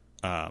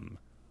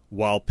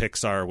 while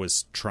Pixar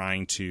was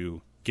trying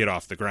to get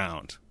off the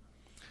ground.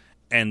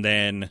 And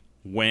then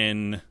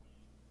when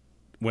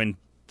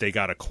they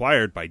got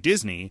acquired by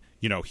Disney,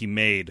 he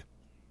made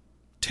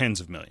tens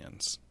of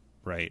millions,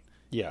 right?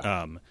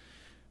 Yeah.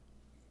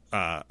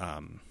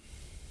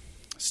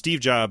 Steve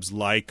Jobs,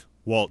 like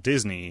Walt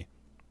Disney,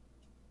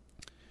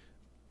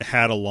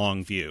 had a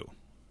long view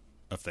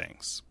of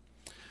things.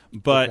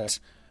 But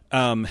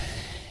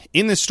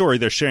in this story,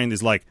 they're sharing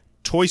these, like,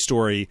 Toy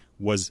Story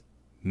was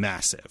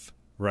massive,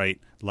 right?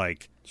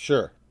 Like,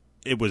 sure.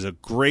 It was a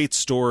great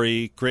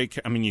story.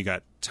 You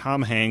got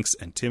Tom Hanks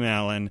and Tim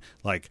Allen,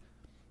 like,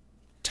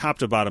 top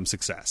to bottom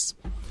success.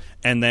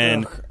 And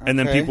then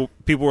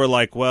people were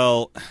like,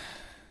 well,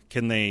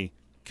 can they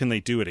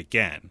do it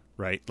again,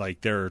 right?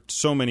 Like, there are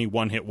so many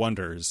one-hit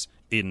wonders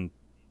in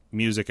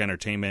music,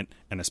 entertainment,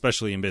 and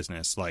especially in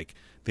business. Like,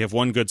 they have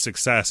one good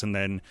success and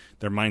then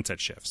their mindset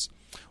shifts.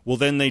 Well,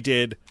 then they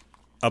did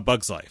A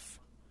Bug's Life,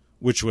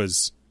 which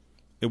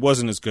it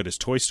wasn't as good as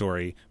Toy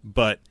Story,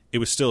 but it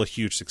was still a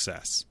huge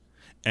success.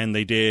 And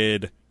they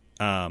did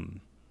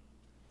Monsters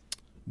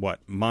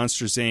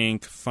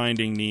Inc.,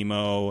 Finding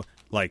Nemo.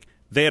 Like,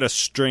 they had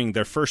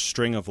their first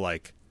string of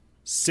like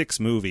 6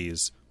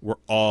 movies were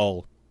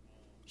all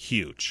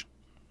huge.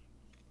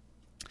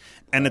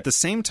 And at the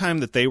same time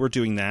that they were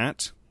doing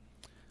that,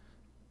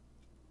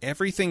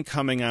 everything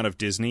coming out of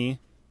Disney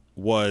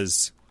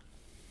was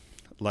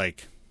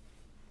like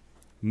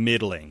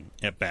middling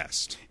at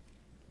best.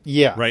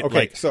 Yeah. Right. Okay.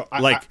 Like, so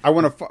I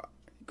want to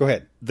go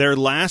ahead. Their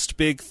last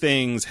big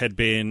things had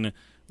been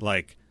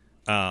like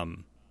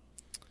Lion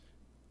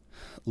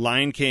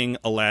King,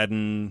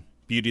 Aladdin,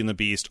 Beauty and the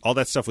Beast. All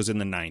that stuff was in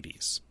the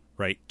 90s,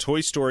 right?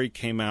 Toy Story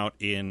came out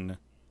in,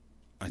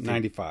 I think,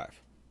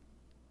 95.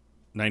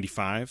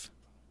 95?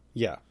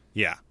 Yeah.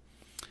 Yeah.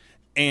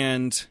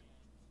 And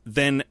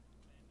then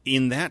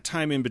in that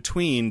time in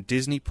between,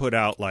 Disney put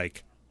out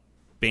like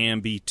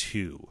Bambi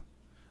 2.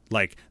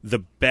 Like the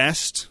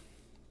best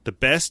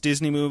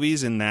Disney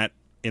movies in that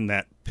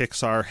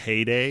Pixar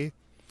heyday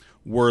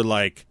were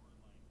like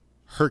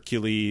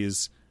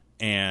Hercules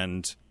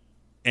and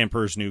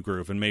Emperor's New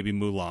Groove and maybe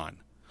Mulan.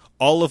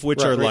 All of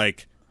which are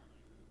like,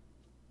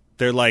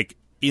 they're like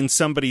in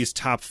somebody's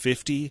top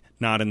 50,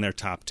 not in their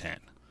top 10.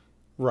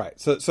 Right.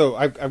 So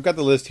I've got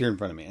the list here in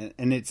front of me,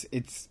 and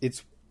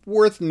it's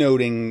worth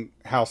noting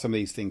how some of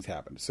these things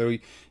happened. So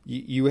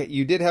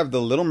you did have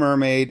The Little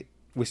Mermaid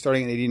was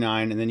starting in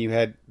 89, and then you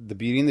had The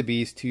Beauty and the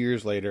Beast 2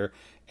 years later,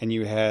 and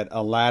you had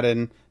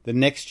Aladdin the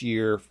next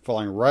year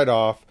falling right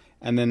off,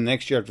 and then the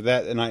next year after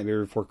that, The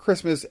Nightmare Before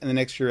Christmas, and the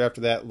next year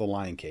after that, The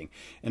Lion King.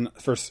 And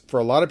for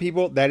a lot of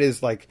people, that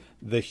is like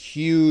the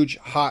huge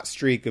hot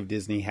streak of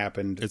Disney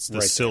happened. It's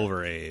the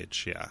Silver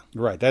Age, yeah.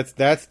 Right. That's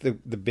the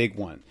big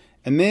one.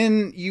 And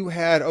then you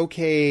had,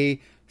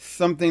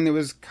 something that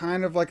was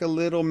kind of like a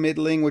little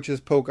middling, which is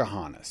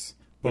Pocahontas,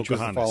 which was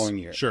the following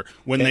year. Sure.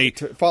 When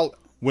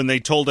they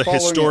told a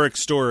historic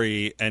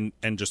story and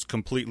just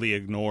completely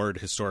ignored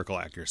historical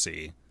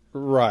accuracy.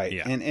 Right.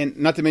 Yeah. And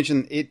not to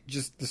mention, it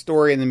just, the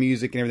story and the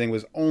music and everything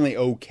was only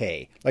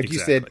okay. Like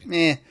exactly.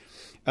 You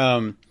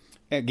said,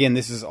 again,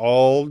 this is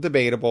all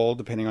debatable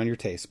depending on your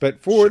taste.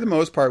 But for the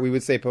most part, we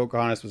would say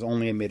Pocahontas was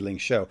only a middling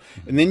show.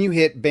 Mm-hmm. And then you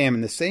hit, bam, in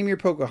the same year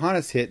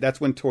Pocahontas hit,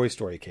 that's when Toy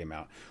Story came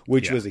out,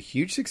 which was a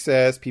huge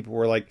success. People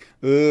were like,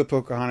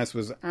 Pocahontas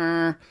was,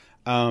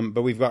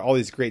 but we've got all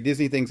these great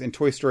Disney things. And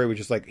Toy Story was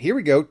just like, here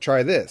we go,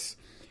 try this.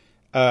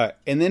 And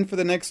then for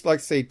the next,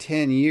 like, say,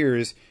 10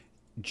 years,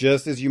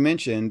 just as you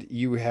mentioned,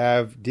 you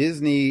have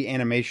Disney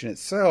animation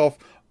itself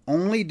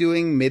only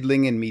doing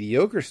middling and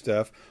mediocre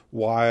stuff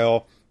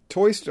while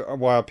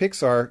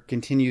Pixar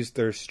continues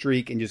their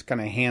streak and just kind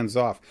of hands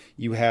off.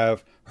 You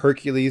have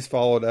Hercules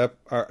followed up.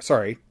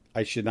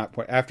 I should not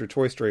point. After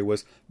Toy Story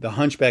was The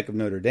Hunchback of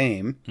Notre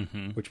Dame,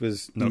 which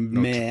was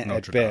meh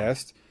at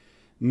best.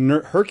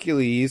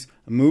 Hercules,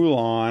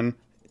 Mulan,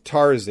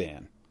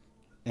 Tarzan.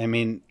 I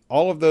mean,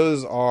 all of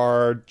those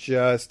are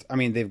just. I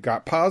mean, they've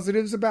got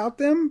positives about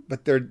them,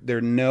 but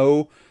they're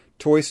no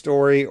Toy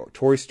Story or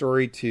Toy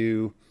Story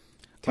 2.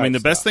 I mean, the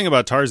best stuff. thing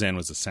about Tarzan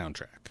was the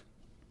soundtrack.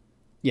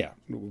 Yeah,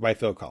 by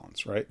Phil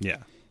Collins, right? Yeah,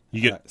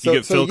 you get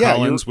so Phil yeah,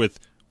 Collins with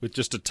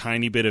just a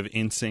tiny bit of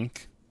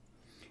NSYNC.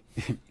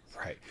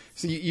 Right.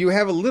 So you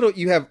have a little.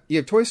 You have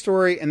Toy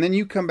Story, and then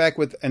you come back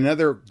with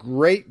another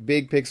great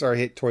big Pixar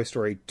hit, Toy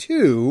Story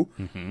 2.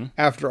 Mm-hmm.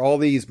 After all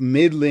these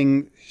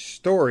middling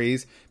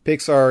stories,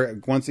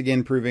 Pixar once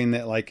again proving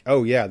that, like,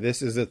 oh yeah,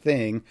 this is a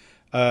thing.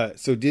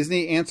 So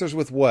Disney answers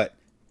with what?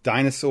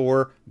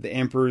 Dinosaur, The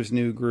Emperor's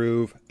New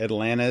Groove,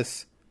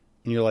 Atlantis,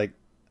 and you're like,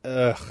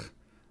 ugh,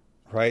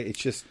 right? It's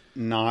just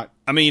not.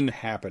 I mean,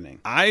 happening.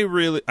 I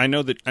know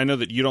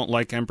that you don't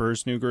like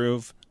Emperor's New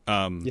Groove.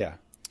 Yeah,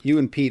 you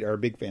and Pete are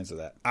big fans of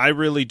that. I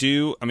really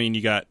do. I mean,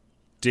 you got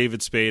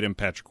David Spade and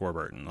Patrick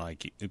Warburton.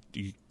 Like,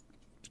 you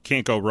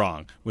can't go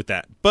wrong with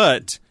that.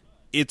 But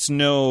it's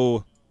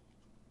no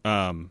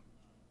Lion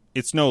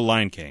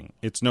King.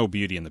 It's no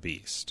Beauty and the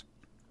Beast.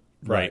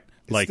 Right?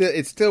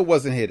 It still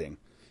wasn't hitting.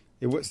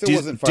 Still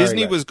wasn't firing.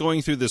 Disney back. was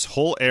going through this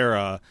whole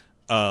era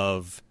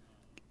of,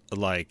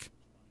 like,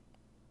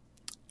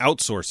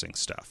 outsourcing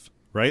stuff,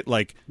 right?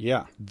 Like,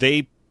 Yeah.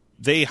 they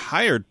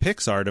hired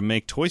Pixar to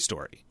make Toy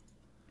Story.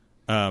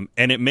 And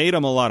it made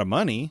them a lot of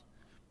money,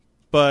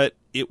 but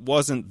it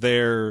wasn't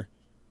their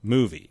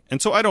movie.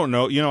 And so I don't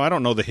know, I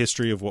don't know the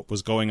history of what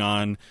was going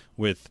on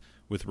with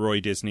Roy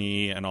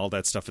Disney and all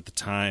that stuff at the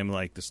time,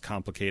 like this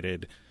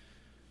complicated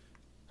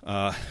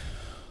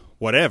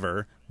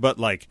whatever, but,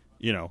 like,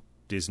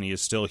 Disney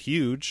is still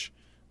huge.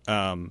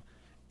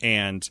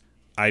 And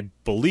I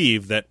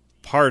believe that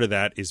part of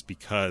that is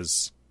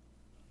because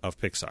of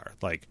Pixar.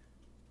 Like,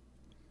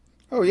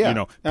 oh yeah,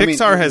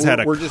 Pixar has had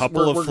a we're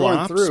couple of going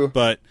flops, through.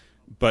 but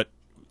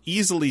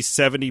easily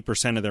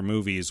 70% of their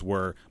movies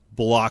were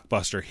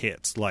blockbuster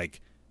hits,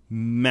 like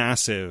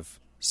massive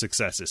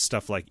successes,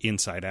 stuff like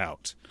Inside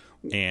Out,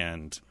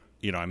 and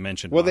I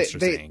mentioned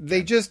Monsters Inc.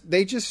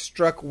 They just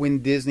struck when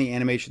Disney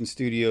Animation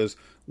Studios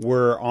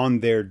were on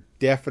their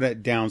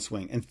definite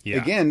downswing, and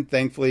again,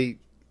 thankfully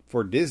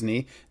for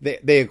Disney,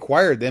 they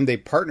acquired them, they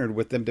partnered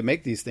with them to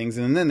make these things,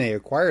 and then they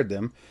acquired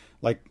them.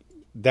 Like,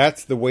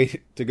 that's the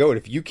way to go. And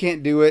if you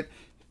can't do it,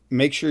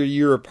 make sure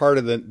you're a part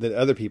of the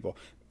other people.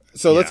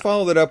 So let's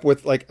follow that up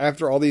with, like,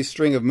 after all these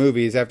string of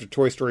movies, after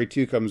Toy Story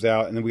 2 comes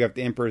out, and then we have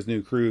The Emperor's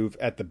New Groove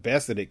at the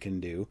best that it can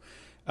do,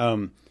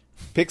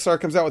 Pixar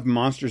comes out with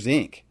Monsters,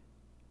 Inc.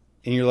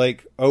 And you're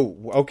like,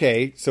 oh,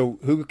 okay, so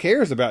who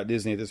cares about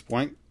Disney at this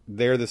point?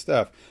 They're the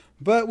stuff.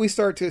 But we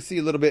start to see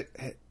a little bit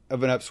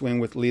of an upswing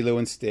with Lilo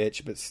and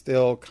Stitch, but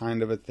still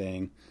kind of a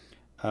thing.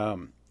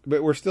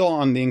 But we're still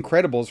on The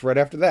Incredibles right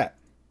after that.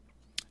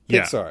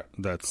 Pixar. Yeah,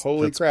 that's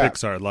Holy crap.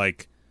 Pixar.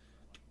 Like,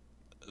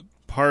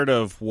 part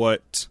of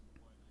what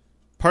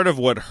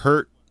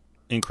hurt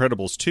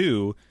Incredibles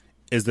 2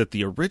 is that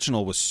the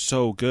original was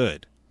so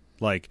good.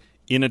 Like,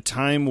 in a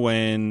time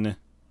when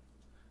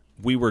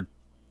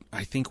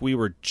I think we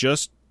were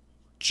just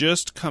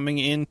coming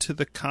into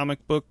the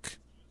comic book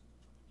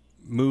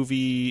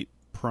movie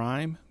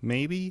prime,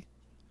 maybe.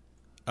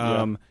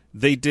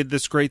 They did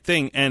this great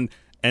thing, and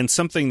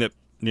something that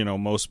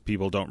most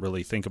people don't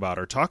really think about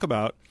or talk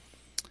about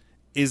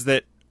is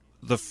that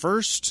the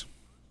first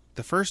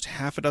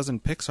half a dozen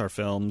Pixar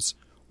films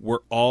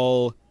were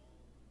all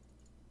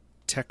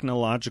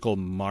technological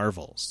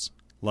marvels.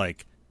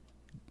 Like,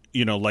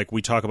 like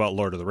we talk about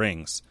Lord of the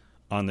Rings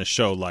on this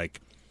show,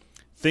 like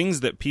things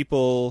that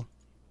people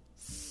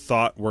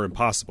thought were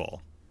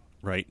impossible,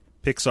 right?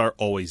 Pixar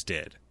always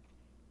did.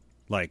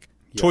 Like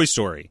Toy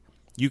Story.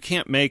 You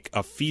can't make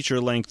a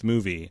feature-length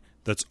movie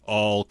that's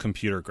all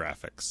computer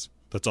graphics.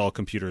 That's all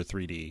computer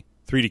 3D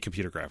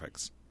computer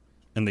graphics.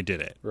 And they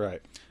did it.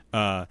 Right.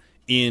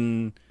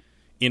 In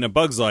A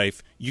Bug's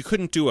Life, you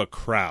couldn't do a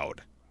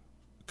crowd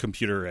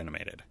computer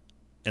animated.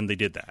 And they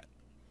did that.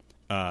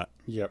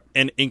 Yep.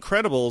 And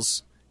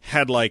Incredibles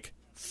had like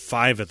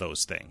 5 of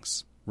those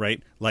things,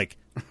 right? Like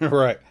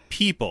right.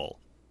 People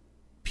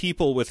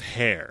with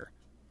hair,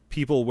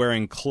 people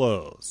wearing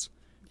clothes.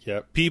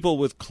 Yep. People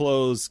with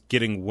clothes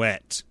getting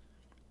wet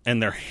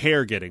and their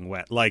hair getting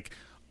wet. Like,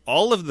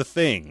 all of the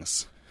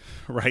things,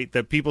 right,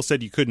 that people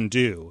said you couldn't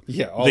do,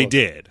 they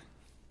did.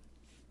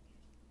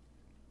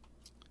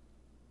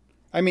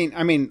 I mean,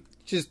 I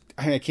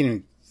can't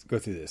even go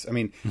through this. I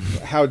mean,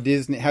 how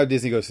Disney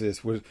goes through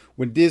this was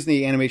when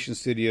Disney Animation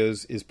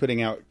Studios is putting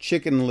out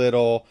Chicken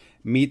Little,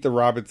 Meet the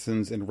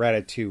Robinsons, and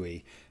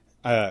Ratatouille.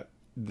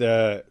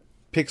 The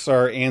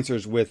Pixar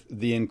answers with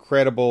The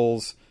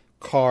Incredibles,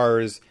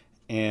 Cars,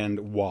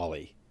 and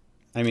WALL-E.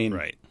 I mean,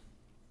 right.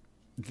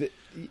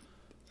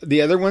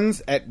 The other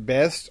ones, at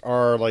best,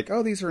 are like,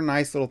 oh, these are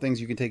nice little things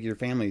you can take your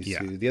families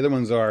to. The other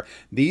ones are,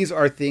 these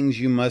are things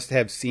you must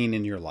have seen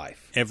in your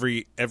life.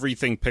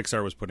 Everything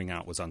Pixar was putting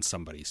out was on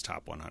somebody's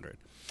top 100.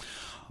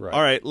 Right.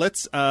 All right,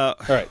 let's... all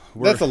right,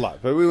 that's a lot,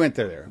 but we went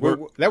there.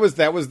 That was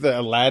the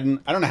Aladdin.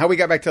 I don't know how we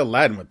got back to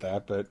Aladdin with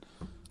that, but...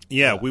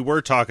 Yeah, we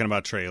were talking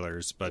about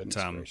trailers, but...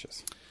 All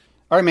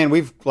right, man,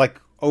 we've, like,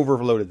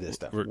 overloaded this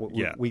stuff.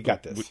 Yeah, We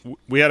got this.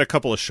 We had a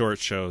couple of short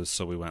shows,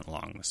 so we went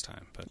long this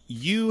time. But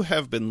you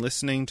have been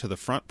listening to The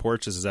Front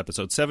Porch. This is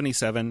episode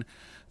 77.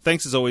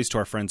 Thanks, as always, to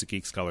our friends at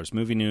Geek Scholars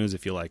Movie News.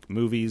 If you like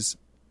movies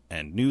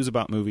and news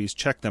about movies,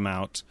 check them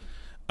out.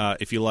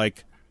 If you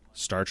like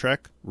Star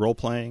Trek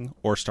role-playing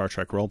or Star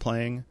Trek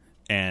role-playing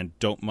and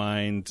don't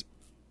mind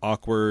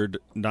awkward,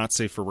 not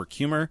safe for work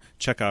humor,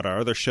 check out our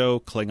other show,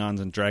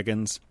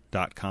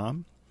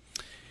 KlingonsandDragons.com.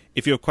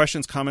 If you have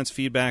questions, comments,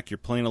 feedback, you're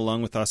playing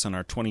along with us on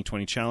our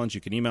 2020 challenge,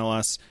 you can email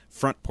us,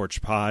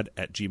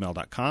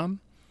 frontporchpod@gmail.com.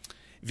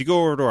 If you go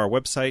over to our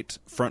website,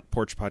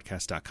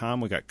 frontporchpodcast.com,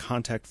 we got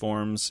contact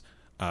forms,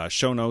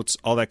 show notes,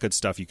 all that good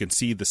stuff. You can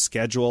see the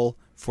schedule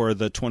for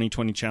the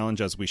 2020 challenge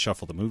as we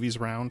shuffle the movies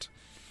around.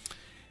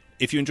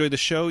 If you enjoyed the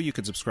show, you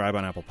can subscribe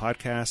on Apple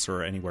Podcasts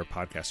or anywhere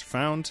podcasts are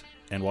found.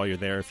 And while you're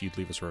there, if you'd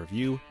leave us a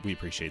review, we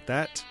appreciate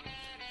that.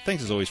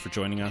 Thanks as always for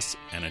joining us.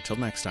 And until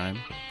next time,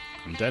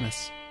 I'm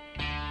Dennis.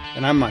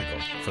 And I'm Michael.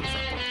 For The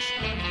Front Porch.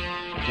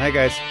 Night,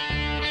 guys.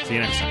 See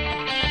you next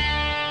time.